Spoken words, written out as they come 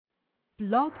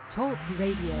Blog Talk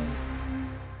Radio.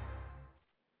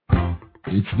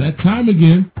 It's that time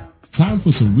again. Time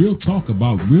for some real talk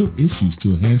about real issues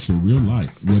to enhance your real life.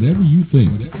 Whatever you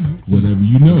think, whatever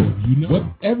you know,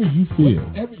 whatever you feel,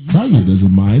 Tanya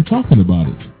doesn't mind talking about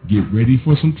it. Get ready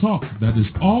for some talk that is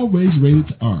always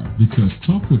rated R, because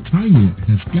Talk with Tanya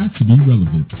has got to be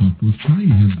relevant. Talk with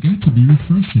Tanya has got to be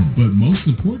refreshing. But most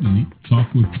importantly, Talk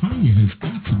with Tanya has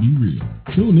got to be real.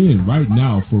 Tune in right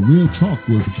now for Real Talk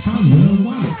with Tanya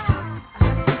White.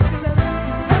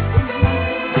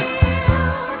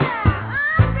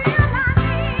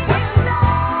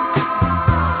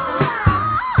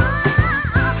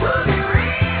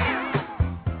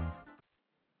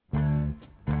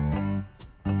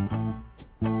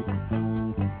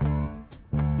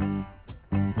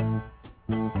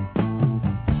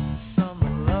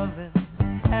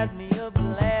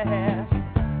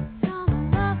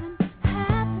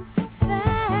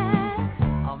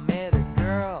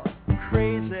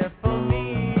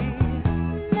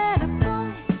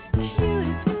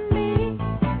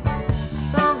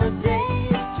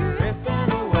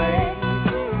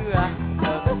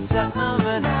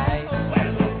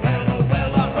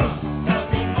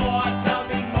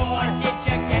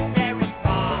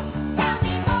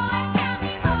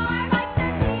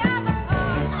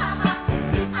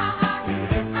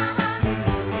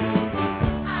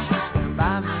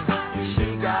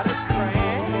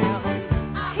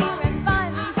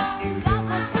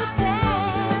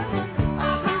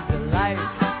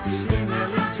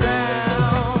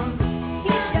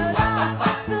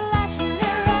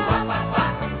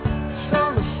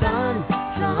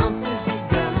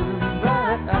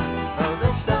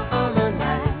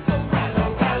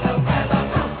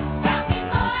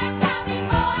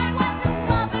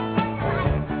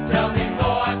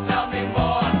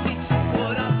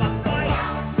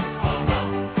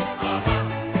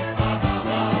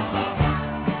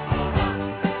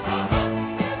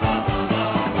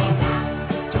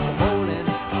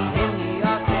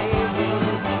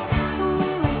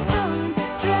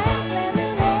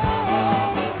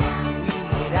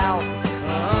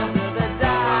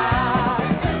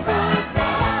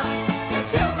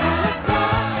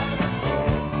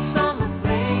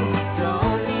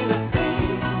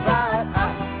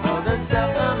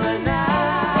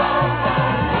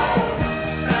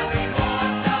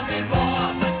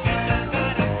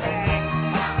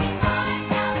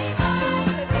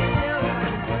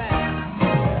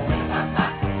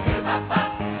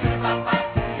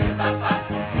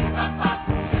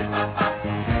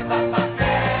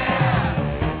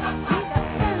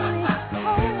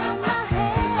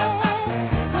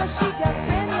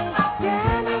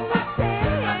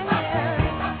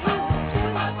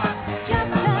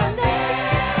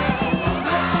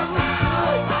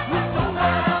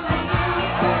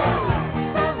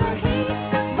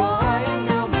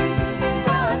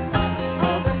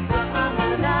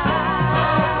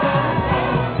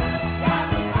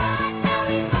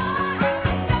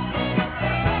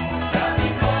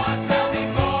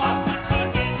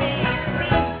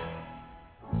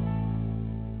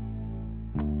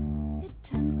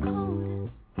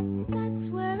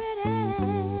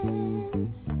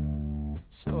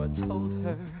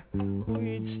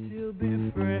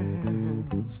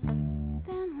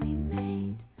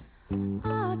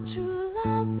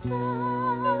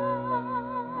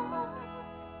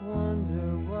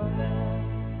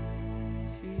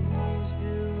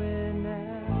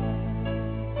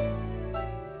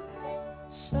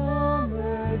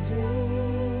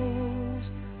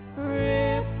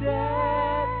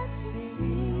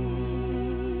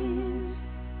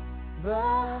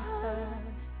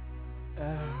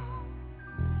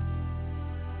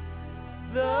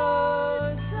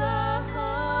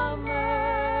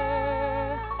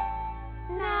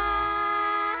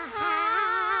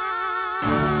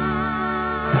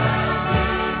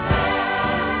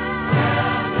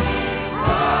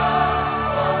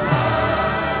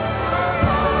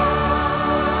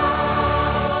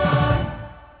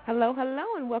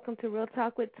 Welcome to Real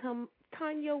Talk with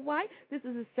Tanya White. This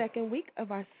is the second week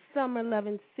of our Summer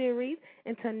Lovin' series,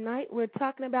 and tonight we're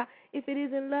talking about if it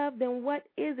isn't love, then what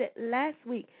is it? Last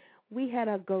week we had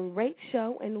a great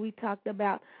show, and we talked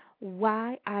about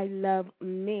why I love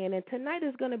men, and tonight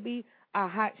is going to be a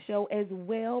hot show as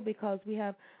well because we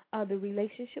have the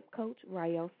relationship coach,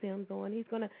 Rael Sims, on. He's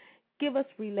going to give us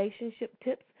relationship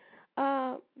tips.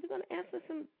 We're going to answer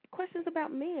some questions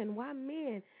about men, why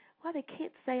they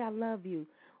can't say I love you,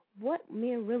 what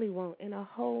men really want, and a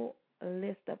whole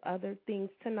list of other things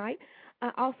tonight.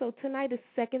 Also, tonight is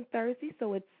second Thursday,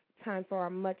 so it's time for our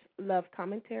Much Love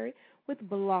commentary with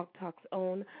Blog Talk's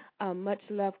own Much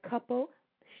Love couple,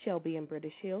 Shelby and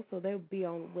British Hill. So they'll be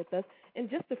on with us in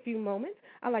just a few moments.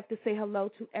 I'd like to say hello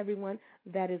to everyone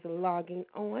that is logging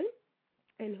on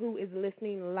and who is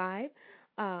listening live.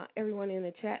 Everyone in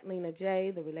the chat, Lena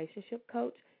J., the relationship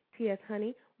coach, T.S.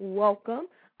 Honey, welcome.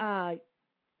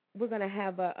 We're going to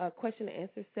have a question and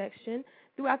answer section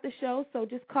throughout the show, so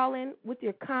just call in with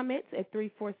your comments at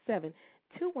 347-215-6446.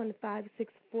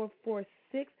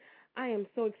 I am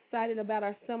so excited about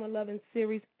our Summer Lovin'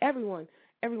 series. Everyone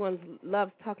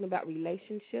loves talking about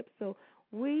relationships, so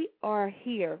we are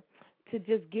here to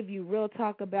just give you real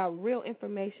talk about real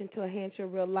information to enhance your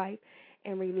real life,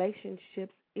 and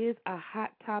relationships is a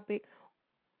hot topic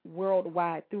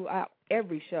worldwide throughout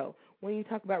every show. When you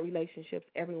talk about relationships,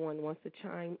 everyone wants to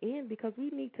chime in because we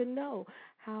need to know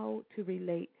how to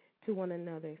relate to one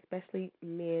another, especially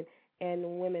men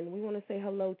and women. We want to say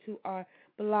hello to our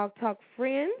Blog Talk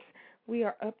friends. We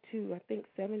are up to, I think,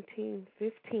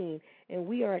 1715, and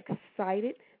we are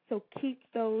excited. So keep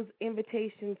those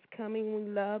invitations coming. We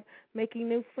love making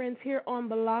new friends here on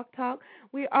Blog Talk.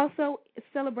 We're also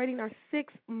celebrating our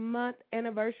 6-month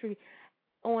anniversary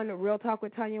on Real Talk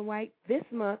with Tanya White this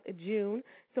month, June.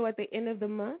 So at the end of the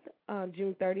month,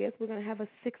 June 30th, we're going to have a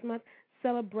 6-month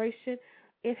celebration.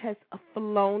 It has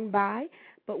flown by,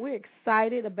 but we're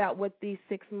excited about what these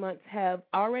 6 months have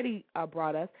already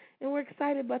brought us, and we're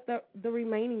excited about the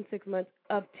remaining 6 months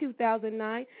of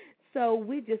 2009. So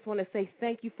we just want to say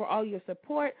thank you for all your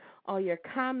support, all your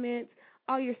comments,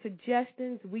 all your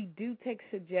suggestions. We do take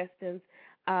suggestions.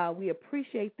 We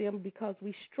appreciate them because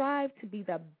we strive to be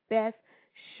the best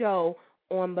show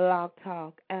on Blog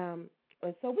Talk. And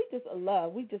so we just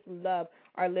love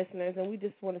our listeners, and we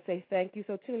just want to say thank you.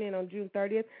 So tune in on June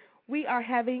 30th. We are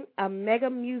having a Mega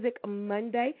Music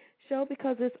Monday show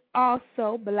because it's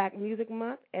also Black Music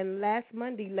Month. And last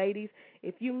Monday, ladies,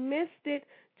 if you missed it,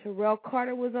 Terrell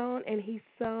Carter was on, and he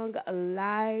sung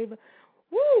live.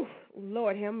 Woo!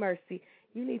 Lord have mercy.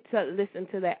 You need to listen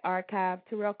to that archive.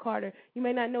 Terrell Carter, you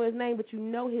may not know his name, but you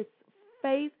know his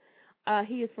face.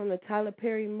 He is from the Tyler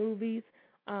Perry movies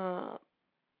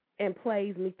and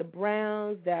plays Meet the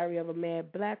Browns, Diary of a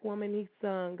Mad Black Woman. He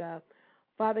sung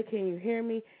Father, Can You Hear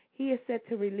Me? He is set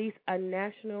to release a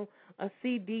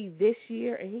CD this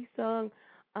year, and he sung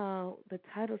the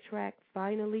title track,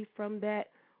 Finally, from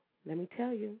that. Let me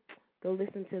tell you, go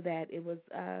listen to that. It was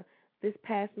this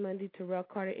past Monday, Terrell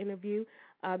Carter interview.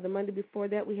 The Monday before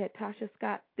that, we had Tasha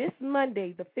Scott. This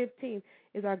Monday, the 15th,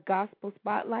 is our Gospel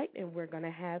Spotlight, and we're going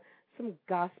to have some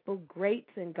gospel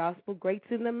greats and gospel greats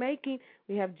in the making.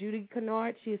 We have Judy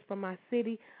Kennard. She is from my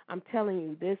city. I'm telling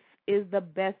you, this is the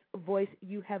best voice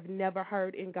you have never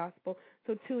heard in gospel.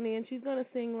 So tune in. She's going to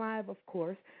sing live, of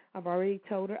course. I've already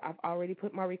told her. I've already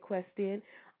put my request in.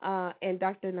 And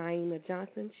Dr. Naima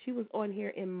Johnson, she was on here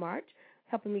in March,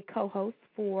 helping me co-host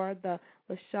for the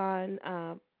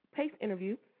LaShawn Pace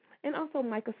interview. And also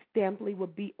Michael Stampley will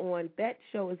be on. That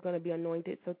show is going to be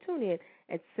anointed, so tune in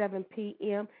at 7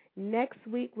 p.m. Next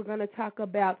week, we're going to talk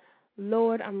about,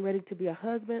 Lord, I'm ready to be a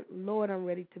husband. Lord, I'm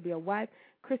ready to be a wife.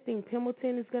 Christine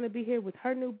Pimbleton is going to be here with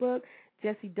her new book.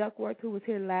 Jesse Duckworth, who was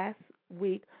here last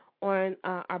week on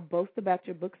our Boast About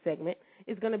Your Book segment,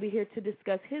 is going to be here to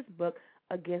discuss his book,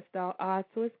 Against All Odds.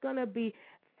 So it's going to be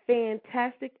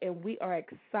fantastic, and we are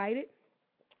excited.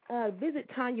 Visit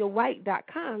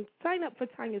TanyaWhite.com. Sign up for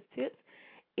Tanya's Tips.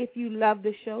 If you love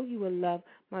the show, you will love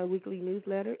my weekly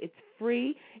newsletter. It's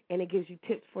free, and it gives you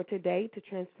tips for today to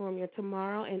transform your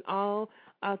tomorrow. And all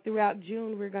throughout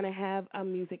June, we're going to have a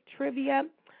music trivia,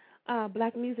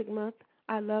 Black Music Month.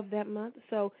 I love that month.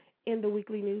 So in the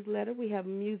weekly newsletter, we have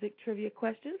music trivia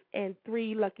questions, and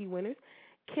 3 lucky winners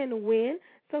can win.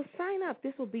 So sign up.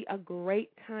 This will be a great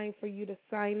time for you to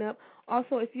sign up.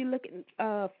 Also, if you're looking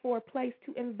for a place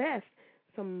to invest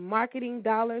some marketing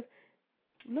dollars,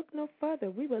 look no further.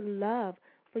 We would love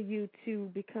for you to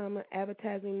become an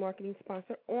advertising marketing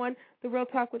sponsor on the Real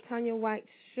Talk with Tanya White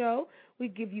show. We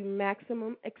give you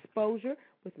maximum exposure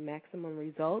with maximum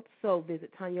results. So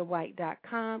visit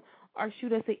TanyaWhite.com or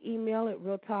shoot us an email at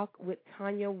Real Talk with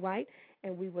Tanya White,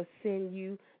 and we will send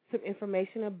you some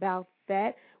information about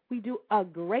that. We do a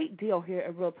great deal here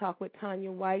at Real Talk with Tanya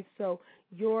White, so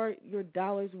your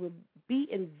dollars will be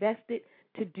invested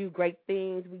to do great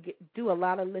things. We do a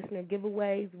lot of listener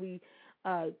giveaways. We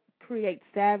create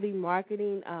savvy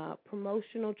marketing,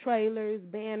 promotional trailers,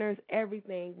 banners,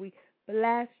 everything. We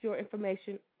blast your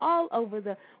information all over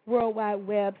the World Wide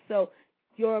Web, so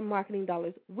your marketing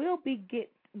dollars will be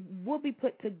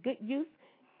put to good use.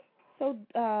 So,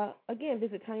 again,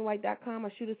 visit TanyaWhite.com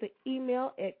or shoot us an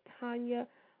email at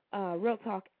Real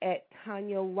Talk at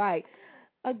Tanya White.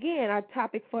 Again, our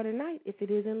topic for tonight, if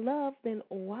it isn't love, then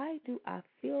why do I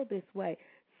feel this way?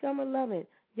 Summer loving.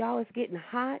 Y'all, it's getting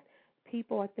hot.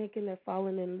 People are thinking they're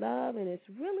falling in love, and it's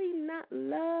really not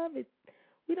love.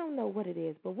 We don't know what it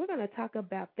is, but we're going to talk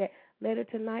about that later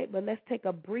tonight. But let's take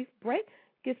a brief break,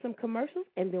 get some commercials,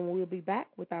 and then we'll be back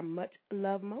with our much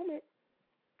love moment.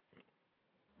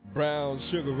 Brown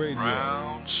Sugar Radio.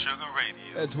 Brown Sugar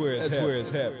Radio. That's where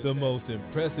it's happening. The most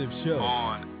impressive show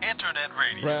on Internet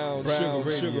Radio. Brown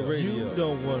Sugar Radio. You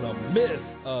don't want to miss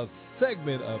a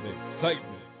segment of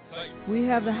excitement. We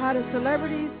have the hottest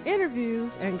celebrities, interviews,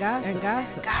 and gossip.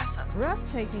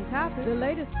 Breathtaking topics, the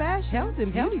latest fashion, health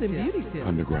and beauty tips.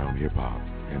 Underground hip-hop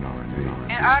and R&B.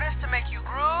 And artists to make you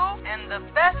groove and the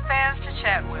best fans to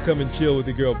chat with. Come and chill with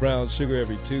your girl Brown Sugar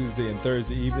every Tuesday and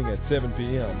Thursday evening at 7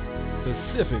 p.m.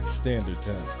 Pacific Standard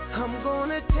Time. I'm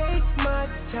gonna take my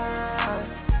time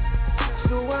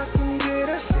so I can get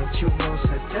a sensual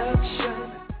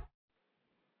seduction.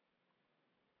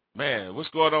 Man, what's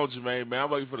going on, Jermaine, man? I'm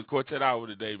waiting for the quartet hour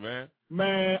today, man.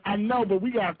 Man, I know, but we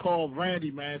got to call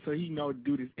Randy, man, so he know to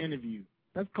do this interview.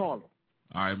 Let's call him.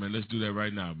 All right, man, let's do that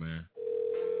right now, man.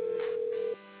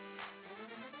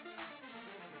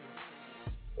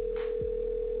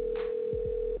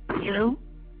 Hello?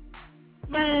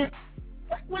 Man,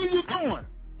 what are you doing?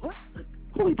 What?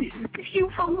 Who is this? Is this you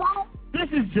from Wall? This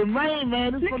is Jermaine,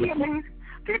 man. Look here, man.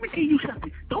 Let me tell you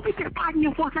something. Don't be just fighting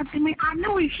your voice up to me. I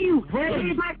know it's you. Randy.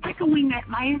 Where's my pickle wing at,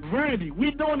 man? Randy,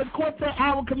 we're doing the quartet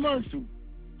hour commercial.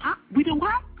 Huh? We do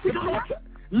what? We do what?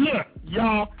 Look,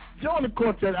 y'all, join the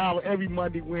quartet hour every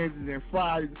Monday, Wednesdays, and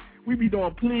Fridays. We be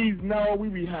doing Please No. We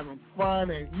be having fun,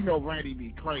 and you know Randy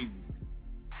be crazy.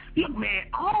 Look, man,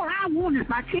 all I want is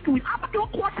my chicken wing. I'm going to do a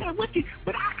quartet with you,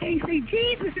 but I can't say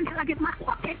Jesus until I get my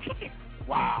quartet chicken.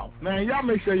 Wow. Man, y'all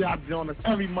make sure y'all join us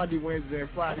every Monday, Wednesday, and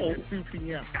Friday at 2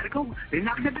 p.m. Gotta go. They're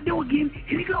knocking at the door again.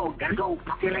 Here we go. Gotta go.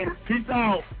 Talk to you later. Peace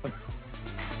out.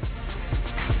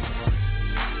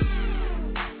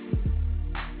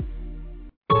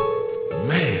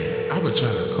 Man, I've been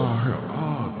trying to call her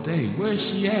all day. Where's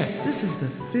she at? This is the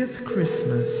 5th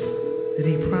Christmas that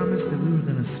he promised that we were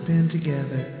going to spend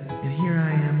together, and here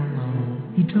I am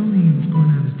alone. He told me he was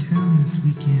going out of town this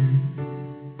weekend,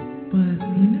 but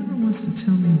he never wants to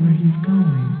tell me where he's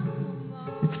going.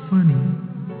 It's funny.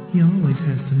 He always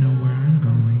has to know where I'm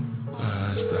going.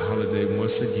 It's the holiday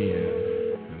once again,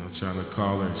 and I'm trying to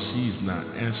call her, and she's not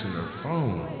answering her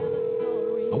phone.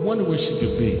 I wonder where she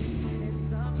could be.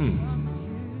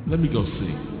 Let me go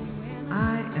see.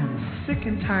 I am sick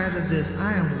and tired of this.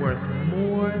 I am worth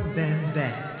more than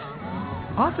that.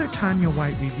 Author Tanya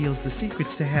White reveals the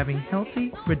secrets to having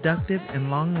healthy, productive,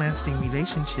 and long-lasting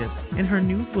relationships in her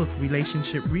new book,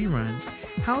 Relationship Reruns,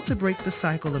 How to Break the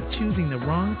Cycle of Choosing the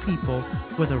Wrong People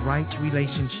for the Right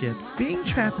Relationship. Being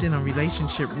trapped in a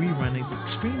relationship rerun is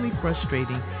extremely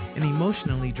frustrating and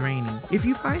emotionally draining. If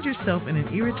you find yourself in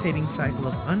an irritating cycle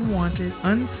of unwanted,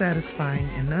 unsatisfying,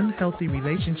 and unhealthy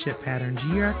relationship patterns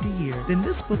year after year, then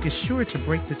this book is sure to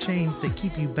break the chains that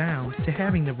keep you bound to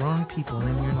having the wrong people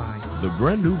in your life. The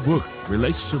brand new book,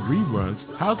 Relationship Reruns,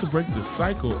 How to Break the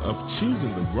Cycle of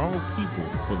Choosing the Wrong People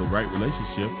for the Right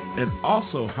Relationship, and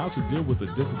also How to Deal with a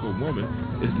Difficult Woman,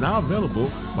 is now available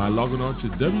by logging on to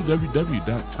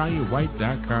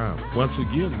www.tanyawhite.com. Once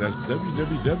again, that's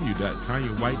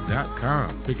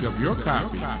www.tanyawhite.com. Pick up your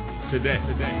copy today.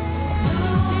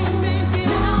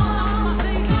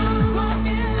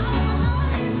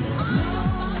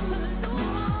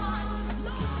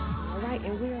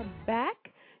 Back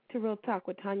to Real Talk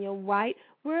with Tanya White,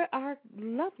 where our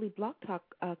lovely Blog Talk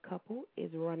couple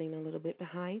is running a little bit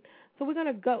behind. So we're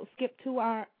going to skip to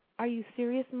our Are You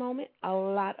Serious moment. A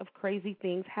lot of crazy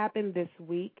things happened this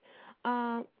week,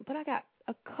 but I got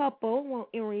a couple. Want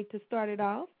Emery to start it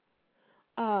off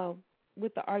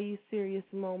with the Are You Serious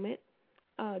moment.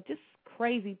 Just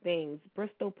crazy things.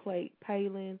 Bristol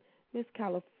Palin, Miss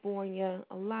California,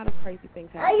 a lot of crazy things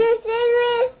happened. Are you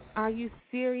serious? Are you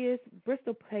serious?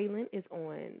 Bristol Palin is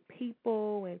on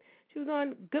People, and she was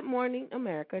on Good Morning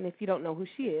America. And if you don't know who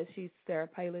she is, she's Sarah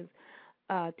Palin's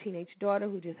teenage daughter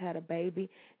who just had a baby.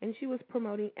 And she was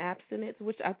promoting abstinence,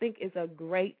 which I think is a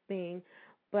great thing,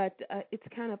 but it's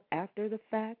kind of after the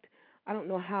fact. I don't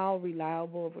know how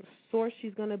reliable of a source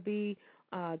she's going to be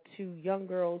to young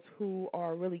girls who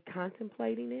are really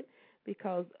contemplating it,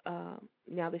 because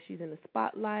now that she's in the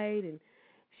spotlight and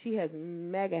she has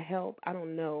mega help, I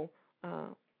don't know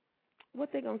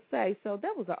what they're going to say. So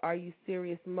that was a Are You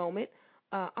Serious moment.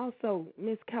 Also,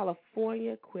 Miss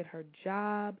California quit her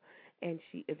job, and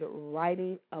she is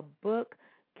writing a book.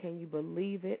 Can you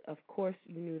believe it? Of course,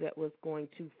 you knew that was going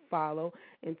to follow.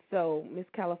 And so Miss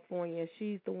California,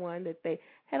 she's the one that they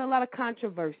had a lot of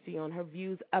controversy on her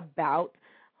views about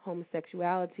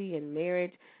homosexuality and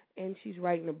marriage. And she's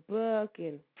writing a book,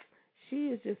 and she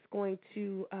is just going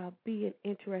to be an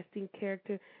interesting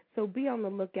character. So be on the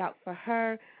lookout for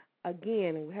her.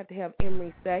 Again, we have to have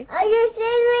Emery say, "Are you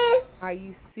serious? Are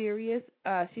you serious?"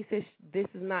 She says this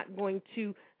is not going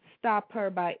to stop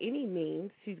her by any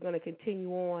means. She's going to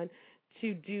continue on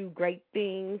to do great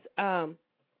things.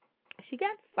 She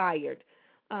got fired.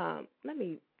 Let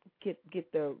me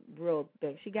get the real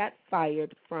thing. She got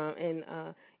fired from and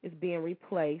is being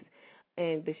replaced,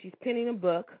 and that she's penning a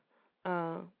book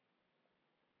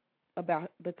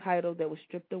about the title that was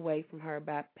stripped away from her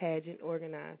by pageant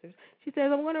organizers. She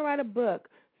says, "I'm going to write a book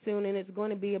soon, and it's going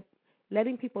to be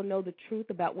letting people know the truth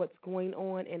about what's going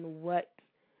on and what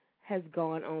has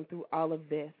gone on through all of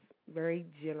this." Very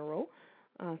general.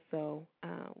 So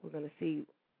we're going to see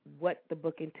what the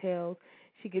book entails.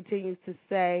 She continues to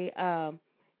say,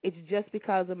 it's just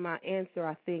because of my answer,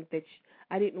 I think that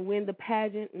I didn't win the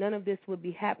pageant. None of this would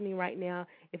be happening right now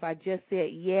if I just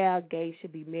said, yeah, gays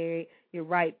should be married. You're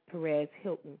right, Perez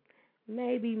Hilton.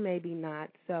 Maybe, maybe not.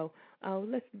 So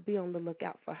let's be on the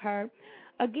lookout for her.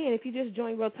 Again, if you just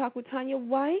joined Real Talk with Tanya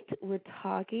White, we're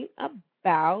talking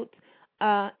about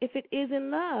if it is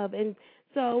in love. And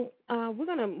so we're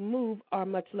going to move our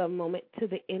much love moment to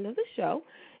the end of the show,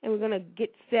 and we're going to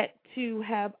get set to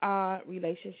have our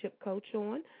relationship coach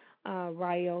on,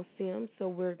 Rael Sims. So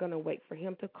we're going to wait for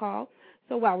him to call.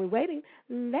 So while we're waiting,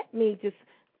 let me just,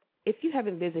 if you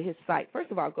haven't visited his site,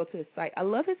 first of all, go to his site. I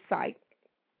love his site.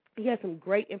 He has some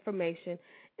great information,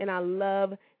 and I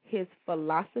love his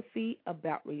philosophy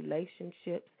about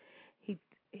relationships.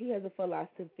 He has a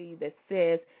philosophy that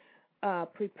says,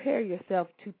 prepare yourself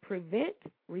to prevent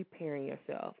repairing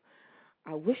yourself.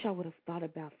 I wish I would have thought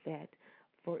about that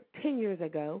for 10 years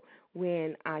ago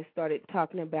when I started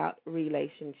talking about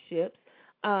relationships.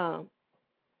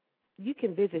 You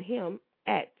can visit him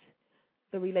at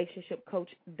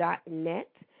therelationshipcoach.net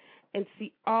and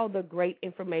see all the great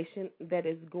information that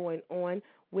is going on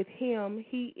with him.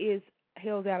 He is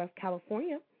hails out of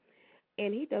California,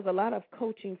 and he does a lot of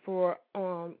coaching for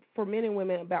men and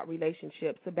women about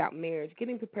relationships, about marriage,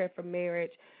 getting prepared for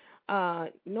marriage,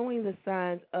 knowing the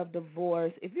signs of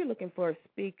divorce. If you're looking for a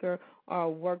speaker or a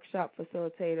workshop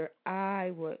facilitator,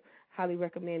 I would highly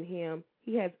recommend him.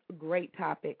 He has great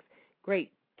topics,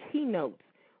 great keynotes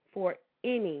for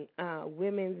any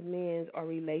women's, men's, or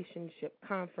relationship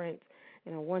conference,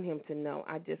 and I want him to know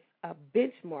I just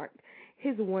benchmarked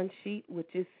his one sheet,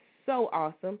 which is so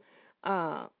awesome,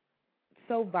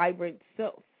 so vibrant,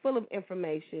 so full of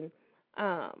information.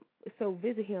 So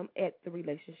visit him at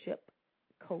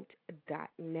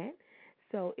therelationshipcoach.net.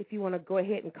 So if you want to go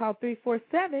ahead and call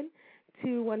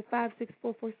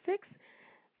 347-215-6446,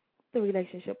 The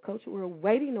Relationship Coach, we're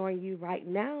waiting on you right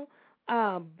now.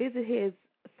 Visit his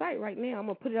site right now. I'm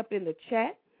going to put it up in the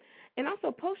chat. And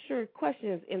also post your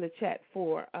questions in the chat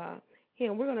for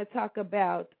him. We're going to talk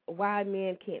about why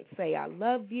men can't say I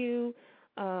love you,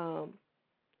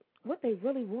 what they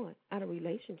really want out of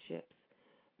relationships,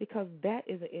 because that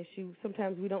is an issue.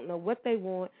 Sometimes we don't know what they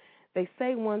want. They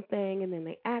say one thing and then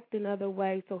they act another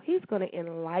way. So he's going to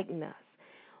enlighten us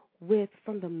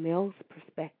from the male's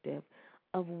perspective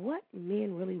of what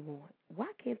men really want.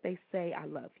 Why can't they say I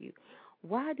love you?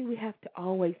 Why do we have to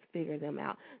always figure them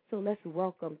out? So let's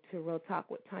welcome to Real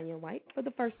Talk with Tanya White for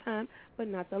the first time, but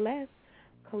not the last,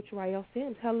 Coach Rael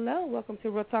Sims. Hello, welcome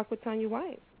to Real Talk with Tanya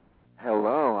White.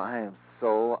 Hello, I am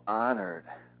so honored.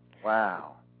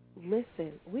 Wow.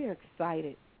 Listen, we're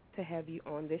excited to have you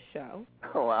on this show.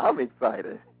 Oh, I'm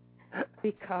excited.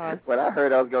 Because when I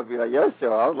heard I was going to be on your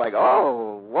show, I was like,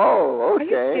 oh, whoa,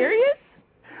 okay. Are you serious?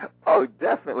 Oh,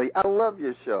 definitely. I love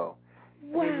your show.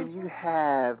 Wow. I mean, you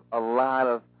have a lot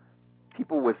of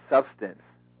people with substance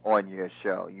on your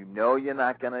show. You know you're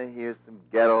not going to hear some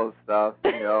ghetto stuff.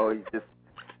 You know, you're just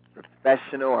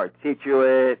professional,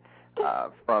 articulate,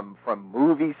 from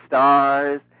movie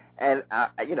stars. And,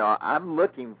 I'm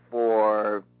looking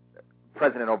for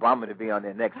President Obama to be on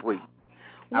there next week.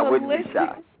 Well, I wouldn't be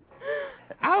shocked.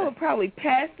 I would probably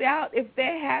pass out if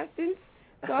that happens,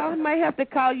 so I might have to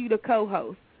call you the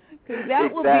co-host, because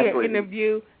that will be an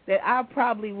interview that I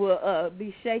probably will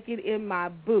be shaking in my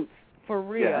boots, for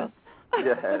real.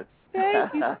 Yes.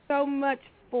 Thank you so much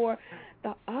for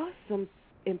the awesome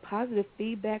and positive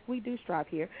feedback. We do strive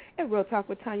here at Real Talk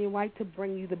with Tanya White to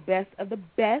bring you the best of the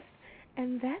best,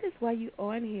 and that is why you're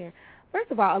on here.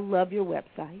 First of all, I love your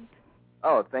website.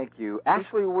 Oh, thank you.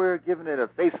 Actually, we're giving it a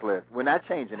facelift. We're not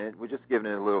changing it. We're just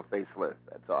giving it a little facelift.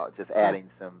 That's all. Just adding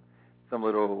some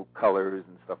little colors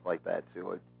and stuff like that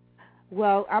to it.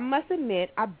 Well, I must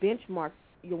admit, I benchmarked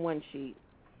your one sheet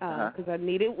because I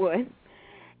needed one.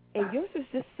 And yours was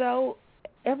just so,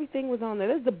 everything was on there.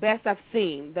 This is the best I've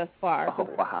seen thus far. Oh,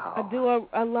 wow. I do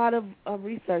a lot of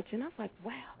research, and I was like,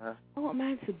 wow, I want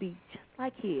mine to be just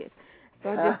like his. So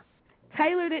I just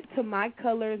tailored it to my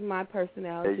colors, my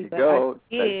personality. There you go.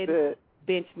 I did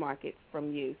benchmark it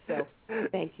from you. So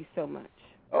thank you so much.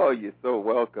 Oh, you're so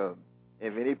welcome.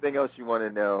 If anything else you want to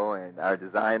know, and our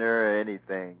designer or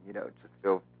anything, just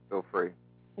feel free.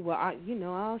 Well,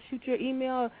 I'll shoot your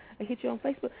email and hit you on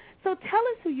Facebook. So tell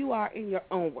us who you are in your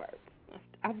own words.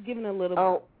 I've given a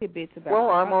little tidbits about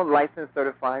Well, I'm a licensed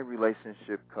certified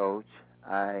relationship coach.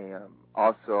 I am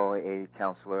also a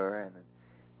counselor and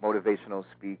a motivational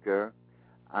speaker.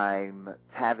 I'm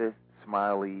Tavis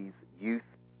Smiley's Youth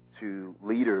to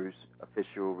Leaders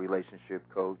official relationship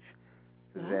coach.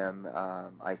 To them,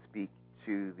 I speak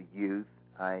to the youth.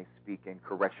 I speak in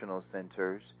correctional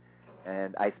centers,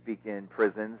 and I speak in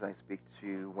prisons. I speak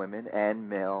to women and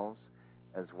males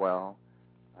as well.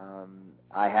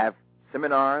 I have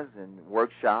seminars and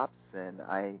workshops, and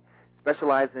I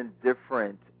specialize in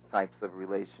different types of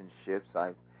relationships.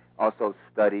 I've also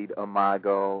studied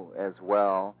Imago as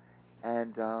well.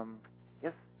 And,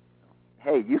 yes,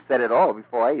 hey, you said it all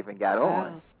before I even got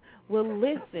on. Well,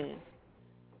 listen,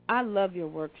 I love your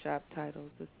workshop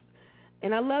titles,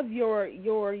 and I love your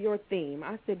theme.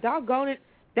 I said, doggone it,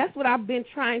 that's what I've been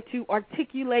trying to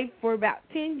articulate for about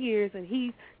 10 years, and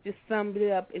he's just summed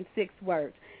it up in 6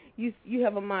 words. You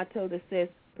have a motto that says,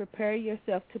 prepare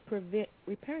yourself to prevent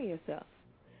repairing yourself.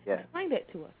 Yes. Explain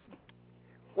that to us.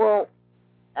 Well,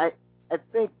 I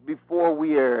think before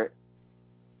we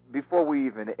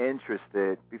even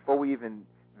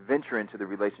venture into the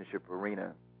relationship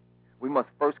arena, we must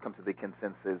first come to the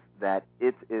consensus that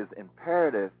it is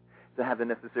imperative to have the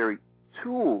necessary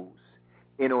tools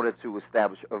in order to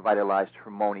establish a vitalized,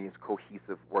 harmonious,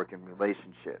 cohesive working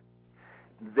relationship.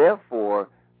 Therefore,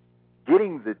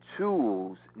 getting the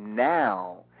tools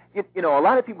now, a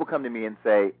lot of people come to me and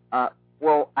say,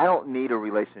 well, I don't need a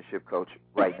relationship coach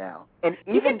right now. And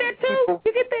even you get that too?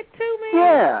 You get that too,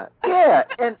 man? Yeah.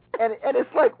 And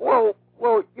it's like, well,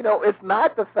 it's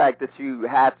not the fact that you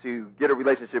have to get a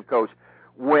relationship coach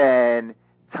when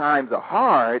times are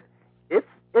hard.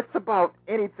 It's about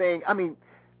anything. I mean,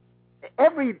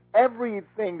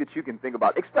 everything that you can think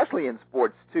about, especially in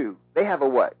sports too. They have a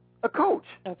what? A coach.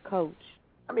 A coach.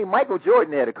 I mean, Michael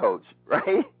Jordan had a coach,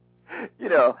 right?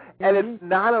 And it's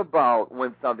not about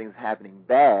when something's happening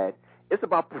bad. It's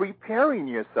about preparing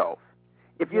yourself.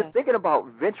 If you're thinking about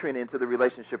venturing into the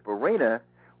relationship arena,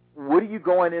 what are you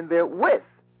going in there with?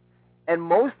 And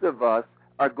most of us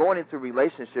are going into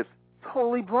relationships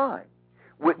totally blind,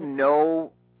 with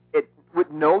no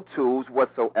tools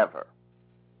whatsoever.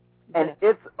 And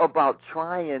it's about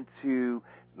trying to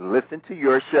listen to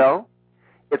your show.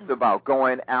 It's about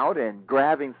going out and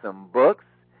grabbing some books,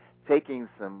 taking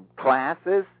some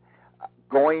classes,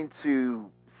 going to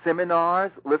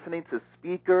seminars, listening to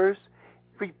speakers,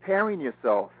 preparing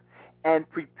yourself. And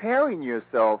preparing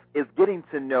yourself is getting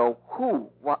to know who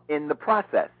in the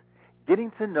process,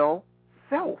 getting to know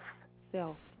self.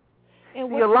 And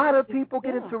see, a lot of people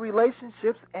get into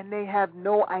relationships and they have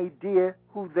no idea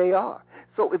who they are.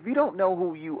 So if you don't know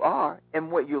who you are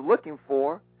and what you're looking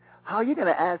for, how are you going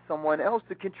to ask someone else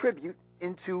to contribute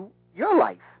into your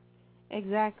life?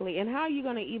 Exactly. And how are you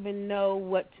going to even know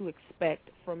what to expect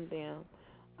from them?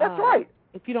 That's right.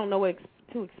 If you don't know what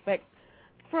to expect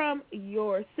from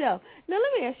yourself. Now,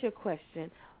 let me ask you a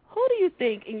question. Who do you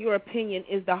think, in your opinion,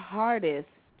 is the hardest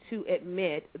to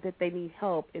admit that they need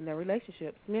help in their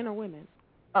relationships, men or women?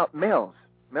 Males.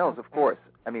 Males, of course.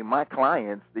 I mean, my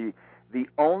clients, the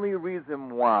only reason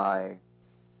why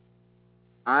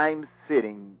I'm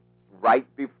sitting right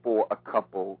before a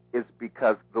couple is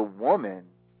because the woman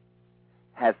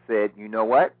has said, you know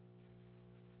what,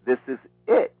 this is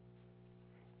it.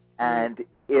 And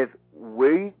if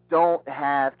we don't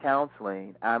have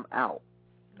counseling, I'm out.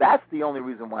 That's the only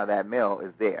reason why that male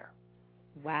is there.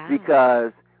 Wow.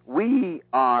 Because we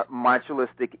are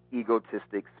machoistic,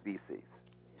 egotistic species.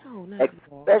 Oh, not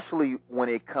especially when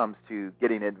it comes to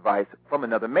getting advice from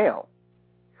another male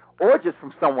or just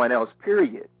from someone else,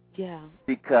 period. Yeah.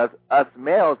 Because us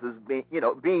males is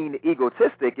being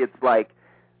egotistic, it's like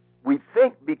we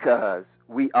think because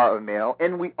we are a male,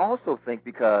 and we also think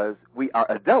because we are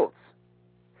adults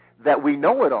that we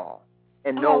know it all,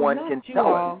 and no one can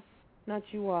tell us. Not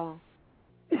you all.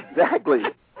 Exactly.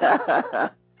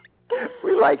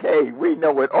 We're like, hey, we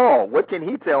know it all. What can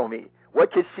he tell me?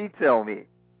 What can she tell me?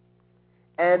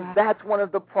 And that's one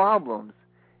of the problems,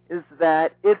 is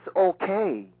that it's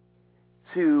okay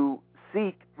to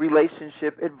seek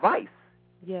relationship advice.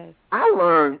 Yes. I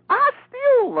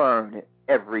still learn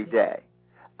every day.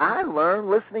 I learn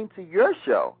listening to your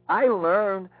show. I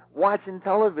learn watching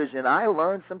television. I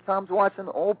learn sometimes watching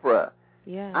Oprah.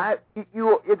 Yeah.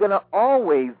 You're going to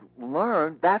always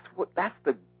learn. That's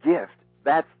the gift.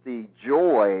 That's the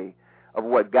joy of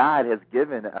what God has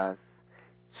given us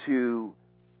to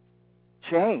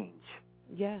change.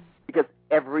 Yeah. Because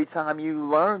every time you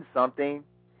learn something,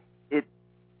 it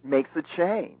makes a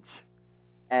change.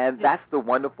 And that's the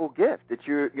wonderful gift, that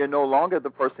you're no longer the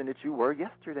person that you were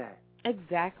yesterday.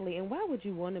 Exactly. And why would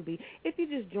you want to be? If you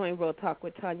just joined Real Talk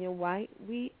with Tanya White,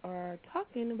 we are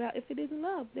talking about if it isn't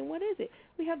love, then what is it?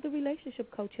 We have the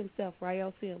relationship coach himself,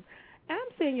 Rael Sims. I'm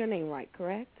saying your name right,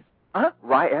 correct?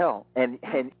 Rael. And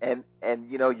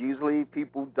usually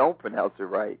people don't pronounce it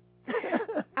right.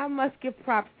 I must give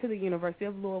props to the University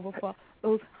of Louisville for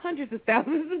those hundreds of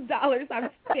thousands of dollars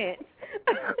I've spent.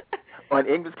 On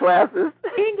English classes?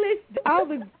 English,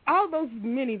 all those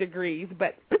many degrees,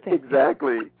 but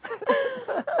exactly.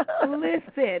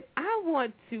 Listen, I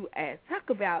want to talk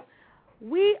about,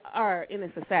 we are in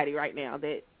a society right now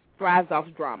that thrives off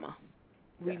drama.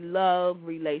 We love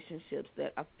relationships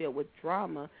that are filled with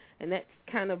drama, and that's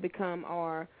kind of become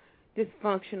our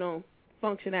dysfunctional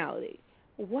functionality.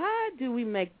 Why do we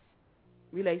make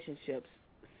relationships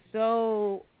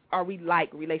are we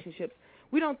like relationships?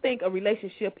 We don't think a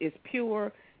relationship is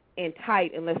pure and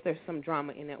tight unless there's some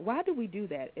drama in it. Why do we do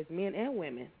that as men and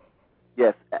women?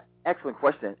 Yes, excellent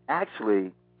question.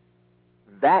 Actually,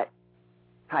 that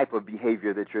type of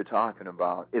behavior that you're talking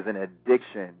about is an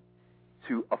addiction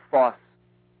to a false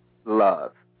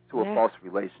love, to a false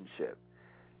relationship.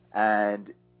 And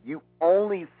you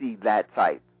only see that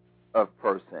type of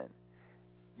person.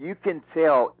 You can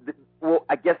tell,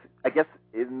 I guess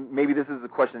maybe this is a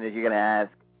question that you're going to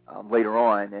ask later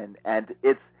on, and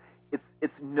it's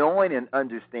knowing and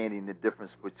understanding the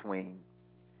difference between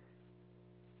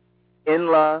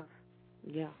in love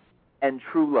and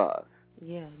true love.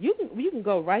 Yeah, you can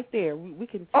go right there. We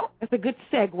can. That's a good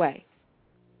segue.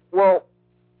 Well,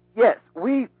 yes,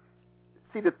 the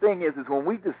thing is when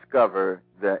we discover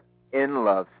the in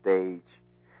love stage,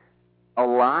 a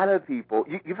lot of people,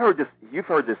 you've heard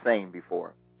this saying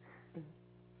before.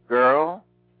 Girl,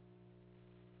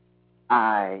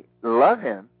 I love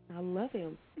him.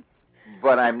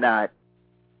 But I'm not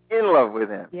in love with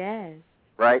him. Yes.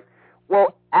 Right?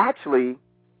 Well, actually,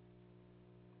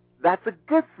 that's a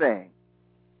good thing.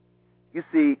 You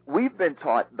see, we've been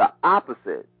taught the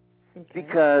opposite,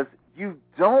 because you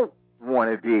don't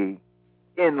want to be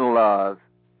in love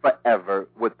forever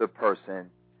with the person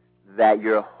that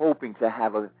you're hoping to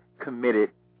have a committed,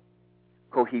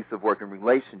 cohesive working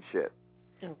relationship.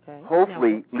 Okay.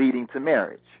 Hopefully leading to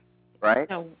marriage, right?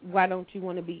 Now, why don't you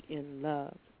want to be in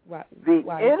love? Why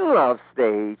in love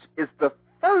stage is the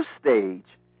first stage,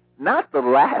 not the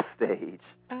last stage,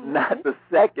 not the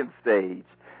second stage.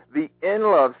 The in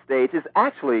love stage is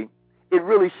actually, it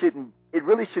really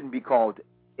shouldn't be called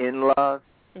in love.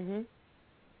 Mm-hmm.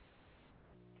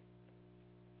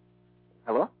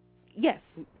 Hello? Yes.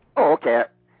 Oh, okay.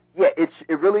 Yeah,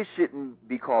 it really shouldn't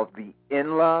be called the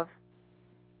in love.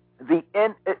 The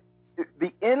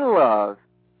in love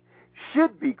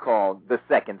should be called the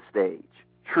second stage,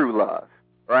 true love,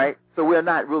 right? So we're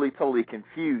not really totally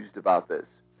confused about this.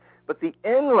 But the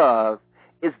in love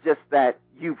is just that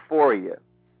euphoria,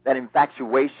 that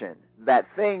infatuation, that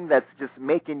thing that's just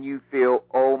making you feel,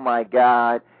 oh my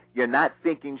God, you're not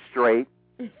thinking straight.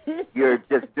 You're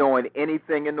just doing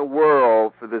anything in the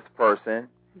world for this person,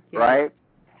 right?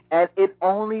 And it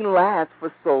only lasts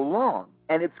for so long,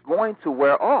 and it's going to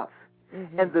wear off.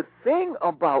 Mm-hmm. And the thing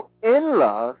about in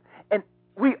love, and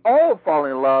we all fall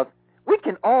in love, we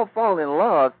can all fall in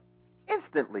love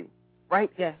instantly,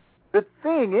 right? Yeah. The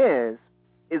thing is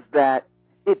that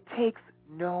it takes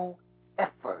no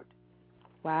effort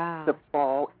to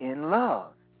fall in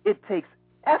love. It takes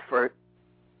effort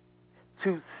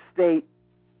to stay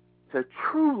to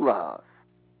true love.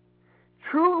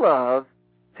 True love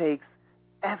takes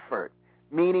effort,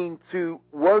 meaning to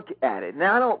work at it.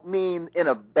 Now, I don't mean in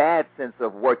a bad sense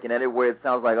of working at it where it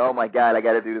sounds like, oh, my God, I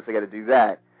got to do this, I got to do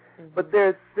that. Mm-hmm. But there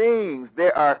are things,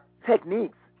 there are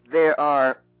techniques, there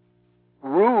are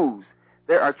rules,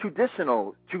 there are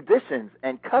traditions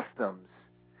and customs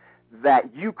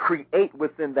that you create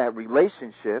within that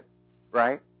relationship,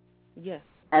 right? Yes.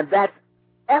 And that's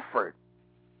effort.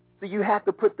 So you have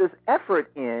to put this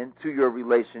effort into your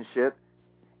relationship,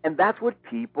 And that's what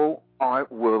people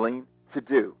aren't willing to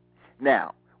do.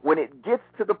 Now, when it gets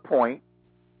to the point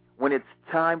when it's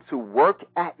time to work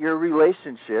at your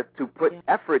relationship, to put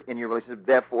effort in your relationship,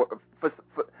 therefore, for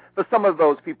some of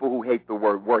those people who hate the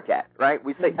word work at, right?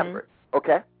 We say effort,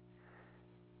 okay?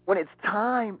 When it's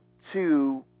time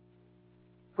to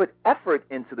put effort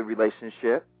into the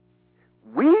relationship,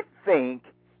 we think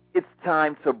it's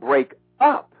time to break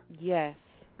up the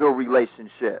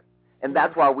relationship. And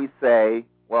that's why we say,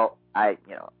 well, I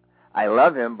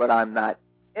love him, but I'm not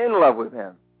in love with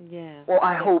him. Yeah. Well,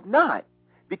 I hope not.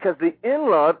 Because the in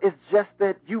love is just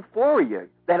that euphoria,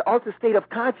 that altered state of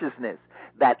consciousness,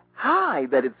 that high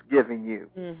that it's giving you,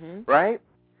 right?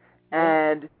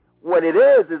 And what it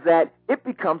is that it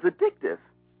becomes addictive.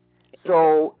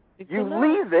 So you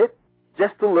leave it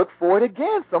just to look for it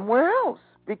again somewhere else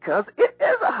because it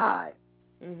is a high,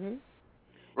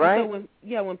 right?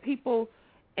 So when people,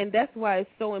 and that's why it's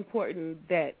so important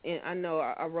that, and I know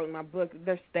I wrote in my book,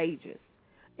 there's stages.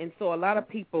 And so a lot of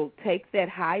people take that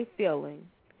high feeling,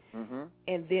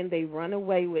 and then they run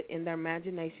away with in their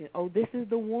imagination, oh, this is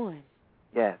the one.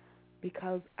 Yes.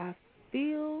 Because I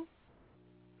feel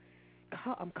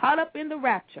I'm caught up in the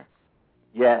rapture.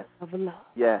 Yes. Of love.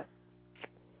 Yes.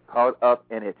 Caught up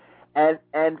in it. And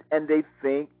they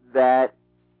think that,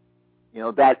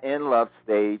 that in love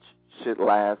stage should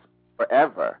last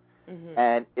forever.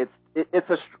 And it's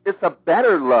a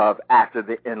better love after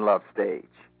the in love stage.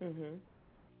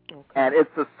 Okay. And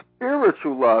it's a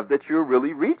spiritual love that you're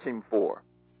really reaching for,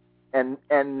 and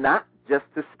not just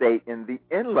to stay in the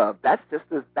in love. That's just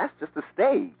a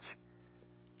stage.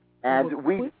 And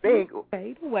we think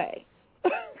fade away.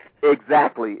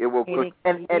 Exactly, it will.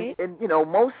 And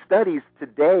most studies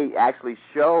today actually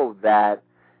show that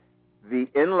the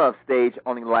in love stage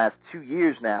only lasts 2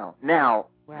 years now. Now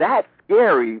that's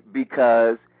scary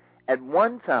because at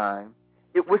one time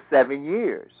it was 7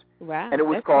 years. Wow. And it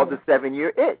was called the 7-year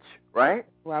itch, right?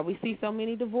 Why we see so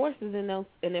many divorces in their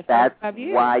That's first 5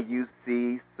 years. why you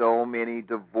see so many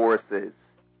divorces.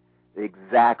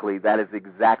 Exactly. That is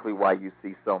exactly why you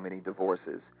see so many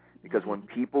divorces. Because when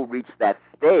people reach that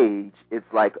stage, it's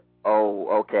like, oh,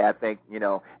 okay, I think,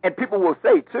 and people will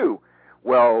say, too,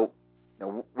 well,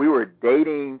 we were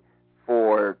dating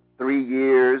for 3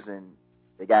 years and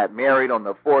they got married on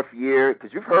the 4th year.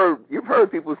 Because you've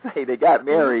heard people say they got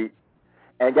married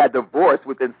and got divorced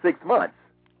within 6 months.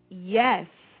 Yes.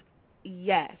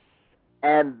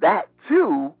 And that,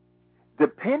 too,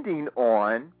 depending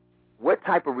on what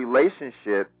type of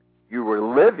relationship you were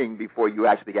living before you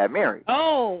actually got married.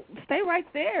 Oh, stay right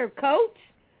there, Coach.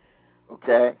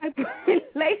 Okay. What type of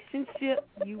relationship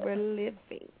you were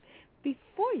living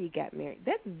before you got married.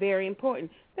 That's very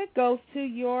important. That goes to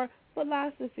your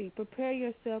philosophy. Prepare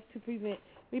yourself to prevent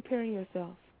repairing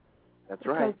yourself. That's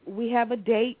right. Because we have a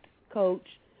date, Coach,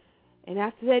 and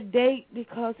after that date,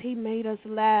 because he made us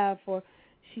laugh or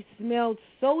she smelled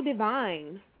so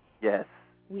divine. Yes.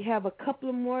 We have a couple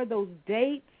of more of those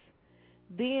dates.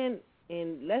 Then,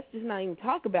 and let's just not even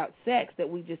talk about sex that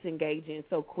we just engage in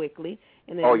so quickly.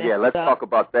 And then let's talk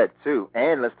about that, too.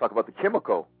 And let's talk about the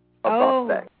chemical about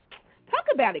sex. Talk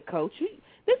about it, Coach.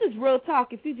 This is Real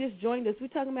Talk. If you just joined us, we're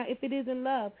talking about if it is in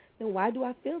love, then why do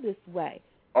I feel this way?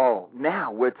 Oh,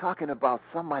 now we're talking about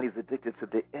somebody's addicted to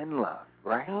the in love,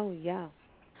 right? Oh, yeah.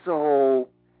 So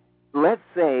let's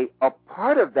say a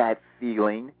part of that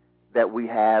feeling that we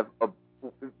have of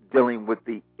dealing with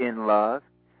the in love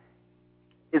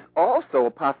is also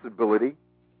a possibility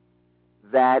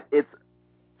that it's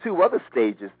 2 other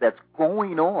stages that's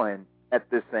going on at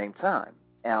the same time.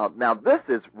 Now this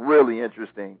is really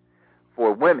interesting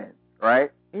for women,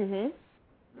 right?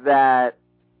 That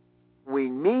we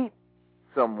meet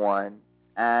someone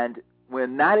and we're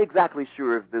not exactly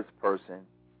sure if this person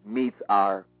meets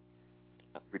our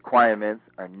requirements,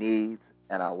 our needs,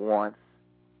 and our wants,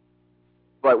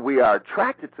 but we are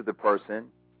attracted to the person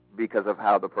because of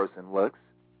how the person looks.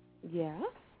 Yeah.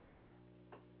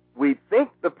 We think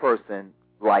the person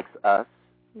likes us.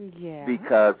 Yeah.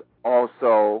 Because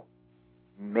also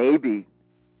maybe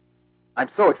I'm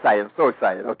so excited.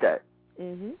 Okay.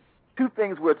 2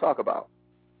 things we'll talk about.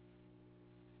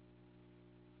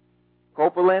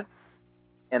 Propylene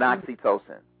and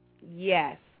oxytocin.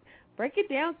 Yes. Break it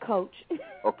down, Coach.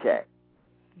 Okay.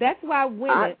 That's why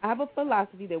women, I have a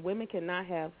philosophy that women cannot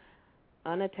have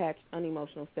unattached,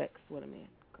 unemotional sex with a man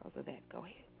because of that. Go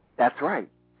ahead. That's right.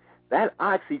 That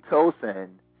oxytocin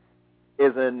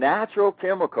is a natural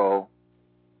chemical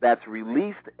that's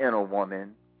released in a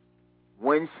woman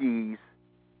when she's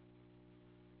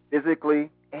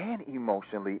physically and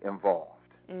emotionally involved.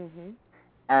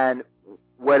 And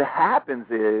what happens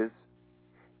is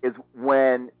is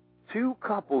when two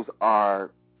couples are,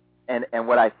 and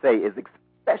what I say is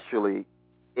especially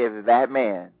if that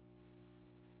man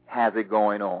has it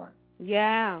going on.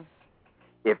 Yeah.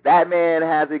 If that man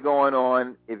has it going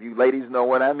on, if you ladies know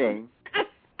what I mean,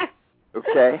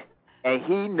 okay, and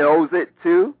he knows it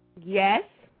too. Yes.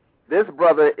 This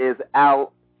brother is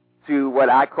out to what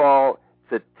I call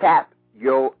to tap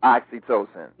your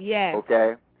oxytocin. Yes.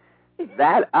 Okay?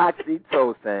 That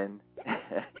oxytocin,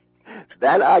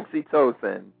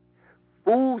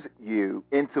 fools you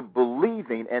into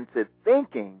believing and to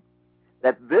thinking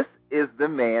that this is the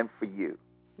man for you.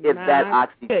 If that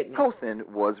oxytocin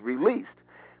was released.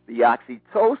 The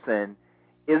oxytocin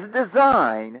is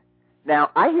designed.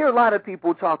 Now, I hear a lot of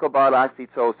people talk about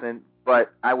oxytocin,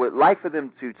 but I would like for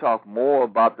them to talk more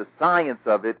about the science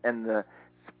of it and the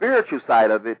spiritual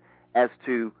side of it as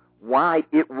to why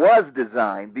it was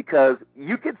designed. Because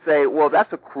you could say, well,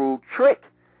 that's a cruel trick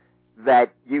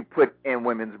that you put in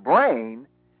women's brain,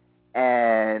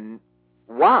 and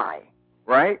why,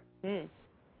 right? Mm.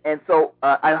 And so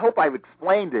I hope I've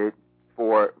explained it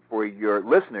for your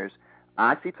listeners.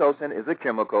 Oxytocin is a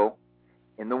chemical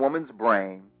in the woman's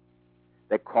brain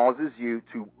that causes you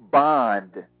to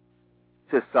bond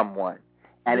to someone.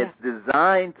 And it's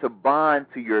designed to bond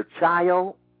to your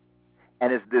child,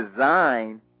 and it's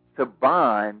designed to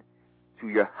bond to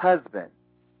your husband.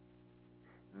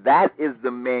 That is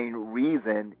the main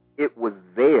reason it was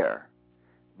there.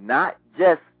 Not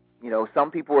just,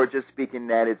 some people are just speaking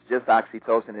that it's just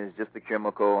oxytocin and it's just a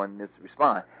chemical and it's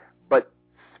respond. But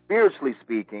spiritually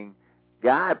speaking,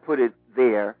 God put it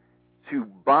there to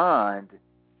bond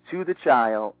to the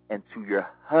child and to your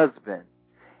husband.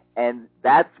 And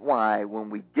that's why when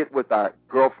we get with our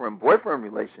girlfriend-boyfriend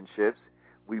relationships,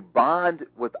 we bond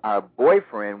with our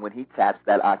boyfriend when he taps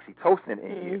that oxytocin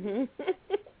in you.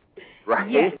 Right?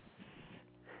 Yes.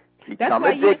 Become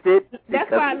addicted.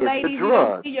 That's why, ladies, you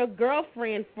don't see your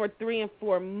girlfriend for 3 and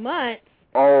 4 months.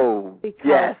 Oh,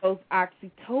 because those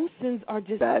oxytocins are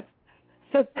just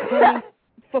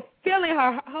fulfilling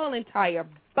her whole entire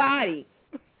body.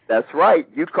 That's right.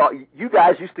 You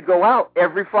guys used to go out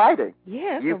every Friday.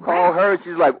 Yeah. You call her,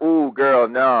 she's like, "Ooh, girl,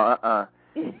 no,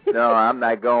 no, I'm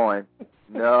not going.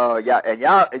 No, yeah." And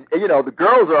y'all, the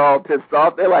girls are all pissed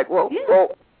off. They're like, "Well,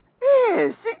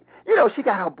 man, she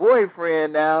got her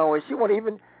boyfriend now, and she won't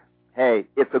even." Hey,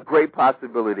 it's a great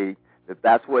possibility that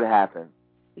that's what happened.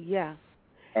 Yeah.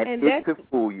 And it could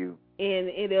fool you. And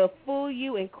it'll fool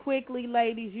you, and quickly,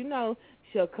 ladies,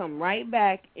 she'll come right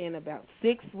back in about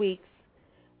 6 weeks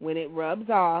when it rubs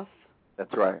off.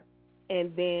 That's right.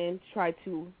 And then try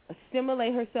to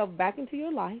assimilate herself back into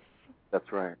your life.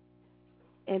 That's right.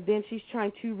 And then she's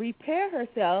trying to repair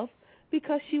herself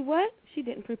because she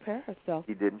didn't prepare herself.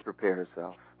 She didn't prepare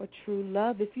herself. For true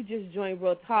love. If you just joined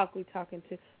Real Talk, we're talking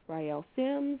to Rael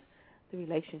Sims, the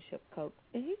relationship coach.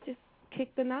 And he just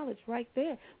kicked the knowledge right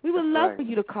there. We would love for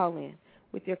you to call in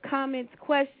with your comments,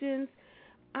 questions.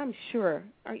 I'm sure.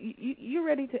 You're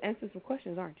ready to answer some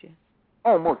questions, aren't you?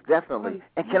 Oh, most definitely.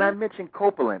 And can I mention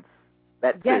copulence?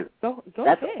 That's go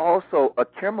That's ahead. also a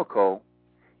chemical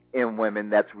in women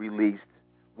that's released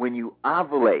when you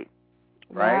ovulate,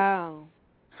 right? Wow.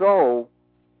 So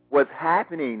what's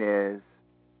happening is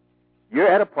you're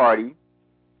at a party,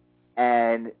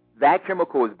 and that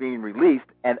chemical is being released,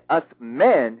 and us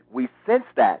men, we sense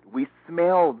that. We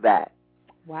smell that.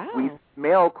 Wow. We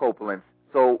smell copulence.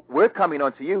 So we're coming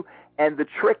onto you. And the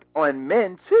trick on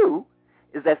men, too,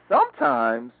 is that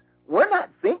sometimes we're not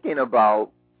thinking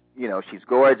about, she's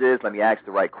gorgeous, let me ask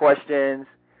the right questions.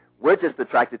 We're just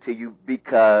attracted to you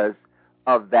because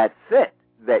of that scent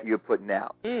that you're putting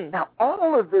out. Now,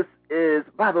 all of this is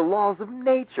by the laws of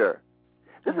nature.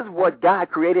 This is what God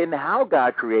created and how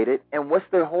God created. And what's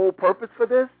the whole purpose for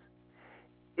this?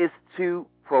 Is to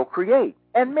procreate.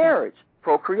 And marriage,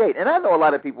 procreate. And I know a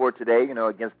lot of people are today,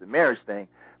 against the marriage thing.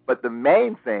 But the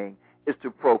main thing is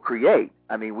to procreate.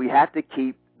 I mean, we have to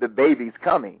keep the babies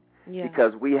coming. Yeah.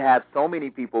 Because we have so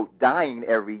many people dying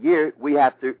every year. We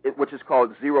have to, which is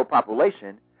called zero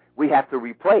population, we have to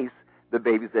replace the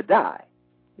babies that die.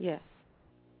 Yes.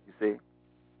 You see?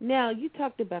 Now, you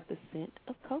talked about the scent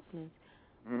of copeland.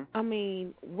 Mm-hmm. I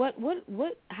mean,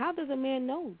 how does a man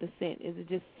know the scent? Is it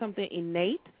just something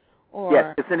innate? Or?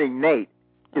 Yes, it's an innate.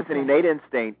 It's an innate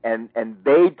instinct, and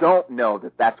they don't know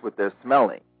that that's what they're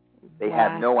smelling. They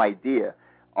have no idea.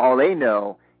 All they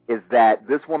know is that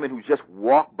this woman who just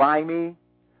walked by me,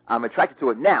 I'm attracted to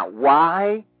it. Now,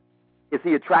 why is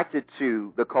he attracted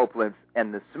to the copulence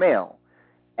and the smell?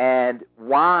 And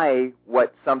why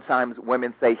what sometimes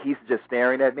women say, he's just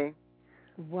staring at me?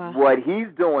 Wow. What he's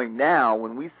doing now,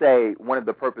 when we say one of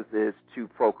the purposes is to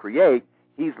procreate,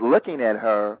 he's looking at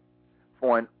her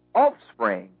for an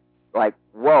offspring. Like,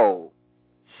 whoa,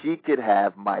 she could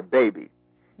have my baby.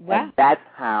 Wow. And that's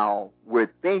how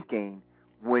we're thinking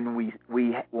when we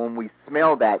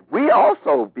smell that. We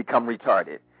also become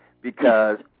retarded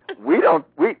because we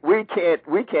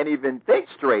can't even think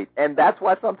straight. And that's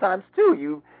why sometimes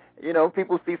too you know,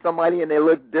 people see somebody and they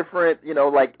look different, you know,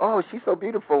 like, oh, she's so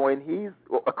beautiful, and he's,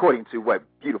 well, according to what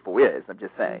beautiful is, I'm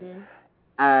just saying.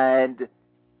 Mm-hmm.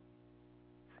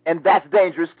 And that's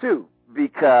dangerous too,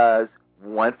 because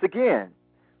once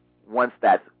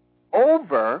that's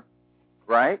over,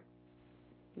 right?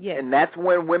 Yes. And that's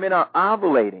when women are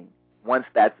ovulating. Once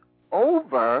that's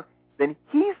over, then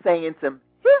he's saying to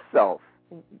himself,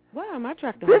 why am I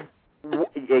attracted to her?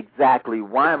 Exactly.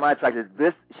 Why am I attracted to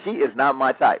this? She is not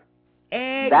my type.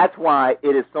 That's why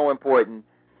it is so important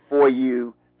for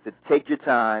you to take your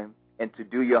time and to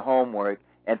do your homework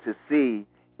and to see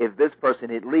if this person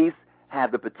at least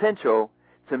have the potential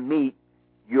to meet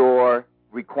your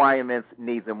requirements,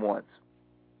 needs, and wants.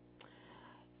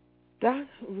 Doctor,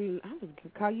 I was going to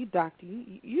call you doctor.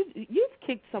 You've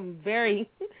kicked some very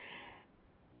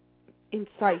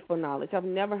insightful knowledge. I've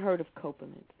never heard of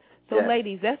Copeland's. So, yes.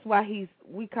 Ladies, that's why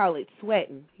we call it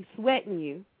sweating. He's sweating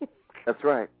you. That's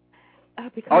right.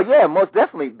 Oh, yeah, most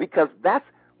definitely, because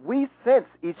we sense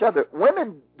each other.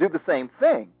 Women do the same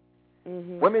thing.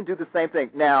 Mm-hmm. Women do the same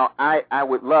thing. Now, I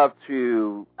would love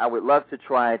to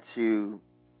try to,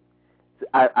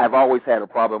 I've always had a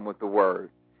problem with the word,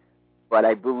 but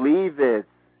I believe it's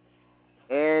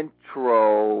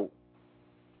androstenedione.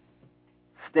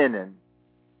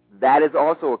 That is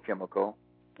also a chemical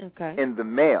in the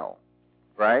male,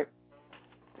 right?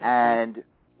 And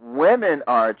women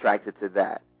are attracted to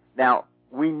that. Now,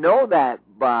 we know that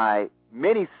by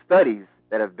many studies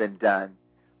that have been done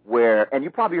where, and you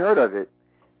probably heard of it,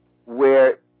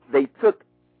 where they took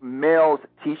males'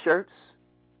 T-shirts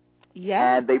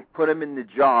and they put them in the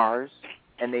jars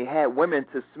and they had women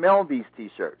to smell these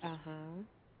T-shirts.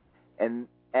 And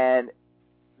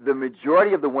the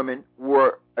majority of the women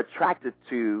were attracted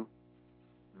to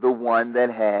the one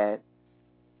that had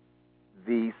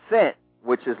the scent,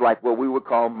 which is like what we would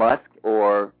call musk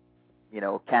or, you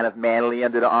know, kind of manly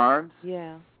under the arms.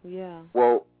 Yeah, yeah.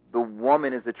 Well, the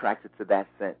woman is attracted to that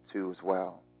scent too as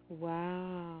well.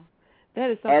 Wow. That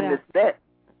is something. And the scent,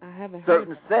 I haven't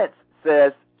certain scent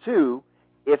says too,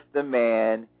 if the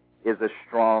man is a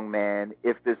strong man,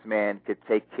 if this man could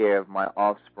take care of my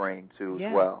offspring too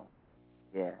as well.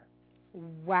 Yeah.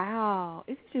 Wow.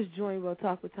 It's just joining Real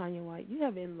Talk with Tanya White. You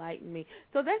have enlightened me.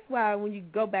 So that's why when you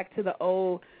go back to the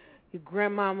old, your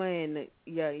grandmama and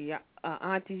your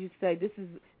aunties, you say, this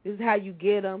is how you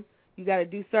get them. You got to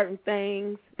do certain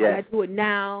things. Yes. You got to do it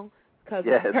now because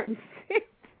of certain things.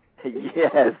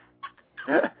 Yes.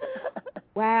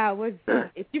 Wow.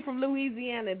 If you're from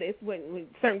Louisiana, that's when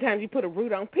certain times you put a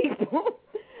root on people.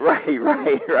 Right.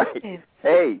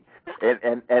 Hey,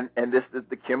 and this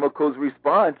the chemicals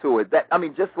respond to it. That, I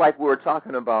mean, just like we were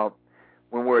talking about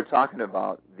when we were talking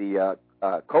about the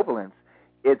Copeland's,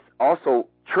 it's also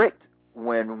tricked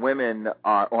when women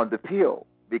are on the pill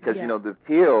because you know the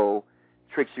pill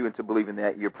tricks you into believing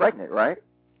that you're pregnant, right?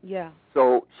 Yeah.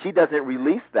 So she doesn't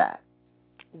release that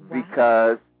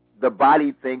because the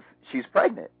body thinks she's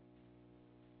pregnant.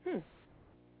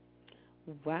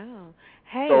 Wow.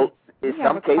 Hey, so in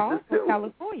some cases call from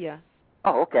California.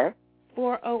 Oh, okay.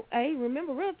 408.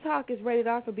 Remember, Real Talk is rated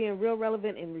R for being real,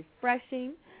 relevant, and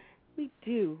refreshing. We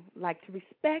do like to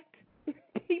respect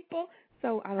people,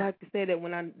 so I like to say that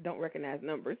when I don't recognize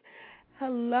numbers.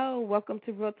 Hello, welcome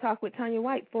to Real Talk with Tanya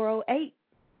White, 408.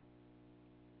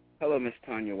 Hello, Miss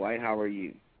Tanya White. How are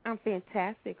you? I'm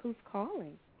fantastic. Who's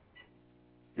calling?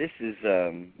 This is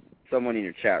someone in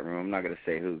your chat room. I'm not going to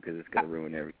say who because it's going to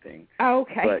ruin everything.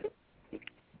 Okay.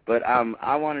 But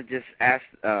I want to just ask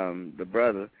the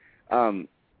brother,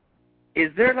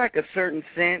 is there like a certain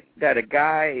scent that a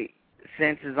guy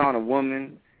senses on a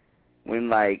woman when,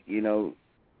 like, you know,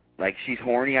 like she's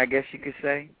horny, I guess you could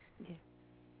say? Yeah.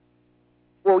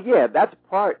 Well, yeah, that's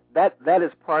that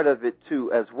is part of it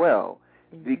too as well,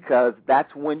 because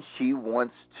that's when she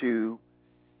wants to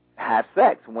have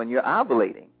sex, when you're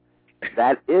ovulating.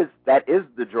 That is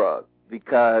the drug,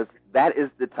 because that is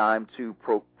the time to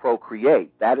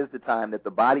procreate. That is the time that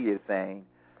the body is saying,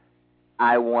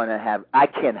 I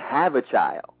can have a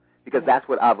child, because that's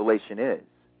what ovulation is.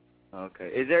 Okay.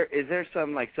 Is there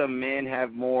some men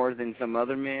have more than some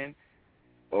other men,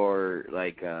 or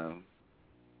like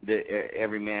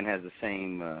every man has the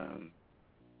same?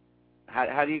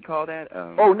 How do you call that?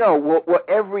 Oh no, well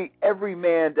every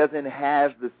man doesn't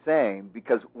have the same,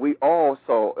 because we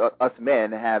also us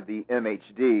men have the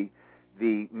MHD,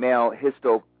 the male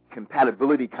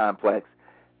histocompatibility complex,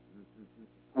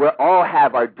 we all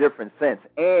have our different scents,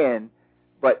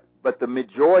 but the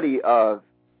majority of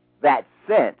that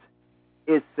scent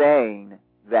is saying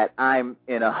that I'm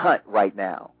in a hunt right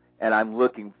now and I'm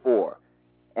looking for.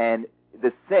 And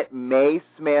the scent may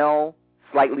smell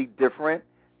slightly different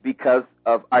because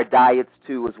of our diets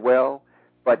too as well,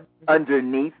 but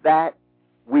underneath that,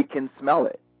 we can smell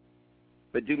it.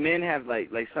 But do men have, like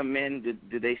some men,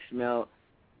 do they smell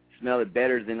it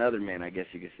better than other men, I guess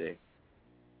you could say?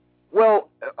 Well,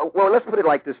 let's put it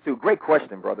like this too. Great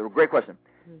question, brother. Great question.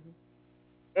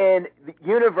 In the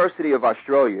University of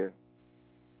Australia,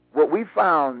 what we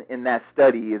found in that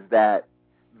study is that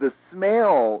the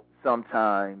smell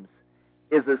sometimes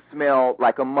is a smell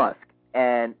like a musk,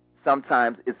 and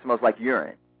sometimes it smells like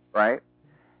urine, right?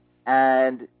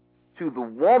 And to the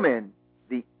woman,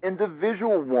 the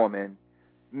individual woman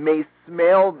may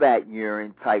smell that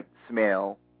urine type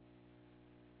smell,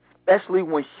 especially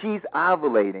when she's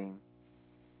ovulating.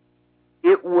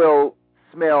 It will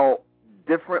smell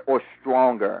different or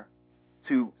stronger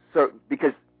to certain,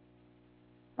 because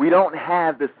we don't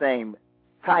have the same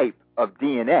type of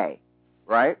DNA,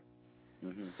 right?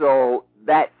 So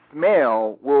that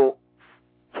smell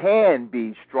can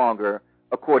be stronger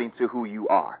according to who you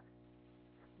are.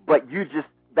 But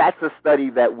that's a study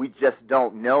that we just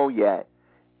don't know yet,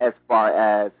 as far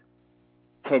as,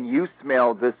 can you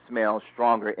smell this smell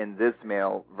stronger in this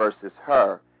male versus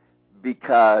her,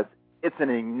 because it's an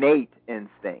innate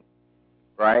instinct,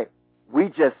 right? We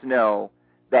just know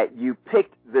that you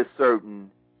picked this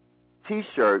certain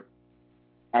T-shirt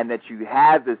and that you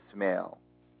have this smell,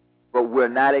 but we're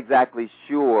not exactly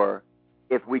sure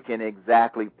if we can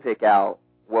exactly pick out,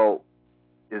 well,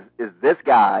 is this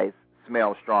guy's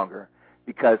smell stronger?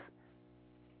 Because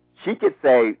she could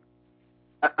say,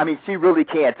 I mean, she really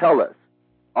can't tell us.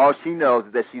 All she knows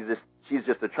is that she's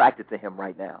just attracted to him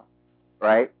right now,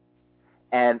 right?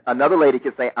 And another lady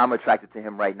could say, I'm attracted to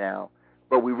him right now.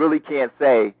 But we really can't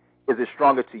say, is it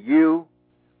stronger to you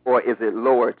or is it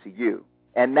lower to you?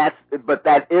 But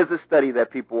that is a study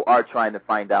that people are trying to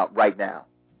find out right now.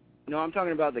 No, I'm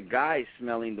talking about the guys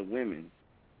smelling the women,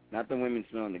 not the women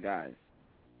smelling the guys.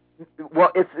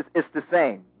 Well, it's the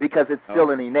same, because it's still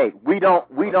an innate. We don't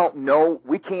know.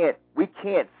 We can't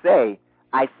say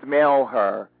I smell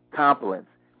her compliments.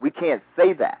 We can't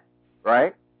say that,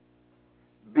 right?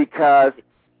 Because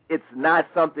it's not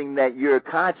something that you're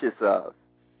conscious of.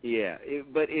 Yeah,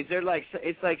 but is there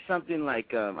it's like something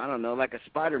like I don't know, like a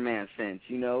Spider-Man sense,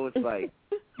 you know? It's like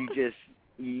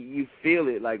you feel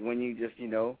it, like when you just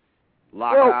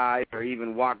lock eyes or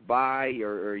even walk by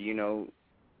or you know.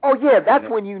 Oh yeah, that's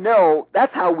when you know.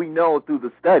 That's how we know through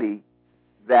the study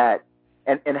that,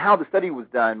 and how the study was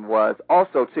done was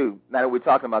also too. Now that we're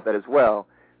talking about that as well,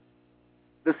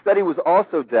 the study was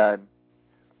also done.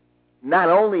 Not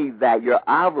only that you're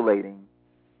ovulating,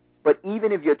 but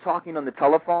even if you're talking on the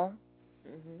telephone,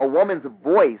 a woman's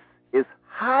voice is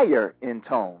higher in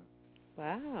tone.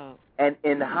 Wow. And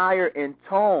in higher in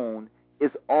tone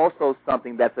is also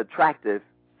something that's attractive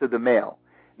to the male.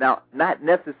 Now, not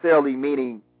necessarily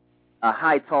meaning a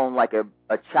high tone like a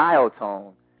child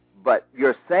tone, but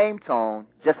your same tone,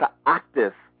 just an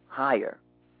octave higher.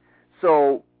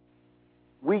 So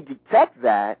we detect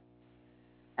that,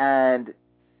 and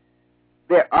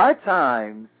there are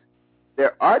times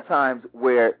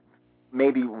where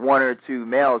maybe one or two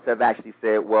males have actually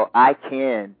said, well, I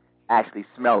can actually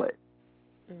smell it.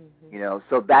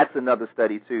 So that's another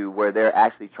study too, where they're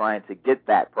actually trying to get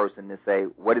that person to say,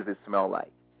 what does it smell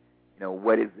like?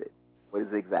 What is it? What is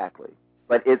it exactly?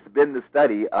 But it's been the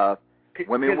study of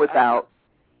women without.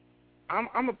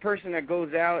 I'm a person that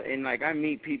goes out and I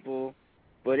meet people,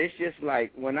 but it's just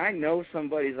like when I know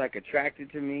somebody's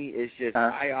attracted to me, it's just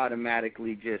I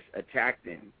automatically just attack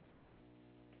them.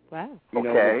 Wow.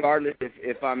 Regardless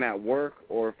if I'm at work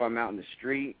or if I'm out in the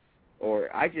street, or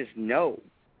I just know.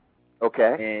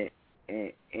 Okay.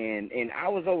 And I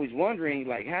was always wondering,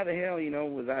 how the hell,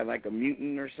 was I like a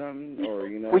mutant or something, or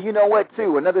Well, you know what,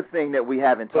 too? Another thing that we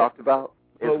haven't talked about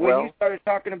as well. But when you started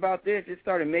talking about this, it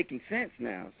started making sense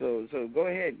now. So go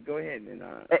ahead.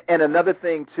 And another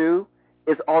thing too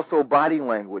is also body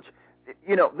language.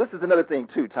 This is another thing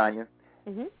too, Tanya.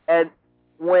 And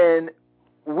when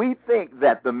we think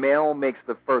that the male makes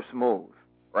the first move,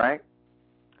 right?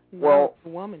 Well, the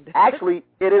woman does. Actually,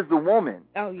 it is the woman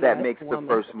that makes the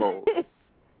first move.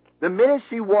 The minute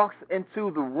she walks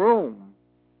into the room,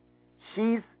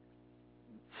 she's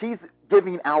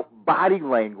giving out body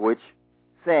language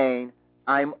saying,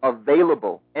 I'm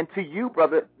available. And to you,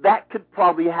 brother, that could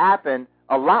probably happen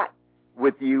a lot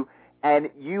with you. and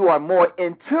you are more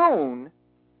in tune,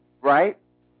 right,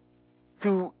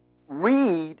 to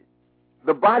read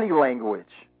the body language.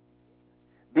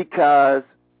 Because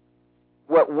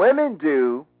what women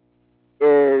do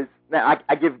is, now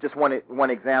I give just one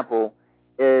example,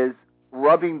 is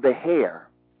rubbing the hair.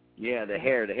 Yeah, the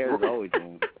hair is always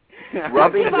on.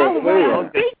 Rubbing the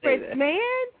hair. Secrets, man.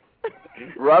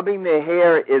 Rubbing the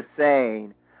hair is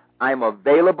saying, I'm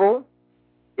available.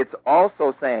 It's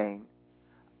also saying,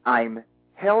 I'm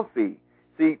healthy.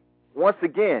 See, once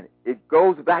again, it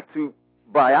goes back to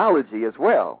biology as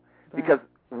well. Right. Because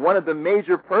one of the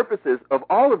major purposes of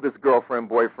all of this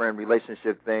girlfriend-boyfriend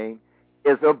relationship thing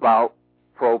is about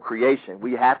procreation.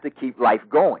 We have to keep life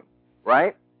going,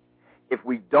 right? If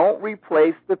we don't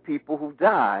replace the people who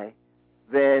die,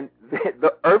 then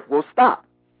the earth will stop.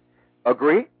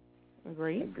 Agree?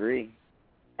 Agree.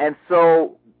 And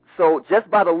so just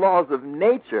by the laws of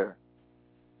nature,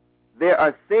 there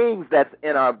are things that's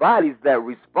in our bodies that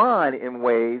respond in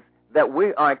ways that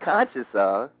we aren't conscious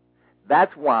of.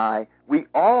 That's why we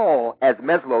all, as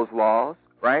Maslow's laws,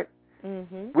 right?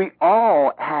 Mm-hmm. We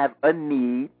all have a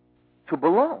need to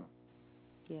belong.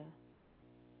 Yeah.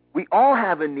 We all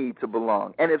have a need to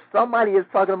belong. And if somebody is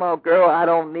talking about, girl, I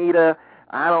don't need her,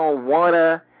 I don't want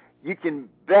her, you can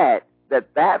bet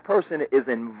that person is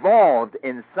involved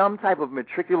in some type of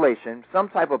matriculation, some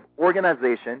type of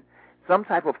organization, some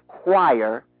type of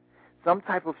choir, some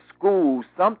type of school,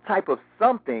 some type of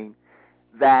something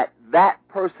that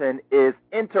person is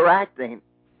interacting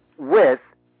with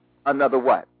another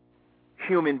what?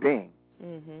 Human being.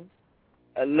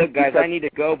 Mm-hmm. Look, guys, I need to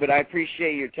go, but I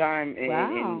appreciate your time.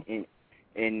 Wow.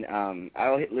 And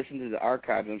I'll listen to the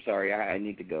archives. I'm sorry, I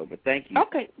need to go, but thank you.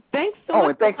 Okay, thanks so much. Oh,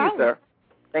 and thank you, sir.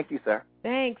 Thank you, sir.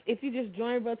 Thanks. If you just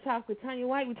joined Real Talk with Tanya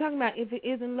White, we're talking about if it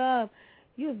is in love.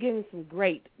 You've given some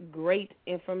great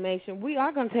information. We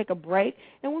are going to take a break,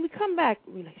 and when we come back,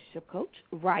 relationship coach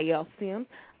Rael Sims,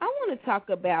 I want to talk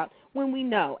about when we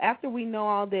know, after we know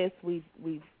all this,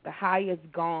 the high is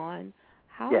gone.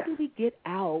 How do we get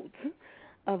out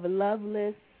of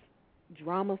loveless,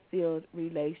 drama-filled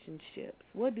relationships?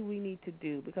 What do we need to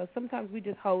do? Because sometimes we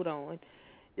just hold on,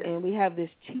 and we have this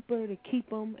cheaper to keep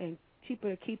them and cheaper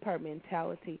to keep her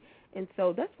mentality. And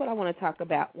so that's what I want to talk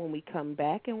about when we come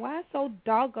back, and why it's so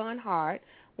doggone hard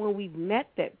when we've met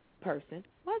that person.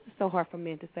 Why is it so hard for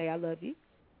men to say, I love you?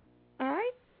 All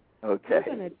right? Okay.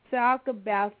 We're going to talk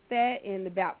about that in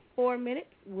about 4 minutes.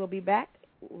 We'll be back.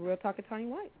 Real Talk with Tanya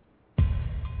White.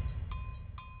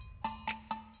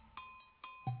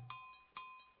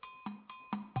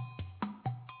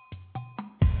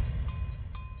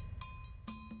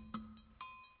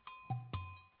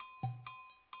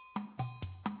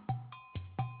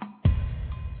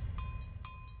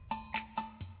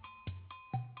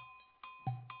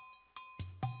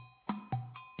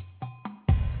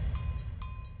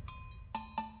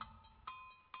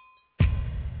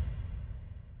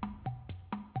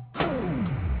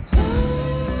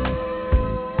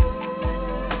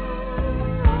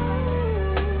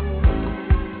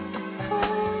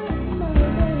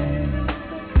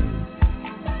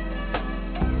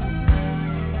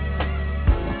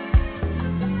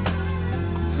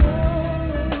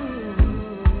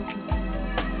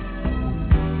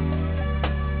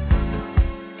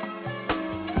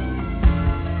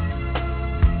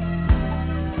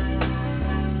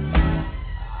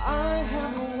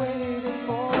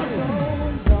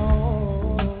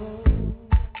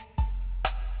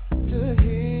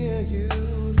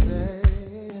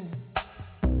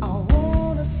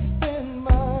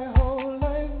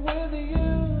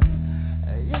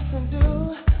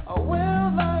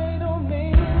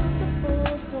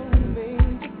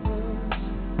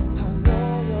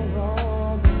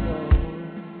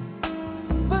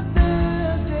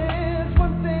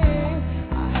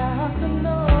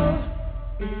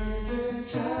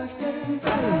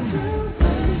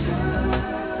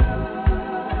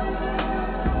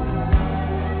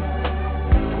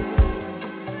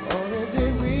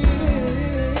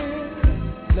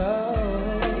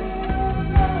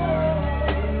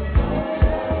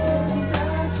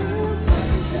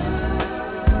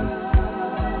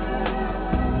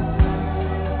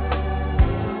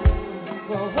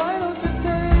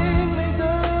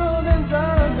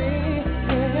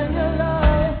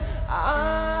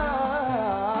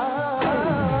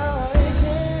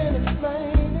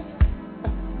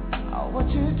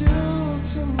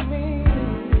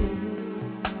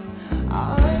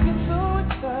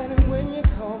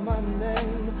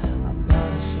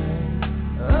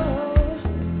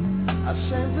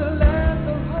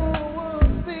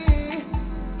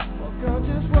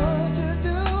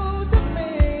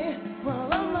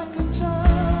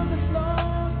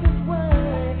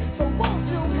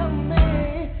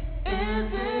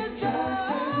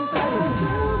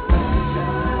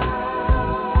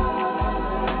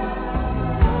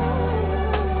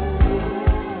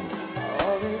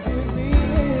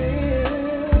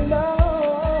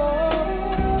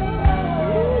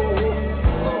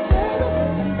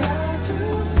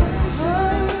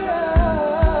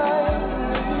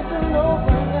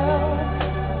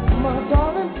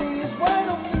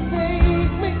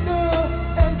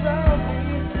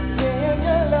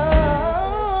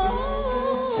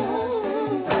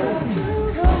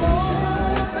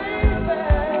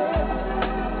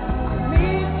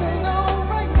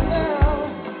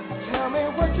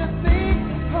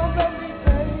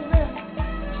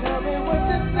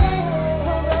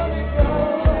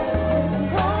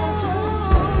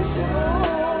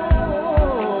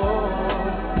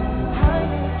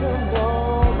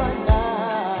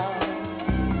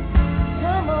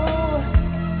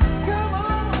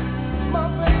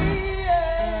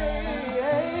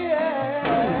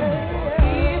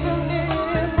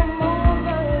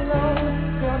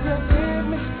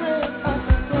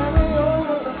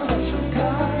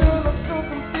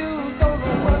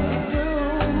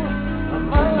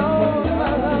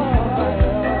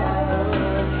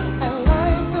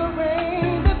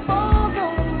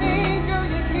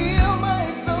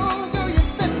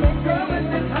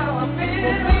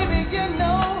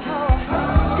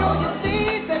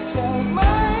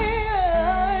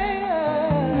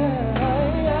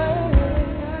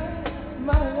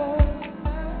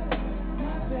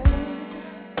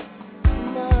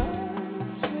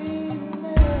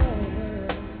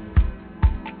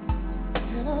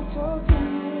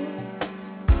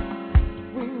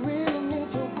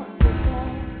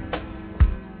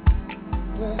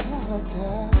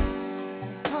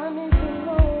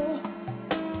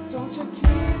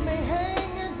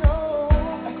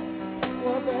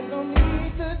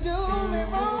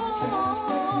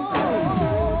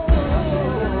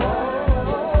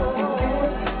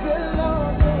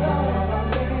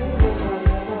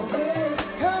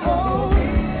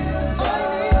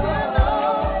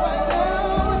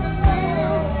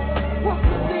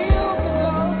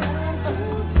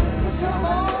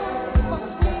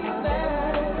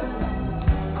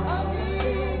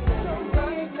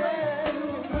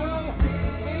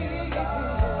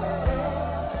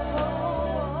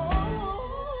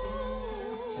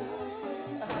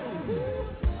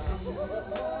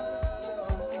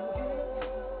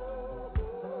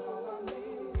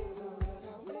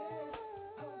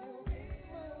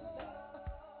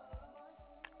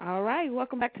 All right,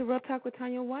 welcome back to Real Talk with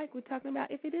Tanya White. We're talking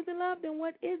about if it isn't love, then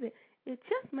what is it? It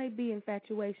just may be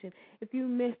infatuation. If you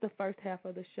missed the first half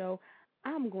of the show,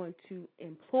 I'm going to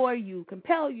implore you,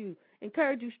 compel you,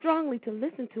 encourage you strongly to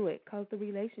listen to it because the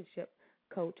relationship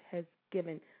coach has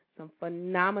given some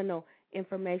phenomenal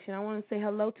information. I want to say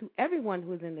hello to everyone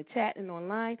who is in the chat and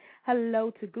online.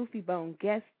 Hello to Goofy Bone,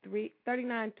 guest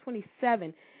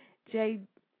 3927,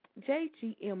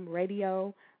 JGM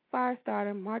Radio,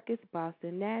 Firestarter, Marcus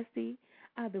Boston, Nasty,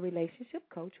 the relationship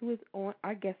coach who is on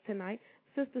our guest tonight,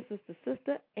 Sister,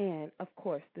 and, of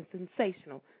course, the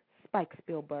sensational Spike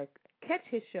Spielberg. Catch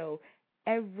his show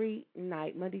every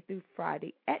night, Monday through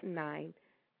Friday at 9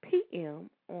 p.m.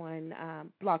 on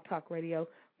Blog Talk Radio.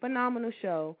 Phenomenal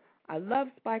show. I love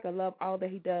Spike. I love all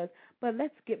that he does. But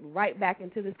let's get right back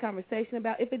into this conversation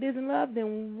about if it isn't love,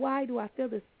 then why do I feel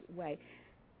this way?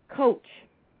 Coach.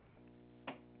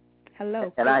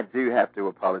 Hello. And I do have to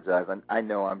apologize. I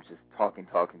know I'm just talking.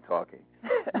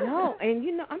 No,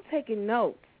 and I'm taking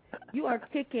notes. You are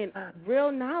picking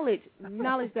real knowledge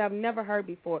that I've never heard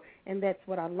before, and that's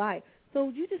what I like.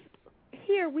 So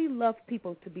here we love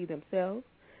people to be themselves,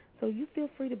 so you feel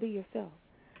free to be yourself.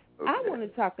 Okay. I want to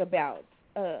talk about,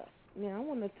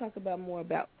 more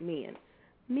about men.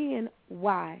 Men,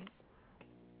 why?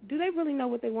 Do they really know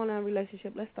what they want in a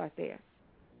relationship? Let's start there.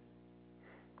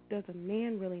 Does a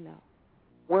man really know?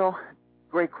 Well,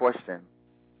 great question.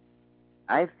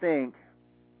 I think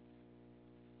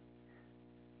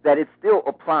that it still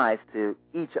applies to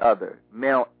each other,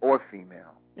 male or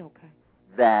female. Okay.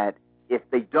 That if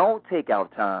they don't take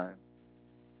out time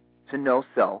to know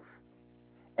self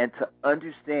and to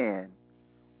understand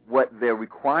what their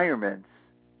requirements,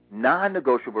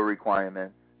 non-negotiable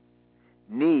requirements,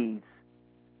 needs,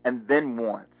 and then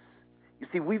wants. You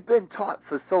see, we've been taught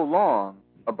for so long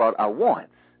about our wants.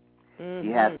 Mm-hmm.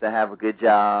 He has to have a good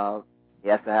job. He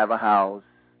has to have a house,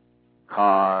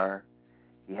 car.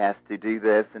 He has to do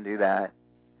this and do that.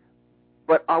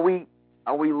 But are we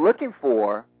looking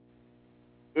for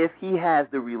if he has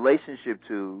the relationship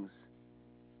tools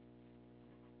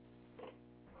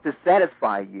to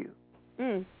satisfy you?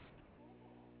 Mm.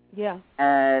 Yeah.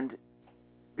 And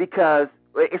because,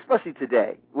 especially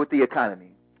today with the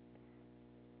economy,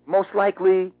 most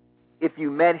likely if you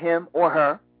met him or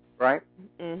her, right,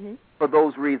 mm-hmm. for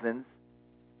those reasons,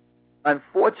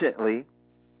 unfortunately,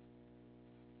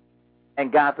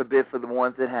 and God forbid for the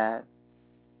ones that have,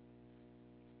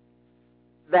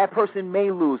 that person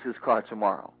may lose his car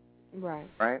tomorrow. Right.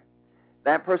 Right?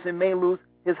 That person may lose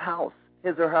his house,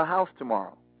 his or her house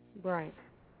tomorrow. Right.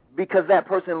 Because that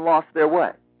person lost their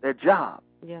what? Their job.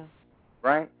 Yeah.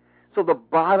 Right? So the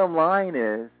bottom line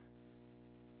is,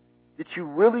 did you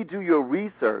really do your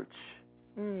research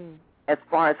as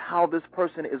far as how this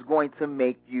person is going to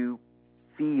make you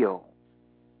feel?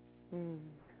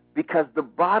 Because the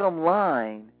bottom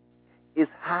line is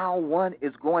how one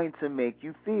is going to make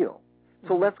you feel.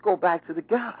 So let's go back to the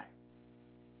guy.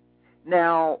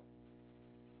 Now,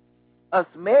 us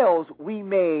males, we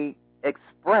may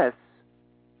express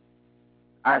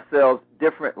ourselves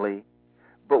differently,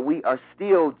 but we are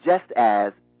still just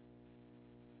as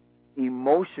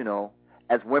emotional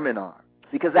as women are.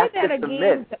 Because that's just the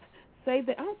myth. Say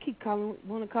that. I don't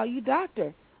want to call you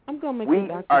doctor. I'm going to make you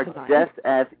doctor are tonight. Just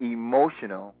as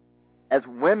emotional as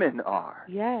women are.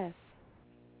 Yes.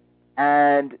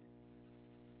 And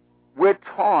we're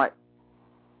taught,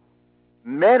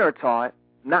 men are taught,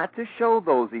 not to show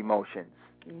those emotions.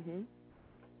 Mm-hmm.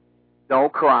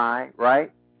 Don't cry,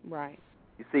 right? Right.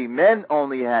 You see, men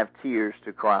only have tears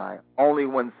to cry only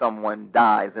when someone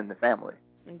dies in the family.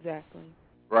 Exactly.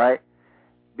 Right?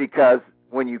 Because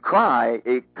when you cry,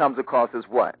 it comes across as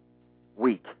what?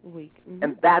 Weak. Weak. Mm-hmm.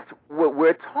 And that's what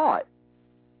we're taught.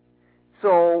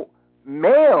 So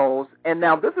males, and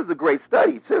now this is a great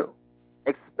study too,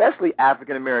 especially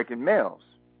African American males,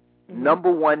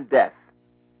 number one death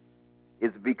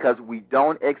is because we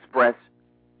don't express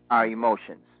our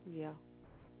emotions. Yeah.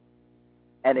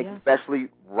 And especially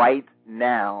right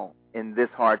now in this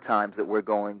hard times that we're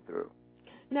going through.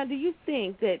 Now, do you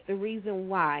think that the reason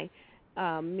why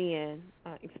men,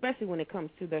 especially when it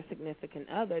comes to their significant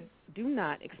other, do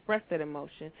not express that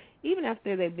emotion, even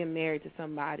after they've been married to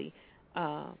somebody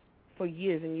for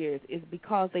years and years, is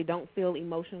because they don't feel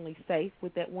emotionally safe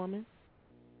with that woman?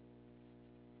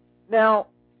 Now,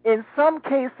 in some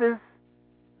cases,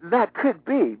 that could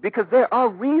be, because there are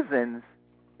reasons.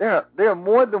 There are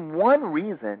more than one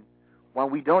reason why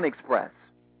we don't express,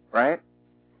 right?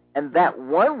 And that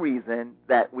one reason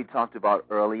that we talked about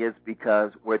earlier is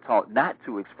because we're taught not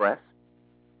to express.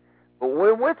 But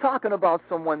when we're talking about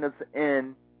someone that's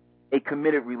in a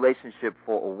committed relationship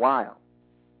for a while,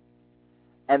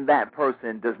 and that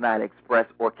person does not express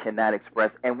or cannot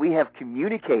express, and we have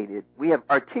communicated, we have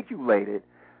articulated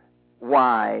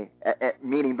why,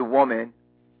 meaning the woman,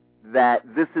 that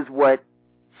this is what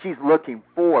she's looking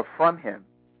for from him,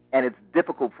 and it's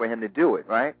difficult for him to do it,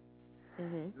 right?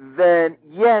 Mm-hmm. Then,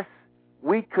 yes,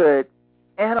 we could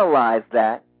analyze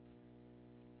that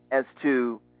as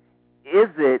to, is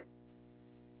it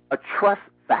a trust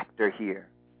factor here?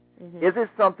 Mm-hmm. Is it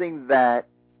something that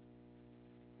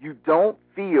you don't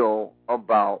feel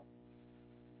about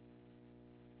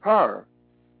her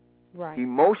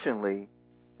emotionally,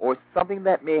 or something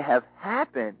that may have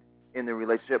happened in the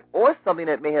relationship, or something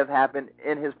that may have happened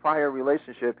in his prior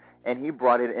relationship, and he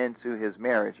brought it into his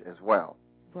marriage as well.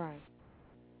 Right.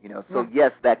 You know, so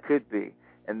yes, that could be.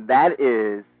 And that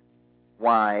is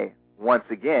why, once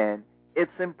again,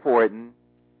 it's important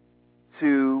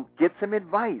to get some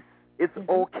advice. It's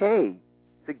okay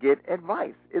to get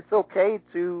advice. It's okay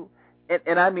to,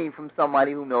 and I mean from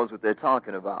somebody who knows what they're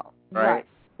talking about, right?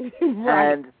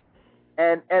 Right.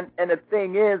 And the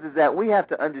thing is that we have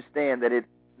to understand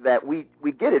that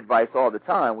we get advice all the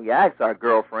time. We ask our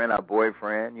girlfriend, our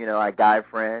boyfriend, you know, our guy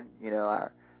friend, you know,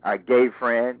 our gay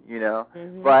friend, you know.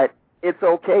 Mm-hmm. But it's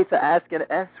okay to ask an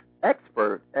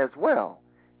expert as well,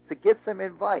 to get some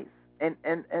advice and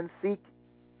seek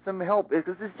some help,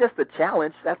 because it's just a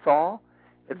challenge, that's all.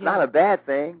 It's not a bad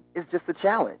thing. It's just a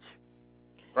challenge,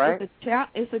 right?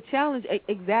 It's a challenge,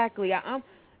 exactly.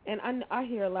 I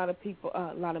hear a lot of people,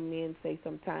 a lot of men say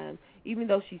sometimes, even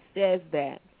though she says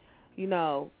that, you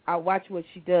know, I watch what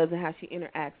she does and how she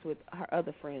interacts with her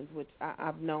other friends, which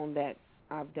I've known that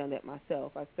I've done that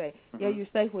myself. I say, yeah, you're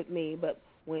safe with me, but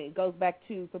when it goes back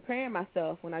to preparing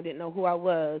myself when I didn't know who I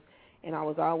was, and I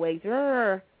was always,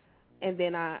 and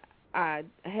then I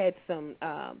had some,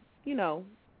 you know,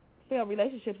 failed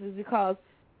relationships, is because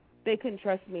they couldn't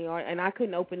trust me, and I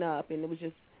couldn't open up, and it was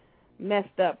just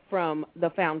messed up from the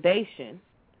foundation.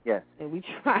 Yes. And we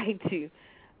tried to.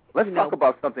 Let's talk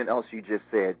about something else you just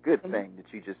said. Good thing that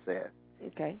you just said.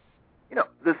 Okay. You know,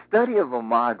 the study of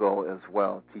imago as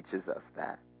well teaches us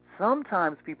that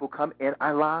sometimes people come in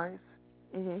our lives.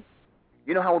 Mm-hmm.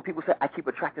 You know how when people say, I keep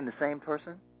attracting the same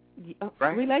person?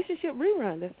 Right? Relationship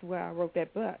Rerun. That's where I wrote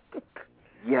that book.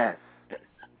 Yes.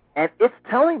 And it's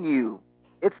telling you,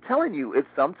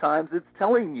 sometimes it's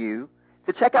telling you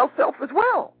to check out self as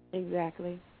well.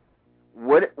 Exactly.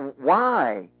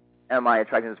 Why am I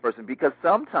attracting this person? Because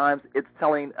sometimes it's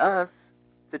telling us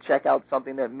to check out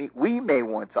something that we may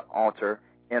want to alter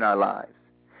in our lives.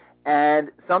 And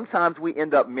sometimes we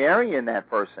end up marrying that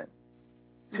person,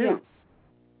 too,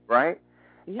 right?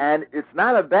 Yeah. And it's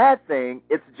not a bad thing.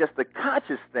 It's just a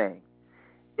conscious thing.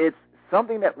 It's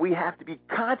something that we have to be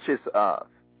conscious of,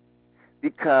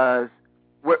 because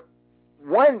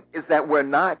one is that we're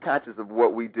not conscious of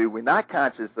what we do. We're not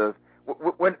conscious of,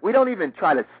 we don't even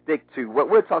try to stick to what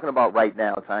we're talking about right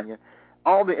now, Tanya,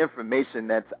 all the information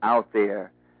that's out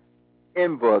there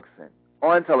in books and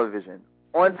on television,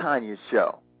 on Tanya's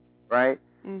show, right?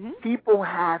 Mm-hmm. People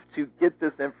have to get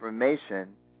this information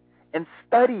and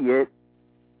study it,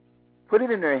 put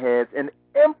it in their heads, and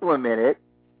implement it.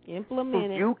 So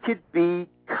you could be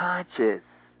conscious.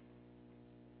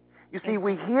 You see,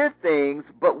 we hear things,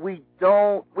 but we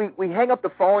don't. We hang up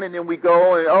the phone and then we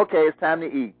go, and okay, it's time to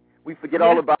eat. We forget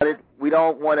all about it. We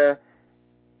don't want to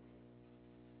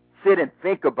sit and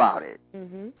think about it.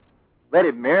 Mm-hmm. Let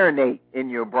it marinate in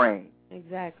your brain.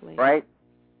 Exactly. Right?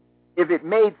 If it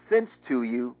made sense to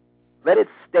you, let it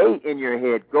stay in your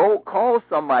head. Go call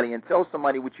somebody and tell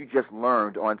somebody what you just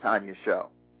learned on Tanya's show.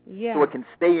 Yeah. So it can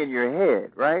stay in your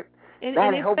head, right? And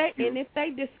if they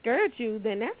discourage you,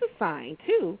 then that's a sign,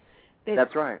 too.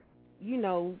 That's right. You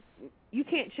know, you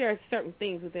can't share certain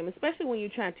things with them, especially when you're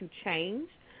trying to change,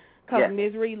 because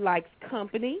misery likes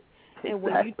company. Exactly. And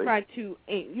when you try to,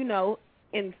 you know,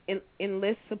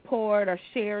 enlist support or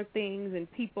share things,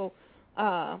 and people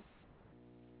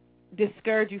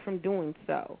discourage you from doing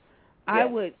so.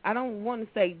 Yes. I don't want to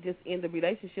say just end the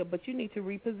relationship, but you need to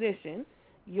reposition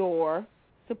your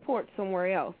support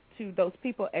somewhere else to those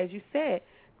people, as you said,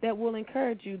 that will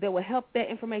encourage you, that will help that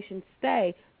information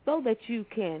stay so that you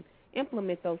can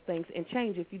implement those things and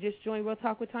change. If you just joined Real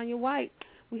Talk with Tanya White,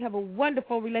 we have a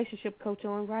wonderful relationship coach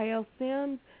on, Rael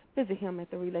Sims. Visit him at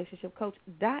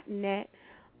therelationshipcoach.net.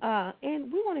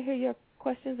 And we want to hear your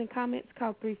questions and comments.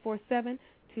 Call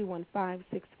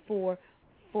 347-215-6446.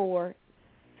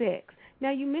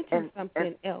 Now, you mentioned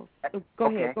something else. Go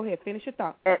ahead. Finish your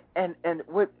thought. And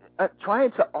with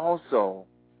trying to also,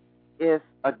 if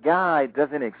a guy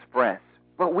doesn't express,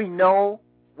 but we know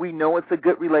it's a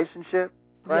good relationship,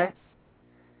 right? Yes.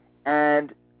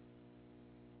 And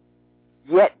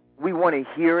yet we want to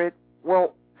hear it.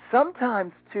 Well,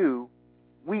 sometimes, too,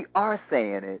 we are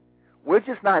saying it. We're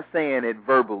just not saying it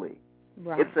verbally.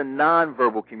 Right. It's a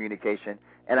nonverbal communication,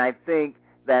 and I think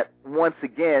that once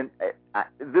again,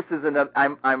 this is another.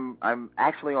 I'm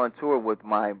actually on tour with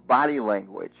my body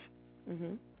language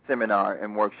seminar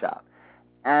and workshop,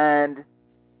 and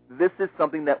this is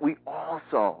something that we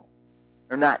also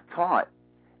are not taught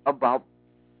about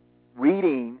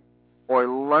reading or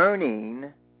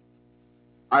learning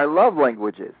our love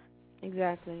languages.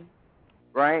 Exactly.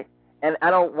 Right? And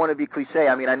I don't want to be cliche.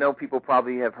 I mean, I know people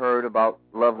probably have heard about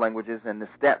love languages and the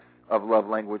steps of love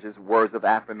languages: words of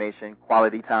affirmation,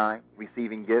 quality time,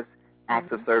 receiving gifts,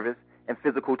 acts of service, and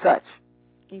physical touch.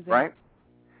 Exactly. Right?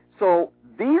 So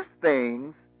these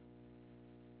things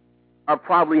are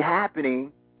probably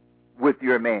happening with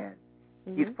your man.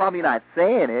 He's probably not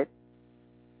saying it,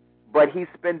 but he's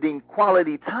spending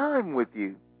quality time with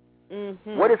you.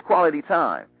 What is quality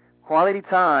time? Quality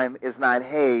time is not,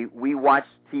 hey, we watch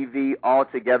TV all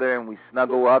together and we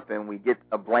snuggle up and we get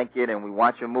a blanket and we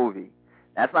watch a movie.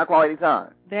 That's not quality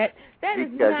time. That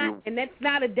is not, and that's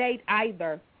not a date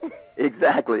either.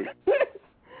 Exactly.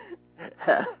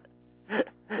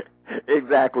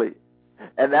 Exactly.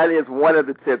 And that is one of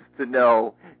the tips to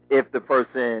know if the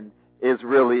person is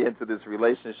really into this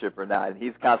relationship or not. And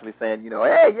he's constantly saying,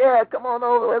 hey, yeah, come on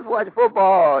over, let's watch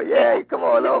football. Yeah, come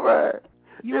on over.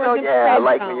 I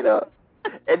like me,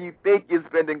 And you think you're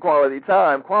spending quality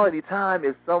time. Quality time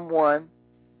is someone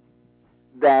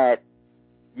that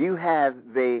you have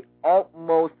the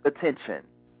utmost attention.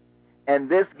 And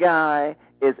this guy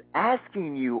is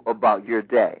asking you about your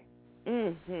day.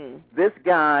 This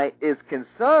guy is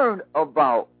concerned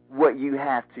about what you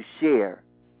have to share.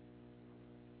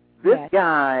 This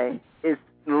guy is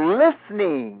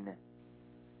listening.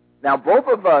 Now, both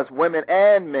of us, women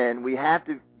and men, we have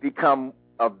to become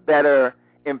a better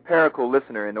empirical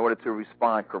listener in order to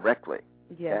respond correctly.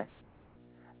 Yes. Okay?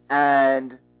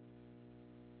 And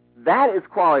that is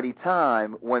quality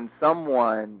time when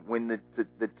the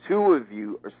two of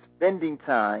you are spending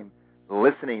time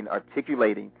listening,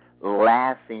 articulating,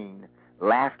 laughing.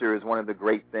 Laughter is one of the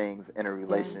great things in a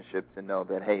relationship to know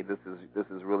that, hey, this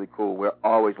is really cool. We're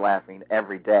always laughing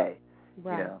every day.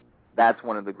 Right. That's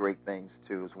one of the great things,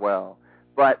 too, as well.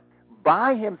 But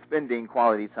by him spending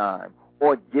quality time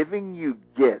or giving you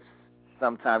gifts,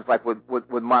 sometimes, like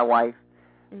with my wife,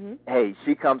 hey,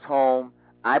 she comes home,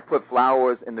 I put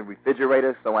flowers in the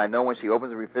refrigerator so I know when she opens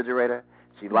the refrigerator,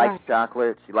 she likes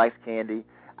chocolate, she likes candy.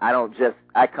 I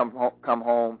come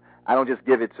home, I don't just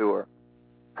give it to her.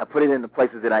 I put it in the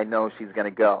places that I know she's going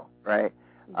to go, right?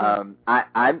 I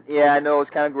know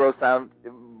it's kind of gross,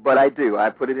 but I do. I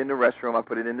put it in the restroom. I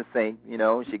put it in the sink,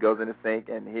 she goes in the sink,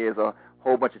 and here's a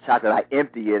whole bunch of chocolate. I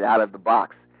empty it out of the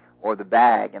box or the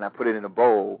bag, and I put it in a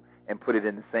bowl and put it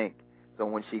in the sink. So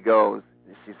when she goes,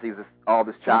 she sees all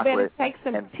this chocolate. You better take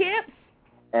some tips.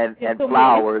 And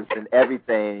flowers and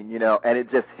everything, and it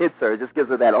just hits her. It just gives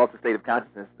her that altered state of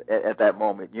consciousness at that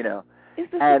moment,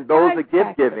 And those are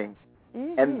gift-giving.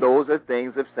 And those are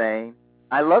things of saying,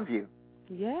 I love you.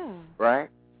 Yeah. Right?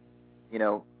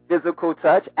 Physical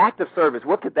touch, act of service.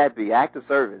 What could that be? Act of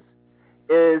service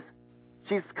is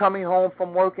she's coming home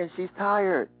from work and she's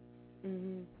tired.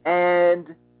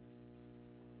 And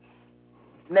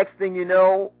next thing you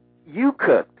know, you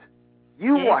cooked.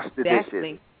 You washed the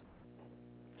dishes.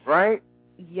 Right?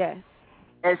 Yes.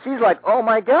 And she's like, oh,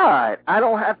 my God, I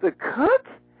don't have to cook?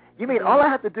 You mean all I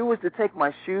have to do is to take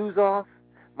my shoes off,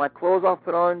 my clothes off,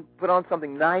 put on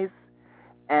something nice,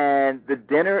 and the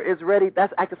dinner is ready?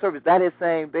 That's act of service. That is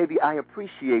saying, baby, I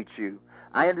appreciate you.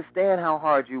 I understand how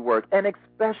hard you work. And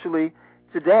especially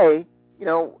today,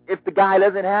 if the guy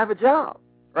doesn't have a job,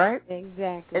 right?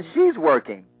 Exactly. And she's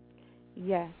working.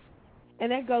 Yes.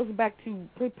 And that goes back to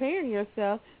preparing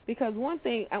yourself, because one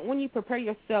thing, when you prepare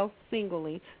yourself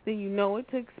singly, then you know what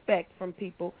to expect from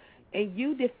people, and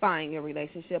you define your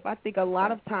relationship. I think a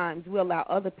lot of times we allow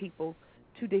other people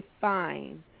to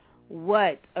define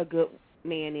what a good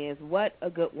man is, what a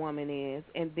good woman is,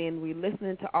 and then we're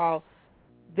listening to all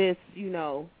this, you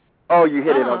know. Oh, you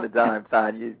hit it on the dime,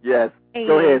 Tanya. Yes.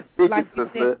 Go ahead. Speak like it,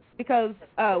 sister. Because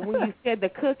when you said the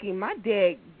cooking, my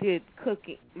dad did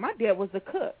cooking. My dad was a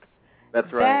cook.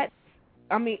 That's right.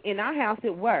 In our house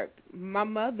it worked. My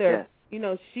mother, you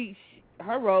know, she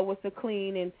her role was to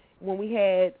clean, and when we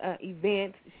had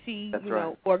events, she,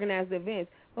 organized the events.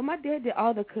 But my dad did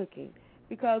all the cooking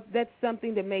because that's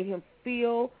something that made him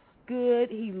feel good.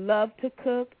 He loved to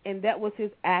cook, and that was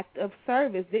his act of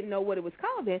service. Didn't know what it was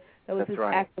called then. That was his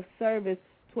act of service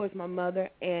towards my mother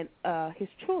and his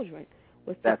children.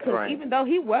 Was to cook. Right. Even though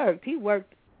he worked,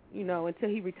 you know, until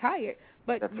he retired.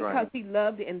 But because he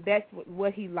loved it, and that's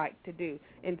what he liked to do.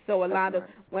 And so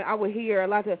when I would hear a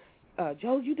lot of,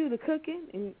 Joe, you do the cooking?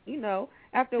 And, you know,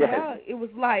 after a while, it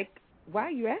was like, why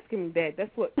are you asking me that?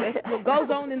 That's what goes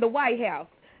on in the White House.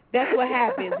 That's what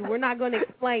happens. We're not going to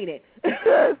explain it.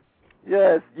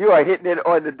 Yes, you are hitting it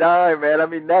on the dime, man. I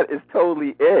mean, that is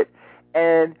totally it.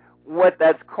 And what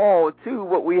that's called, too,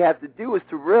 what we have to do is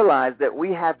to realize that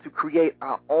we have to create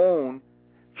our own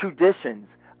traditions,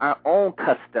 our own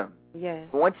custom. Yes.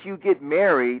 Once you get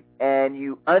married and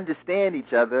you understand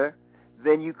each other,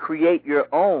 then you create your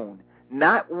own.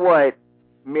 Not what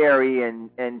Mary and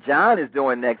John is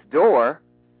doing next door,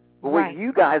 but what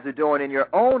you guys are doing in your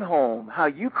own home, how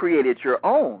you created your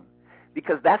own.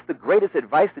 Because that's the greatest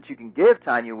advice that you can give,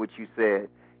 Tanya, what you said.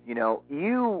 You know,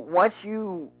 once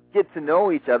you get to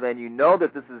know each other and you know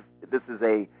that this is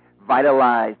a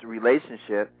vitalized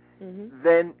relationship,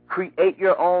 then create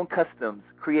your own customs,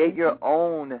 create your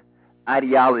own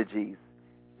ideologies,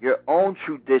 your own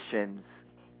traditions.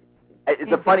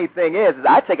 The funny thing is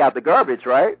I take out the garbage,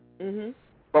 right?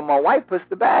 But my wife puts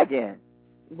the bag in.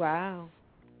 Wow.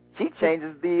 She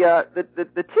changes the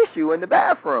tissue in the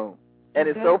bathroom, and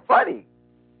it's so funny,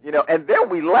 you know. And then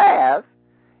we laugh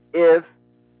and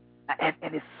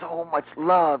it's so much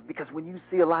love, because when you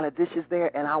see a lot of dishes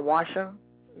there and I wash them,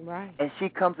 and she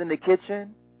comes in the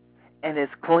kitchen and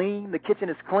it's clean, the kitchen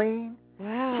is clean.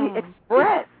 Wow.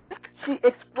 She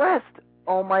expressed,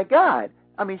 oh my God.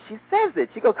 I mean, she says it.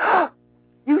 She goes,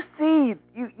 you see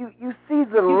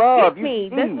the love. You get me. You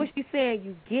see. That's what she's saying.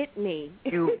 You get me.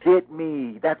 You get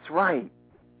me. That's right.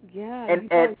 Yeah. And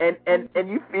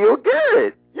you feel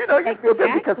good. You know, you feel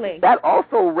good because that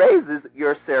also raises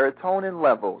your serotonin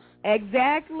levels.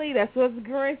 Exactly. That's what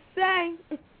Grace saying.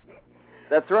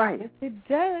 That's right. Yes, it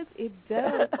does. It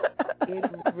does.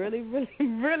 It really, really,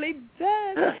 really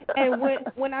does. And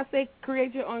when I say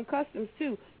create your own customs,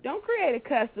 too, don't create a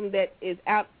custom that is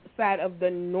outside of the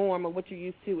norm of what you're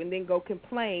used to and then go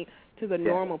complain to the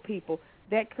normal people.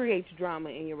 That creates drama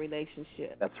in your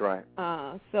relationship. That's right.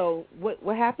 So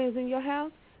what happens in your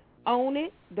house, own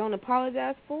it, don't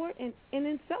apologize for it, and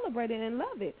then celebrate it and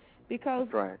love it. Because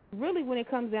really when it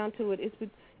comes down to it,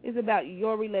 it's about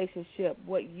your relationship,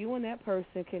 what you and that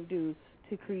person can do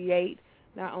to create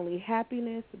not only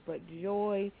happiness but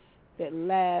joy that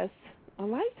lasts a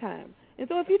lifetime. And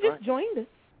so if you just joined us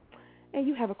and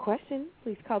you have a question,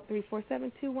 please call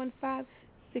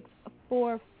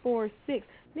 347-215-6446.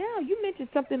 Now, you mentioned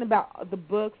something about the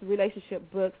books,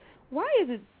 relationship books. Why is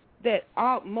it that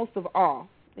most of all,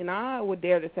 and I would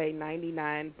dare to say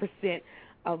 99%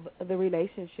 of the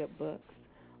relationship books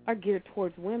are geared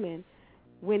towards women,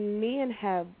 when men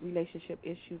have relationship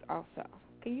issues also?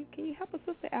 Can you help us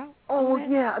sister out? Oh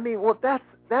yeah, I mean, well that's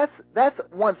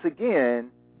once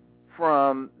again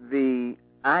from the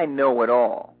I know it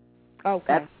all. Okay.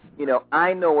 That's, you know,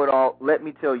 I know it all. Let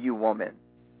me tell you, woman.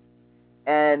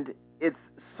 And it's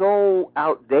so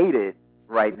outdated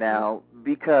right now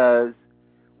because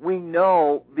we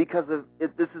know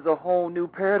this is a whole new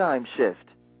paradigm shift,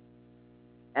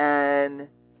 and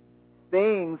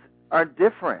things are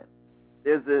different.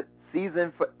 There's a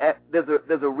season for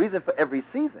there's a reason for every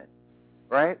season,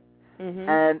 right?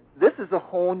 And this is a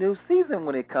whole new season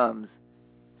when it comes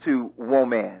to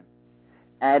woman,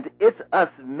 and it's us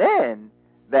men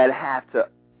that have to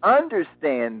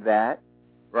understand that,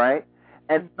 right?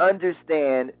 And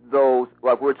understand those,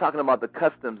 like we were talking about the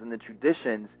customs and the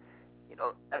traditions. You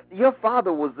know, your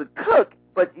father was a cook,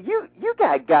 but you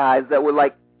got guys that were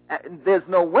like, there's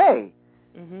no way,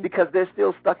 because they're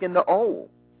still stuck in the old.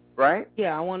 Right?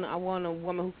 Yeah, I want a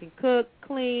woman who can cook,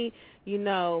 clean, you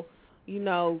know,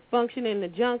 function in the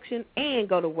junction and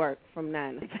go to work from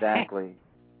 9 to 5.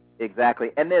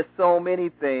 Exactly. And there's so many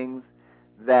things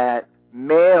that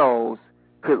males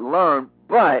could learn.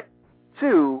 But,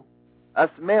 two, us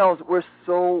males, we're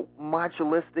so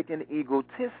machoistic and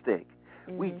egotistic.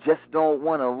 Mm-hmm. We just don't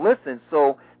want to listen.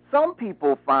 So some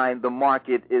people find the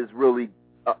market is really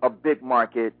a big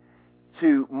market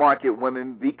to market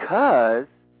women because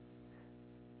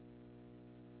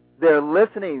they're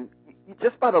listening.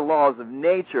 Just by the laws of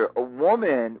nature, a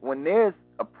woman, when there's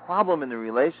a problem in the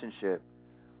relationship,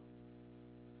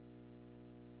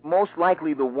 most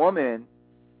likely the woman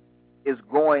is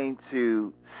going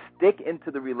to stick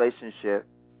into the relationship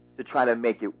to try to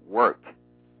make it work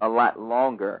a lot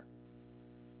longer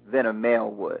than a male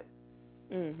would.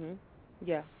 Mhm.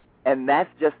 Yeah. And that's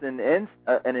just an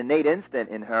innate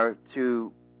instinct in her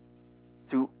to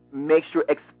make sure,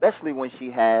 especially when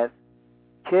she has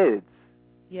kids.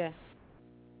 Yes.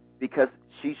 Because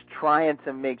she's trying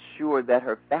to make sure that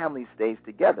her family stays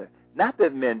together. Not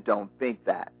that men don't think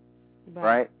that,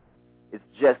 right? It's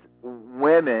just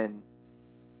women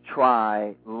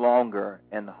try longer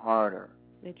and harder.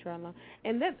 They try long.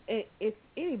 And that, if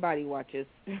anybody watches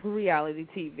reality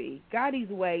TV, Gotti's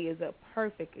Way is a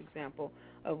perfect example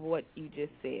of what you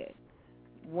just said.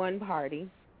 One party,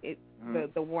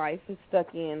 the wife is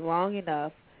stuck in long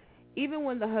enough, even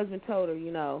when the husband told her,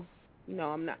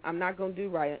 I'm not going to do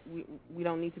right. We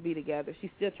don't need to be together.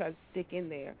 She still tries to stick in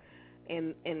there.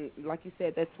 And like you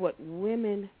said, that's what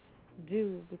women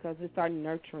do because it's our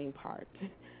nurturing part.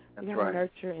 That's we got to right.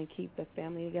 nurture and keep the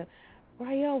family together.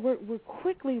 Rael, we're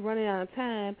quickly running out of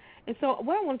time. And so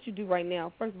what I want you to do right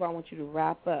now, first of all, I want you to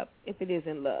wrap up, if it is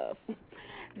in love.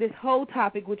 This whole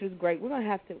topic, which was great, we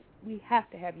have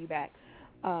to have you back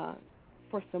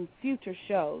for some future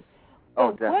shows.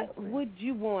 Oh, so definitely. What would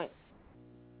you want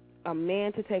a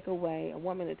man to take away, a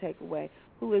woman to take away,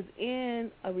 who is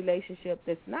in a relationship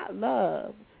that's not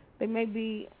love? They may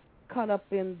be caught up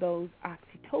in those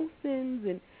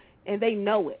oxytocins, and they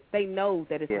know it. They know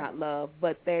that it's not love,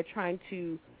 but they're trying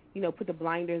to, put the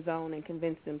blinders on and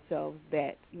convince themselves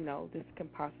that, this can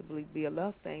possibly be a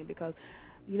love thing because,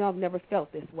 I've never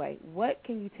felt this way. What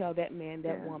can you tell that man,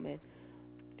 that woman,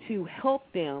 to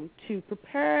help them to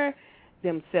prepare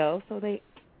themselves so they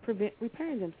prevent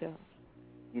repairing themselves?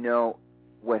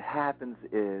 What happens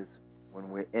is when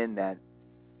we're in that,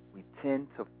 we tend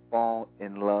to fall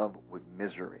in love with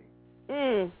misery.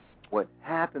 What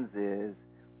happens is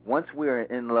once we're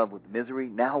in love with misery,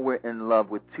 now we're in love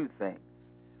with two things.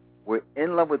 We're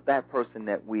in love with that person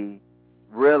that we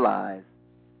realize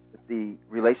that the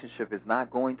relationship is not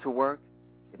going to work,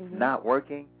 it's not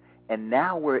working, and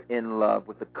now we're in love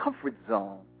with the comfort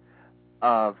zone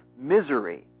of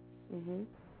misery.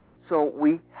 So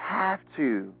we have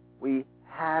to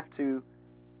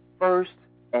first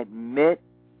admit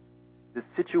the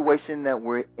situation that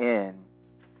we're in.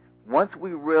 Once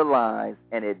we realize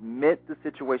and admit the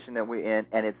situation that we're in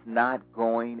and it's not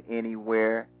going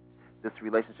anywhere, this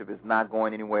relationship is not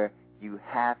going anywhere, you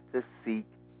have to seek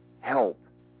help.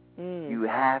 You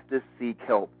have to seek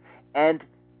help. And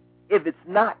if it's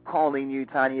not calling you,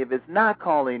 Tanya, if it's not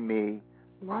calling me,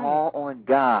 call on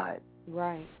God.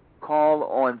 Right. Call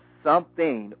on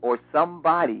something or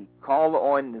somebody. Call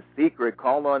on the secret.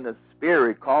 Call on the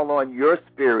spirit. Call on your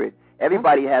spirit.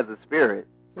 Everybody has a spirit,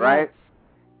 right?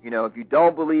 If you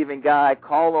don't believe in God,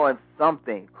 call on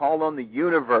something. Call on the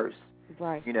universe.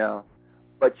 Right.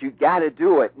 But you got to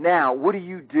do it. Now, what do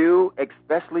you do,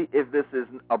 especially if this is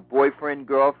a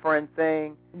boyfriend-girlfriend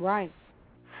thing? Right.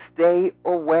 Stay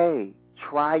away.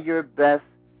 Try your best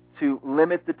to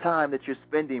limit the time that you're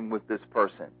spending with this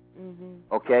person.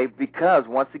 Okay? Because,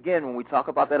 once again, when we talk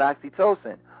about that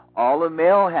oxytocin, all a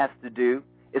male has to do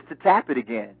is to tap it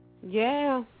again.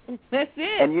 Yeah, that's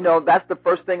it. And that's the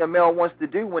first thing a male wants to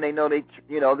do when they know that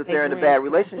they're in a bad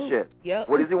relationship. Yep.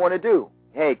 What does he want to do?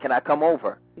 Hey, can I come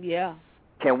over? Yeah.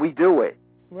 Can we do it?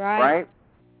 Right.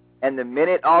 And the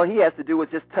minute all he has to do is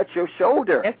just touch your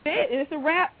shoulder. That's it. It's a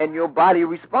wrap. And your body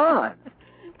responds.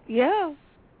 Yeah.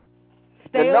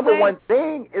 The number one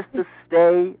thing is to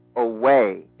stay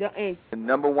away. The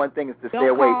number one thing is to stay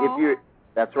away. Call.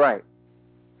 That's right.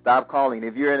 Stop calling.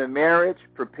 If you're in a marriage,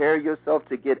 prepare yourself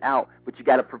to get out. But you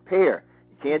got to prepare.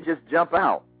 You can't just jump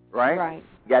out, right? Right.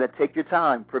 You got to take your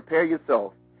time. Prepare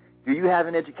yourself. Do you have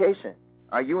an education?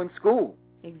 Are you in school?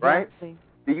 Exactly. Right?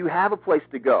 Do you have a place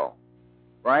to go?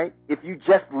 Right? If you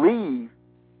just leave,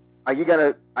 are you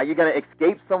gonna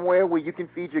escape somewhere where you can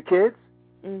feed your kids?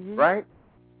 Right?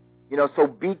 So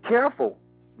be careful.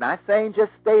 Not saying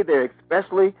just stay there,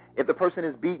 especially if the person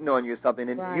is beating on you or something,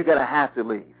 and you're gonna have to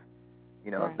leave.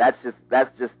 That's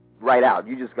just right out.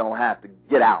 You just gonna have to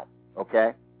get out.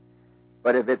 Okay?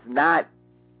 But if it's not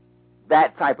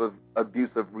that type of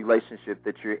abusive relationship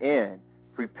that you're in,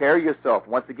 Prepare yourself.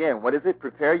 Once again, what is it?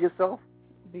 Prepare yourself?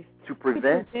 To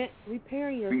prevent?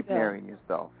 Repairing yourself. Repairing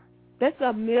yourself. That's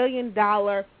 $1 million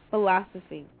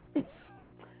philosophy. $1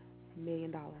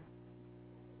 million.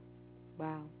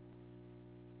 Wow.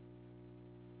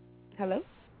 Hello?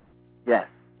 Yes.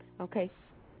 Okay.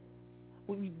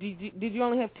 Did you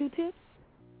only have 2 tips?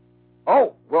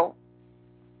 Oh, well.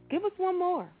 Give us one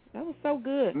more. That was so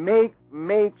good. Make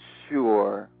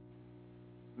sure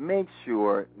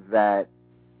that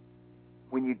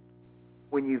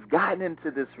when you've gotten into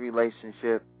this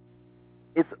relationship,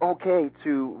 it's okay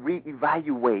to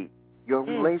reevaluate your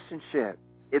relationship.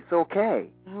 It's okay.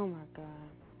 Oh my God.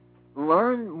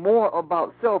 Learn more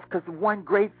about self, because one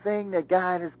great thing that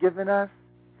God has given us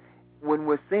when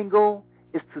we're single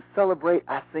is to celebrate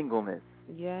our singleness.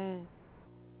 Yes.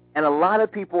 And a lot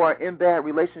of people are in bad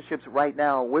relationships right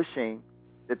now wishing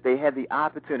that they had the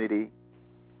opportunity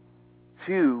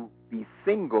to be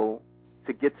single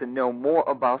to get to know more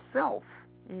about self.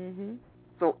 Mm-hmm.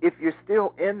 So if you're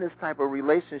still in this type of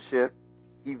relationship,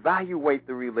 evaluate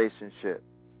the relationship.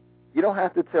 You don't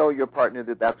have to tell your partner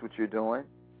that that's what you're doing.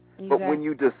 Exactly. But when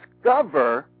you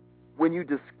discover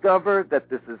that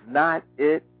this is not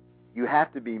it, you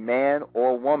have to be man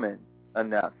or woman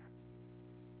enough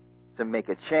to make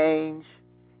a change,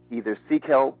 either seek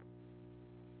help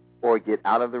or get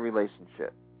out of the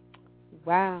relationship.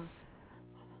 Wow.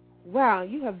 Wow,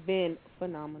 you have been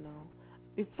phenomenal.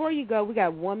 Before you go, we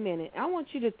got 1 minute. I want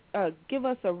you to give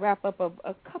us a wrap-up of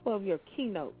a couple of your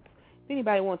keynotes. If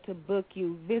anybody wants to book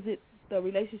you, visit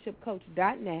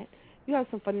therelationshipcoach.net. You have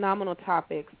some phenomenal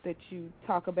topics that you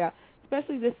talk about,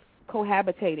 especially this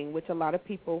cohabitating, which a lot of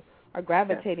people are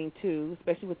gravitating to,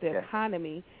 especially with the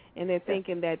economy, and they're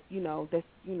thinking that,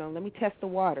 let me test the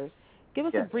waters. Give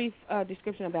us a brief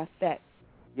description about that.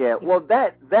 Yeah, well,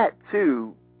 that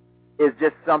too is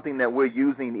just something that we're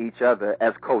using each other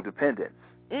as codependents.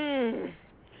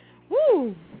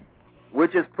 Woo! We're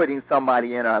just putting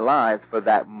somebody in our lives for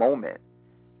that moment.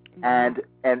 And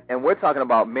we're talking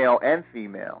about male and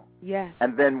female. Yes.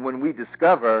 And then when we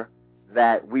discover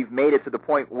that we've made it to the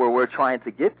point where we're trying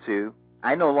to get to,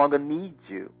 I no longer need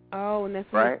you. Oh, and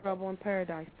that's when the trouble in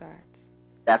paradise starts.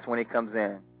 That's when it comes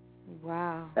in.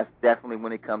 Wow. That's definitely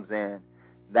when it comes in.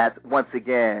 That's, once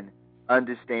again,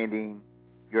 understanding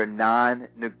your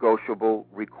non-negotiable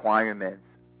requirements.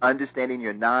 Understanding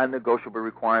your non-negotiable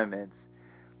requirements.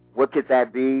 What could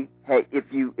that be? Hey, if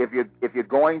you're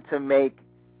going to make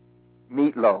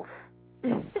meatloaf,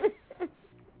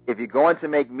 if you're going to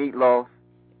make meatloaf,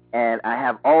 and I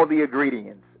have all the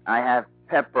ingredients, I have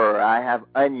pepper, I have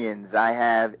onions, I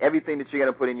have everything that you're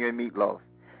going to put in your meatloaf,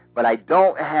 but I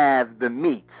don't have the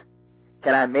meat.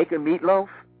 Can I make a meatloaf?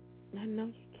 No,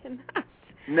 you cannot.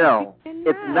 No,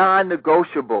 it's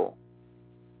non-negotiable.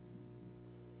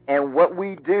 And what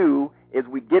we do is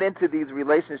we get into these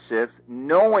relationships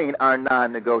knowing our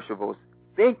non-negotiables,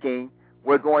 thinking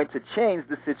we're going to change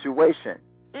the situation.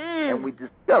 And we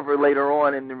discover later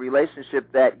on in the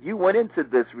relationship that you went into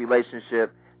this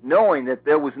relationship knowing that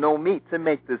there was no meat to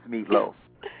make this meatloaf.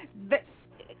 Have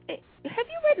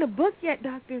you written a book yet,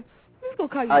 Doctor? Who's going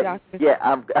to call you Doctor? Yeah,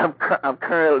 I'm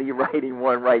currently writing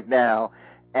one right now,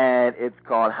 and it's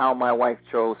called How My Wife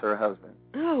Chose Her Husband.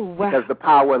 Oh, wow. Because the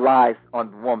power lies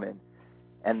on the woman.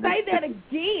 And say that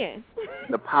again.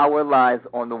 The power lies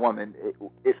on the woman.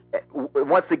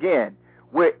 Once again,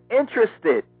 we're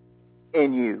interested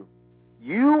in you.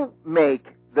 You make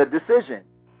the decision.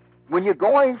 When you're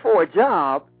going for a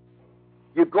job,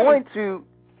 you're going to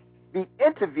be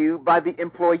interviewed by the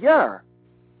employer.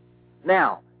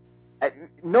 Now,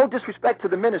 no disrespect to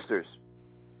the ministers,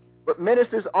 but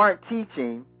ministers aren't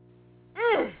teaching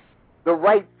the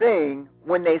right thing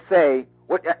when they say,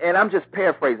 and I'm just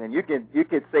paraphrasing. You can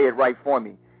say it right for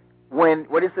me. When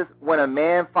a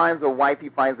man finds a wife, he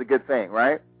finds a good thing,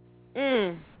 right?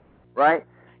 Right?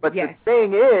 But the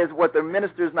thing is, what the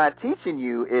minister's not teaching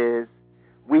you is,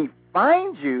 we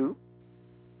find you,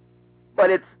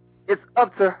 but it's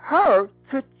up to her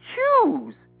to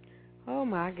choose. Oh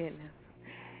my goodness.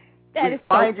 We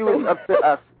find you, it's up to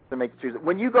us to make the choose.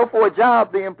 When you go for a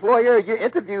job, the employer, you're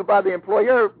interviewed by the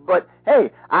employer, but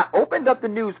hey, I opened up the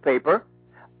newspaper,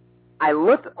 I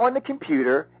looked on the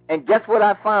computer, and guess what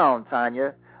I found,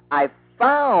 Tanya? I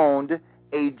found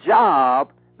a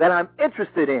job that I'm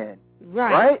interested in.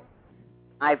 Right?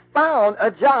 I found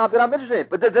a job that I'm interested in.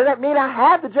 But does that mean I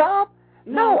have the job?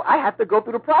 No, I have to go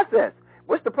through the process.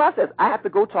 What's the process? I have to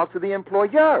go talk to the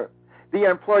employer. The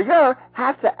employer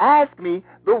has to ask me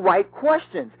the right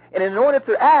questions. And in order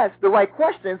to ask the right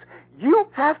questions, you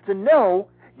have to know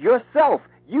yourself.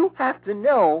 You have to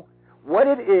know what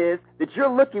it is that you're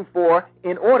looking for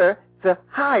in order to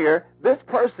hire this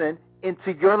person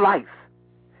into your life.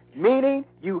 Meaning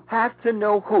you have to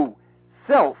know who.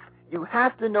 Self, you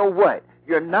have to know what?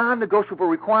 Your non-negotiable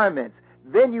requirements.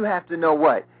 Then you have to know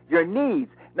what? Your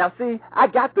needs. Now, see, I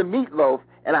got the meatloaf,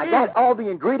 and I got all the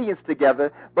ingredients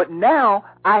together, but now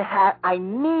I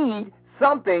need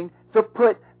something to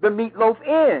put the meatloaf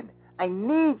in. I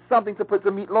need something to put the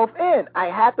meatloaf in. I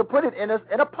have to put it in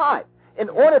a pot in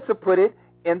order to put it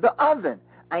in the oven.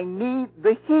 I need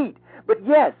the heat. But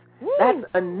yes, that's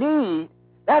a need.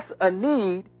 That's a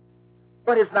need,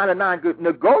 but it's not a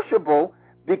non-negotiable,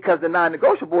 because the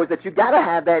non-negotiable is that you got to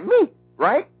have that meat,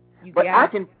 right? But I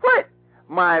can put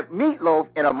my meatloaf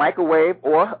in a microwave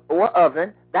or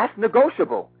oven. That's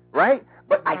negotiable, right?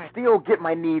 But I still get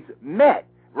my needs met,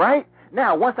 right?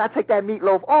 Now, once I take that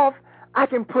meatloaf off, I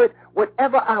can put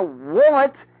whatever I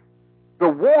want. The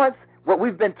wants, what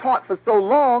we've been taught for so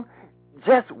long,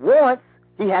 just wants.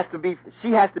 She has to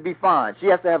be fine. She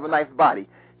has to have a nice body.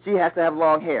 She has to have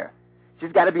long hair.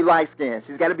 She's got to be light-skinned.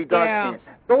 She's got to be dark-skinned.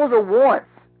 Those are wants,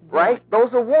 right?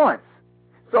 Those are wants.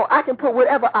 So I can put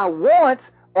whatever I want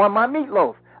on my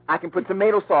meatloaf. I can put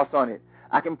tomato sauce on it.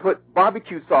 I can put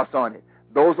barbecue sauce on it.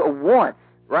 Those are wants,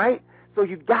 right? So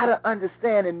you got to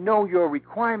understand and know your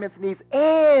requirements, needs,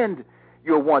 and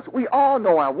your wants. We all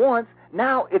know our wants.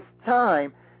 Now it's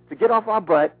time to get off our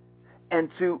butt and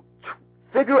to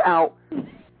figure out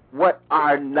what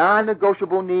our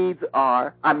non-negotiable needs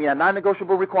are. Our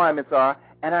non-negotiable requirements are,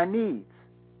 and our needs.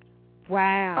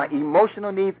 Wow. Our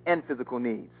emotional needs and physical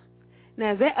needs.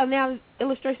 Now, is that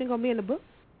illustration going to be in the book?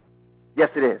 Yes,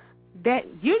 it is. That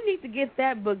you need to get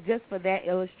that book just for that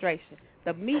illustration.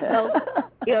 The meatloaf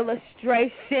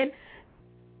illustration,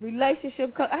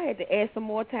 relationship. I had to add some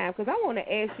more time because I want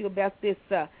to ask you about this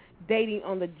dating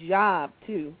on the job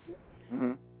too.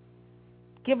 Mm-hmm.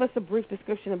 Give us a brief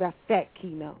description about that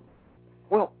keynote.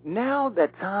 Well, now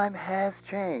that time has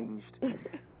changed,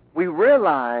 we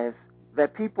realize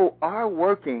that people are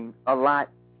working a lot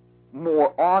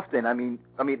more often. I mean,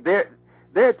 there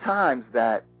are times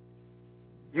that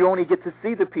you only get to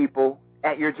see the people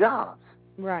at your jobs.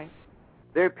 Right.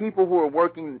 There are people who are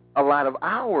working a lot of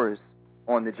hours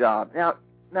on the job.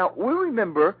 Now we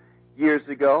remember years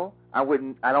ago, I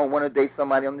don't want to date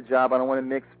somebody on the job. I don't want to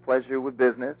mix pleasure with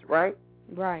business, right?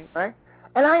 Right. Right?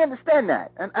 And I understand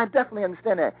that. And I definitely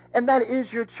understand that. And that is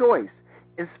your choice,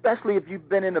 especially if you've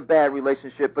been in a bad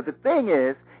relationship. But the thing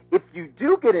is, if you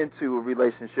do get into a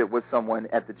relationship with someone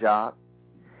at the job,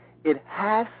 it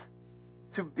has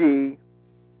to be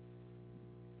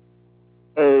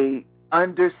a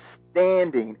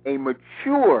understanding, a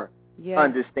mature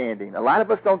understanding. A lot of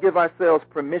us don't give ourselves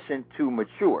permission to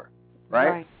mature,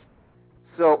 right?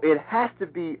 So it has to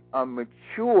be a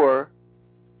mature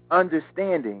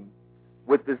understanding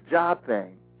with this job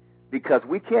thing, because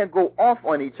we can't go off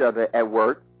on each other at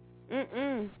work.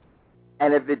 Mm-mm.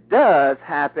 And if it does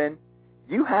happen,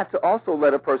 you have to also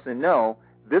let a person know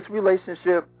this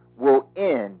relationship will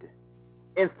end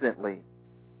instantly.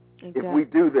 Exactly. If we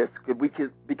do this,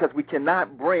 because we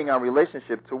cannot bring our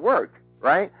relationship to work,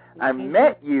 right? Mm-hmm. I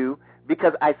met you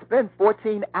because I spend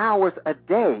 14 hours a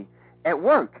day at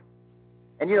work.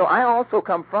 And, I also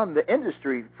come from the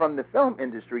industry, from the film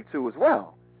industry, too, as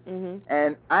well. Mm-hmm.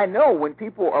 And I know when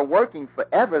people are working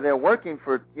forever, they're working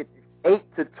for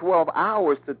 8 to 12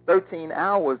 hours to 13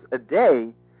 hours a day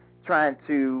trying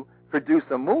to produce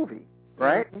a movie,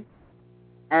 right? Mm-hmm.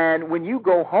 And when you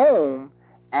go home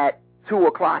at 2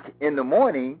 o'clock in the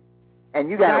morning and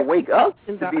you got to wake up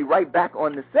to be right back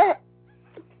on the set,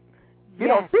 you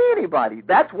don't see anybody.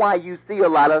 That's why you see a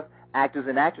lot of actors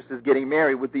and actresses getting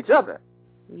married with each other,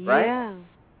 right? Yeah.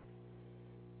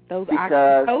 Those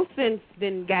oxytocins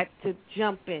then got to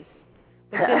jumping.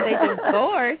 But then they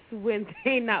divorce when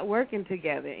they're not working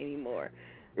together anymore.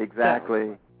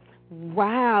 Exactly. So,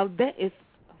 wow, that is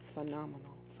phenomenal.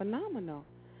 Phenomenal.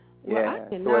 Well, I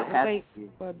cannot wait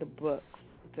for the books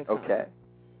to come. Okay.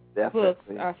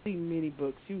 Definitely. Books. I see many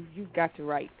books. You've got to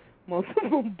write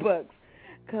multiple books.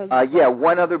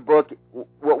 One other book.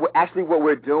 What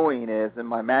we're doing is, in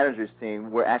my manager's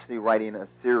team, we're actually writing a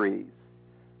series.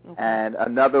 Okay. And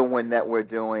another one that we're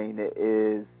doing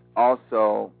is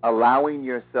also allowing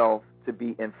yourself to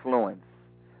be influenced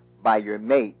by your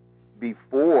mate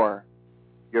before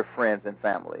your friends and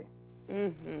family.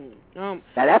 Mm-hmm. Now,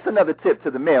 that's another tip to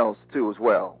the males, too, as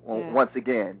well. Yeah. Once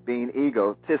again, being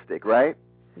egotistic, right?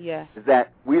 Yeah. Is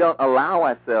that we don't allow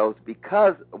ourselves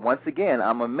because, once again,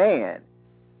 I'm a man.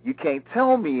 You can't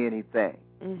tell me anything,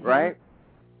 right?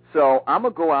 So I'm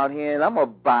going to go out here and I'm going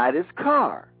to buy this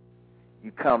car.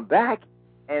 You come back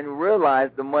and realize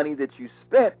the money that you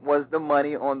spent was the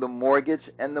money on the mortgage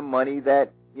and the money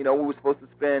that we were supposed to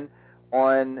spend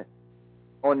on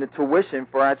the tuition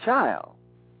for our child.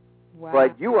 Wow.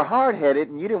 But you were hard-headed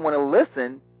and you didn't want to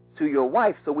listen to your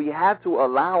wife. So we have to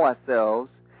allow ourselves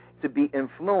to be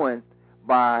influenced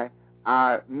by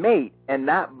our mate and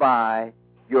not by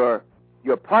your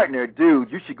partner.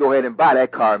 Dude, you should go ahead and buy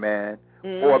that car, man.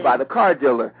 Or by the car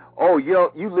dealer. Oh,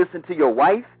 you listen to your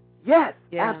wife? Yes,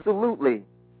 absolutely.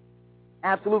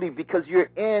 Absolutely, because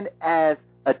you're in as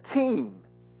a team.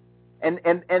 And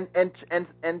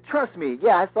trust me,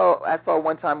 I saw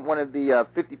one time one of the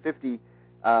 50-50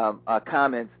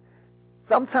 comments.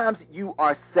 Sometimes you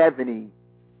are 70-30.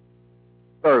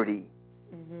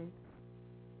 Mm-hmm.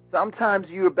 Sometimes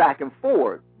you're back and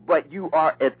forth, but you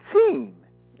are a team.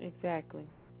 Exactly.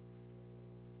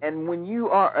 And when you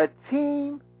are a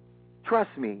team,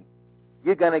 trust me,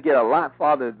 you're going to get a lot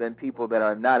farther than people that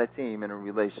are not a team in a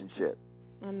relationship.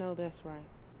 I know that's right.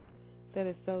 That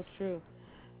is so true.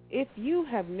 If you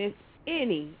have missed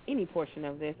any portion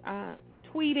of this,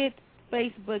 tweet it,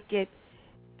 Facebook it.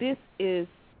 This is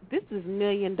 $1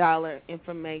 million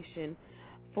information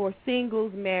for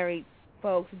singles, married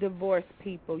folks, divorced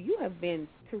people. You have been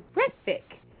terrific.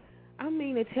 I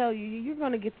mean to tell you, you're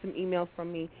going to get some emails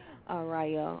from me,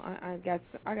 Rael. I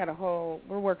got a whole.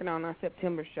 We're working on our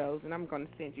September shows, and I'm going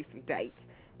to send you some dates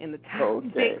in the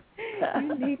time. Okay.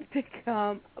 You need to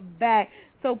come back.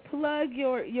 So plug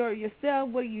yourself.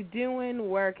 What are you doing?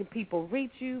 Where can people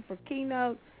reach you for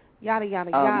keynotes? Yada,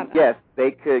 yada, yada. Yes,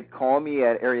 they could call me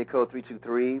at area code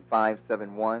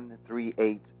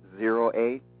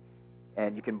 323-571-3808,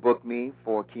 and you can book me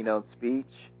for keynote speech.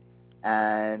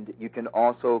 And you can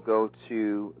also go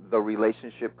to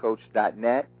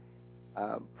therelationshipcoach.net.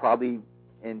 Probably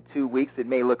in 2 weeks, it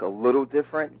may look a little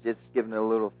different, just giving it a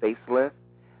little facelift.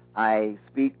 I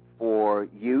speak for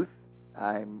youth.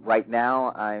 Right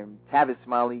now, I'm Tavis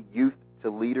Smiley, Youth to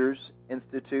Leaders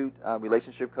Institute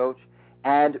relationship coach.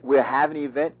 And we're having an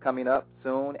event coming up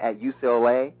soon at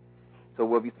UCLA, so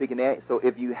we'll be speaking there. So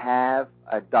if you have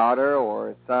a daughter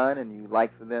or a son and you'd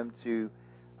like for them to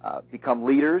become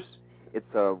leaders,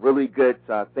 it's a really good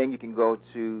thing. You can go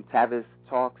to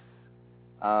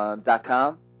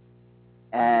tavistalks.com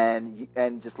and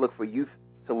just look for Youth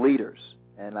to Leaders,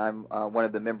 and I'm one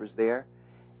of the members there.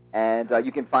 And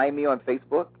you can find me on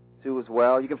Facebook, too, as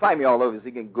well. You can find me all over, so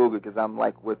you can Google because I'm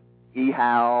like with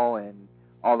eHow and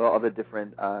all the other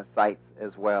different sites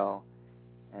as well.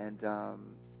 And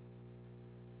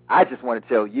I just want to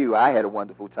tell you I had a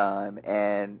wonderful time,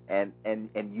 and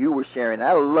you were sharing.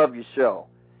 I love your show,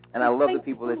 and I love the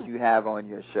people that you have on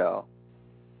your show.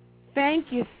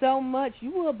 Thank you so much.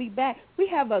 You will be back. We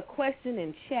have a question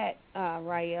in chat,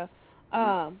 Raya.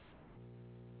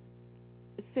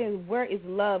 It says, where is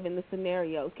love in the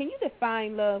scenario? Can you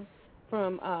define love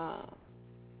from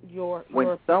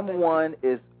when someone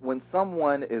is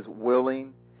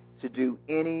willing to do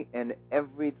any and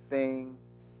everything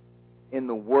in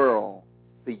the world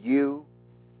for you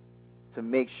to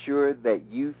make sure that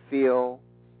you feel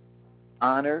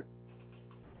honored,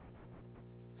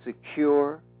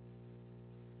 secure,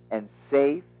 and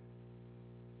safe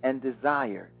and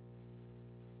desired,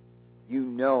 you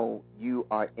know you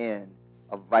are in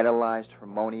a vitalized,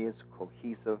 harmonious,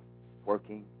 cohesive,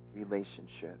 working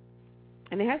relationship.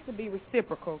 And it has to be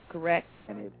reciprocal, correct?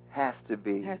 And it has to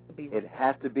be. It has to be. It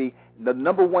has to be. The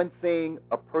number one thing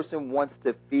a person wants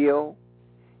to feel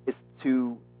is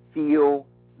to feel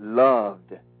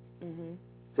loved. Mm-hmm.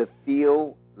 To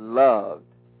feel loved.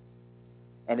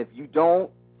 And if you don't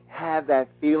have that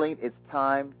feeling, it's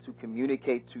time to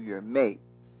communicate to your mate,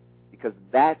 because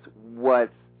that's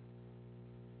what's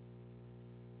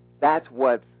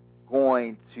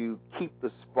going to keep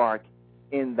the spark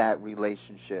in that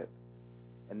relationship.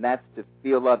 And that's to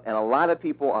feel love. And a lot of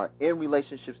people are in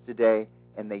relationships today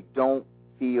and they don't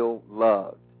feel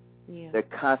loved. Yeah. They're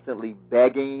constantly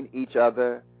begging each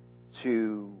other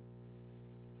to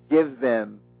give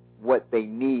them what they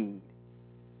need.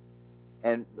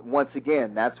 And once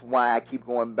again, that's why I keep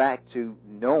going back to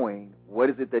knowing what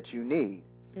is it that you need.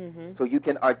 Mm-hmm. So you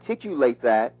can articulate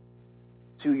that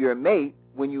to your mate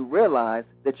when you realize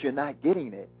that you're not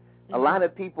getting it. Mm-hmm.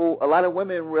 A lot of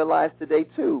women realize today,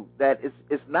 too, that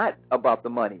it's not about the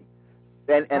money.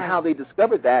 And right. How they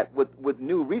discovered that with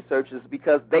new research is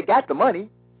because they got the money.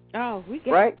 Oh, we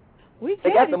get right?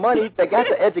 They got the money. They got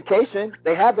the education.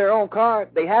 They have their own car.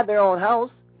 They have their own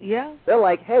house. Yeah. They're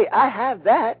like, hey, I have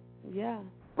that. Yeah.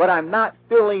 But I'm not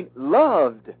feeling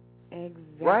loved. Exactly.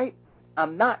 Right?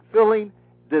 I'm not feeling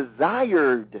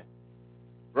desired.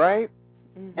 Right?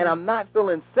 Mm-hmm. And I'm not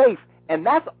feeling safe. And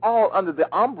that's all under the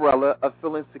umbrella of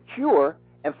feeling secure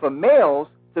and for males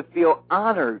to feel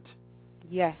honored.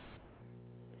 Yes.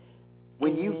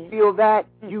 When you feel that,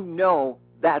 you know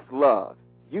that's love.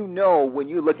 You know when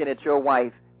you're looking at your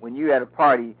wife when you're at a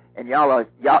party and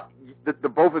the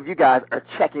both of you guys are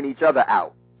checking each other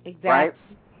out. Exactly. Right?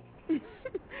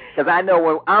 Because I know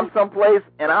when I'm someplace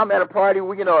and I'm at a party, a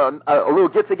little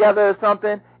get together or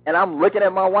something, and I'm looking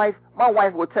at my wife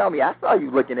will tell me, I saw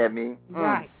you looking at me.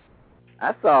 Right.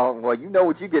 I saw. Well, you know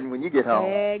what you're getting when you get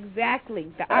home.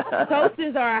 Exactly. The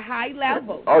oxytocins are a high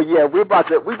level. Oh yeah, we about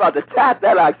to tap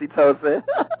that oxytocin.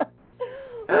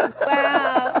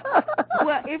 Wow.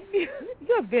 Well,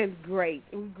 you've been great.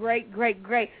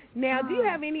 Great. Now, do you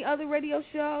have any other radio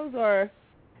shows or?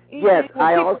 Yes,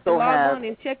 I also have. On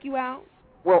and check you out.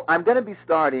 Well, I'm going to be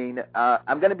starting. A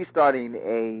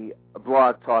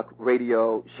blog talk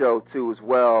radio show too, as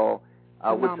well,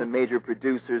 with some major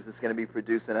producers that's going to be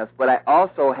producing us. But I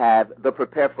also have the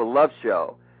Prepare for Love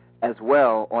show, as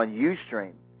well, on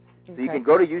Ustream. So you can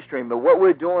go to Ustream. But what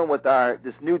we're doing with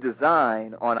this new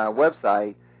design on our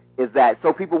website is that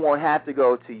so people won't have to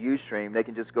go to Ustream, they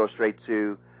can just go straight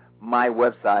to my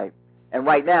website. And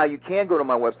right now, you can go to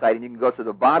my website, and you can go to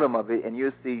the bottom of it, and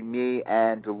you'll see me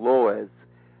and Dolores.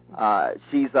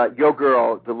 She's your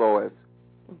girl, Dolores.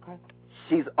 Okay.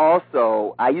 She's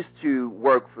also, I used to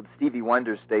work for the Stevie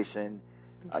Wonder station,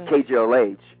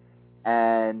 KJLH,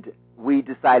 and we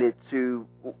decided to,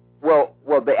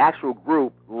 the actual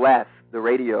group left the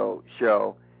radio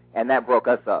show, and that broke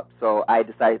us up. So I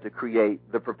decided to create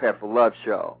the Prepare for Love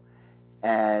show.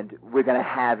 And we're going to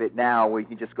have it now where you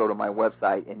can just go to my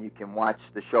website and you can watch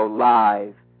the show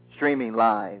live, streaming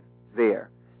live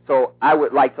there. So I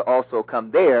would like to also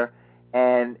come there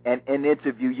and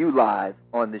interview you live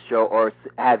on the show, or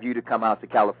have you to come out to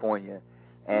California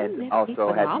and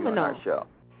also have you on our show.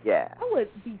 Yeah. I would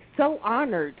be so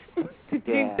honored to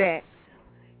do that.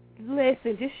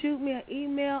 Listen, just shoot me an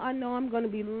email. I know I'm going to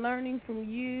be learning from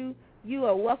you. You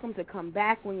are welcome to come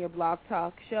back when your blog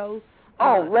talk shows.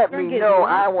 Let me know.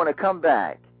 I want to come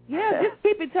back. Yeah, just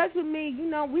keep in touch with me. You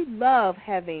know, we love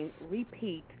having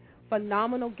repeat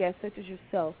phenomenal guests such as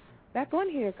yourself back on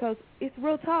here, because it's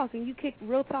Real Talk, and you kicked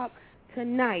Real Talk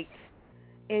tonight.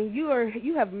 And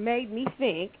you have made me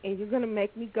think, and you're going to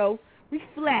make me go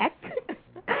reflect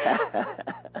and,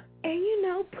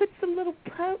 put some little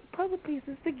puzzle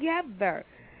pieces together.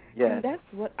 Yeah. And that's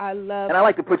what I love. And I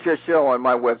like to put your show on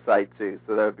my website, too,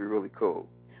 so that would be really cool.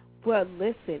 Well,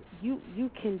 listen, you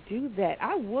can do that.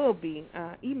 I will be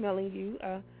emailing you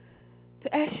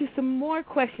to ask you some more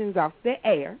questions off the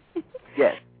air.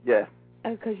 Yes.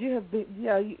 Because you have been,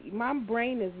 my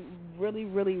brain is really,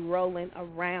 really rolling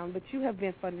around, but you have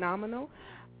been phenomenal.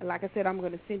 Like I said, I'm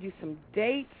going to send you some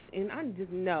dates, and I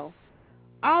just know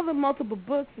all the multiple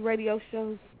books, radio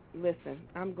shows. Listen,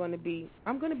 I'm going to be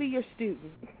your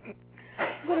student.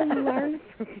 I'm going to learn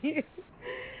from you.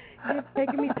 You're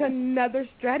taking me to another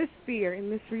stratosphere in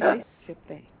this relationship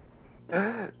thing.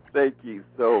 Thank you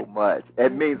so much.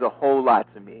 It means a whole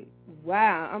lot to me.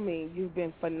 Wow. I mean, you've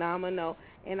been phenomenal.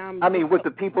 And with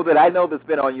the people that I know that's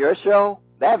been on your show,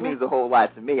 that means a whole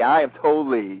lot to me. I am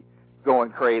totally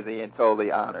going crazy and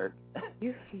totally honored.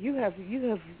 You have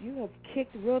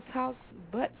kicked Real Talk's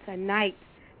butt tonight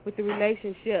with the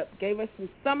relationship. Gave us some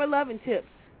summer loving tips.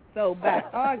 So by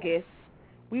August,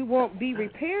 we won't be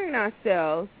repairing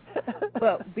ourselves,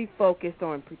 but be focused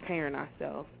on preparing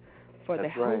ourselves for the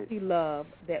healthy love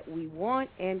that we want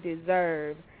and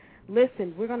deserve.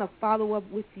 Listen, we're going to follow up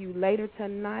with you later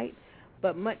tonight,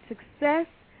 but much success,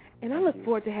 and I look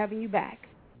forward to having you back.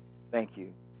 Thank you,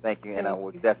 and I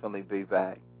will definitely be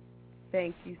back.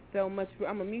 Thank you so much.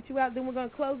 I'm going to mute you out, then we're going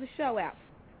to close the show out.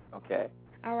 Okay.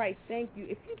 All right, thank you.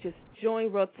 If you just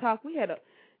joined Real Talk, we had a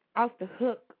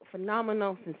off-the-hook,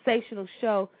 phenomenal, sensational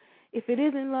show. If it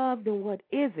isn't love, then what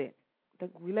is it? The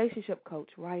relationship coach,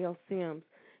 Rael Sims,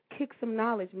 kicks some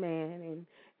knowledge, man, and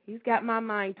he's got my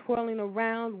mind twirling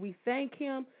around. We thank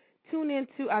him. Tune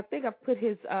into, I think I've put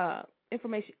his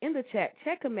information in the chat.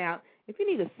 Check him out. If you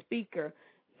need a speaker,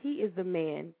 he is the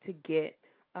man to get.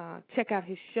 Check out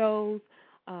his shows.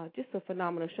 Just a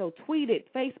phenomenal show. Tweet it,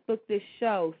 Facebook this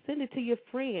show. Send it to your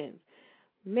friends.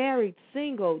 Married,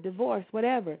 single, divorced,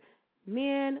 whatever.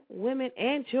 Men, women,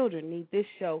 and children need this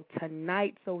show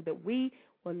tonight so that we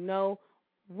will know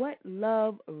what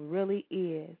love really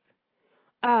is.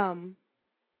 All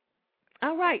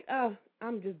right.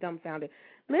 I'm just dumbfounded.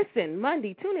 Listen,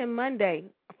 tune in Monday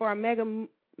for our Mega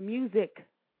Music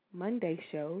Monday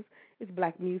shows. It's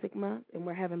Black Music Month, and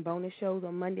we're having bonus shows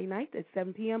on Monday nights at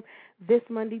 7 p.m. This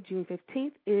Monday, June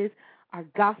 15th, is our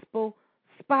Gospel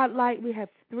Spotlight. We have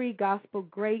 3 gospel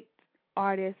great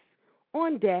artists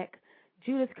on deck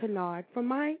Judith Kennard from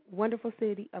my wonderful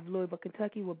city of Louisville,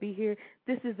 Kentucky will be here.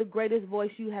 This is the greatest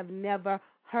voice you have never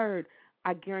heard.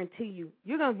 I guarantee you.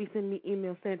 You're going to be sending me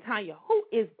emails saying, Tanya, who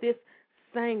is this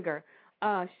singer?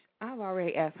 I've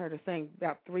already asked her to sing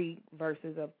about 3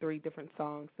 verses of 3 different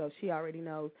songs, so she already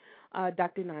knows.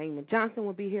 Dr. Naima Johnson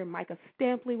will be here. Micah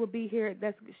Stampley will be here.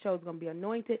 That show's going to be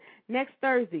anointed. Next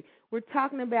Thursday, we're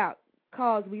talking about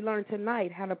cause we learned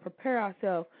tonight, how to prepare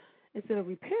ourselves instead of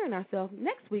repairing ourselves.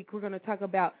 Next week, we're going to talk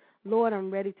about, Lord, I'm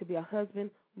ready to be a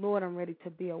husband. Lord, I'm ready to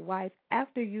be a wife.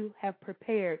 After you have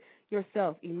prepared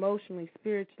yourself emotionally,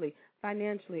 spiritually,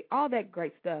 financially, all that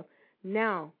great stuff,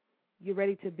 now you're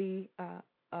ready to be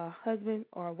a husband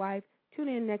or a wife. Tune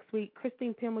in next week.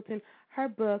 Christine Pemberton, her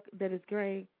book that is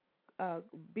going to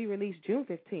be released June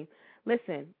 15th.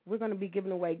 Listen, we're going to be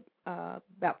giving away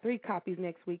about 3 copies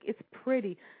next week. It's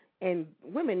pretty, and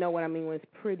women know what I mean when it's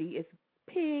pretty. It's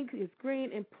pink, it's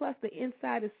green, and plus the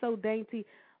inside is so dainty.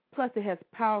 Plus it has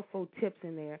powerful tips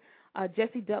in there.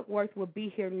 Jesse Duckworth will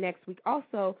be here next week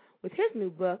also with his new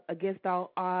book, Against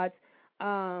All Odds,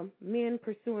 Men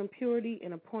Pursuing Purity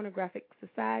in a Pornographic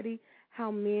Society,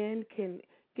 how men can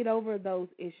get over those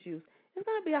issues. It's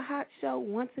going to be a hot show.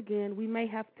 Once again, we may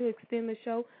have to extend the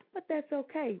show, but that's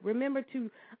okay. Remember to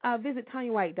visit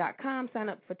TanyaWhite.com, sign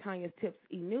up for Tanya's Tips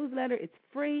e-newsletter. It's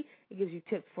free. It gives you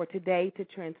tips for today to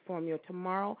transform your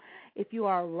tomorrow. If you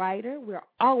are a writer, we're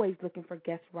always looking for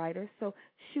guest writers, so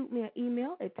shoot me an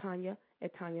email at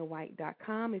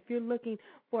Tanya@TanyaWhite.com. If you're looking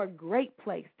for a great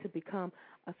place to become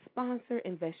a sponsor,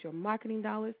 invest your marketing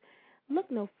dollars,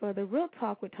 look no further. Real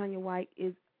Talk with Tanya White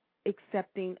is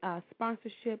accepting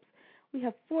sponsorships. We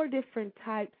have 4 different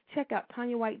types. Check out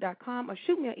TanyaWhite.com or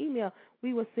shoot me an email.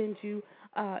 We will send you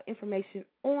information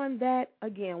on that.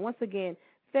 Once again,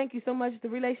 thank you so much. The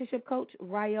relationship coach,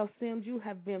 Rael Sims, you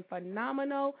have been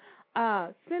phenomenal.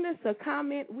 Send us a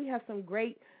comment. We have some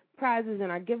great prizes in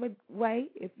our giveaway.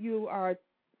 If you are,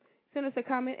 send us a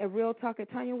comment at Real Talk at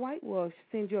Tanya White. We'll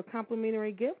send you a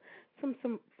complimentary gift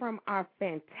from our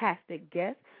fantastic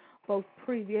guests, both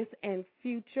previous and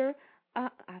future. I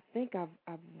think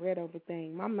I've read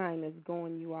everything. My mind is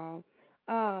going, you all.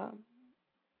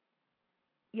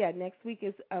 Next week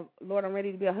is Lord, I'm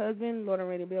ready to be a husband. Lord, I'm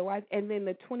ready to be a wife. And then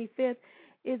the 25th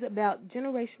is about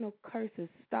generational curses,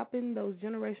 stopping those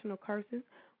generational curses.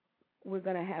 We're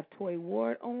going to have Toy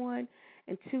Ward on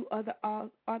and 2 other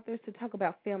authors to talk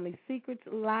about family secrets,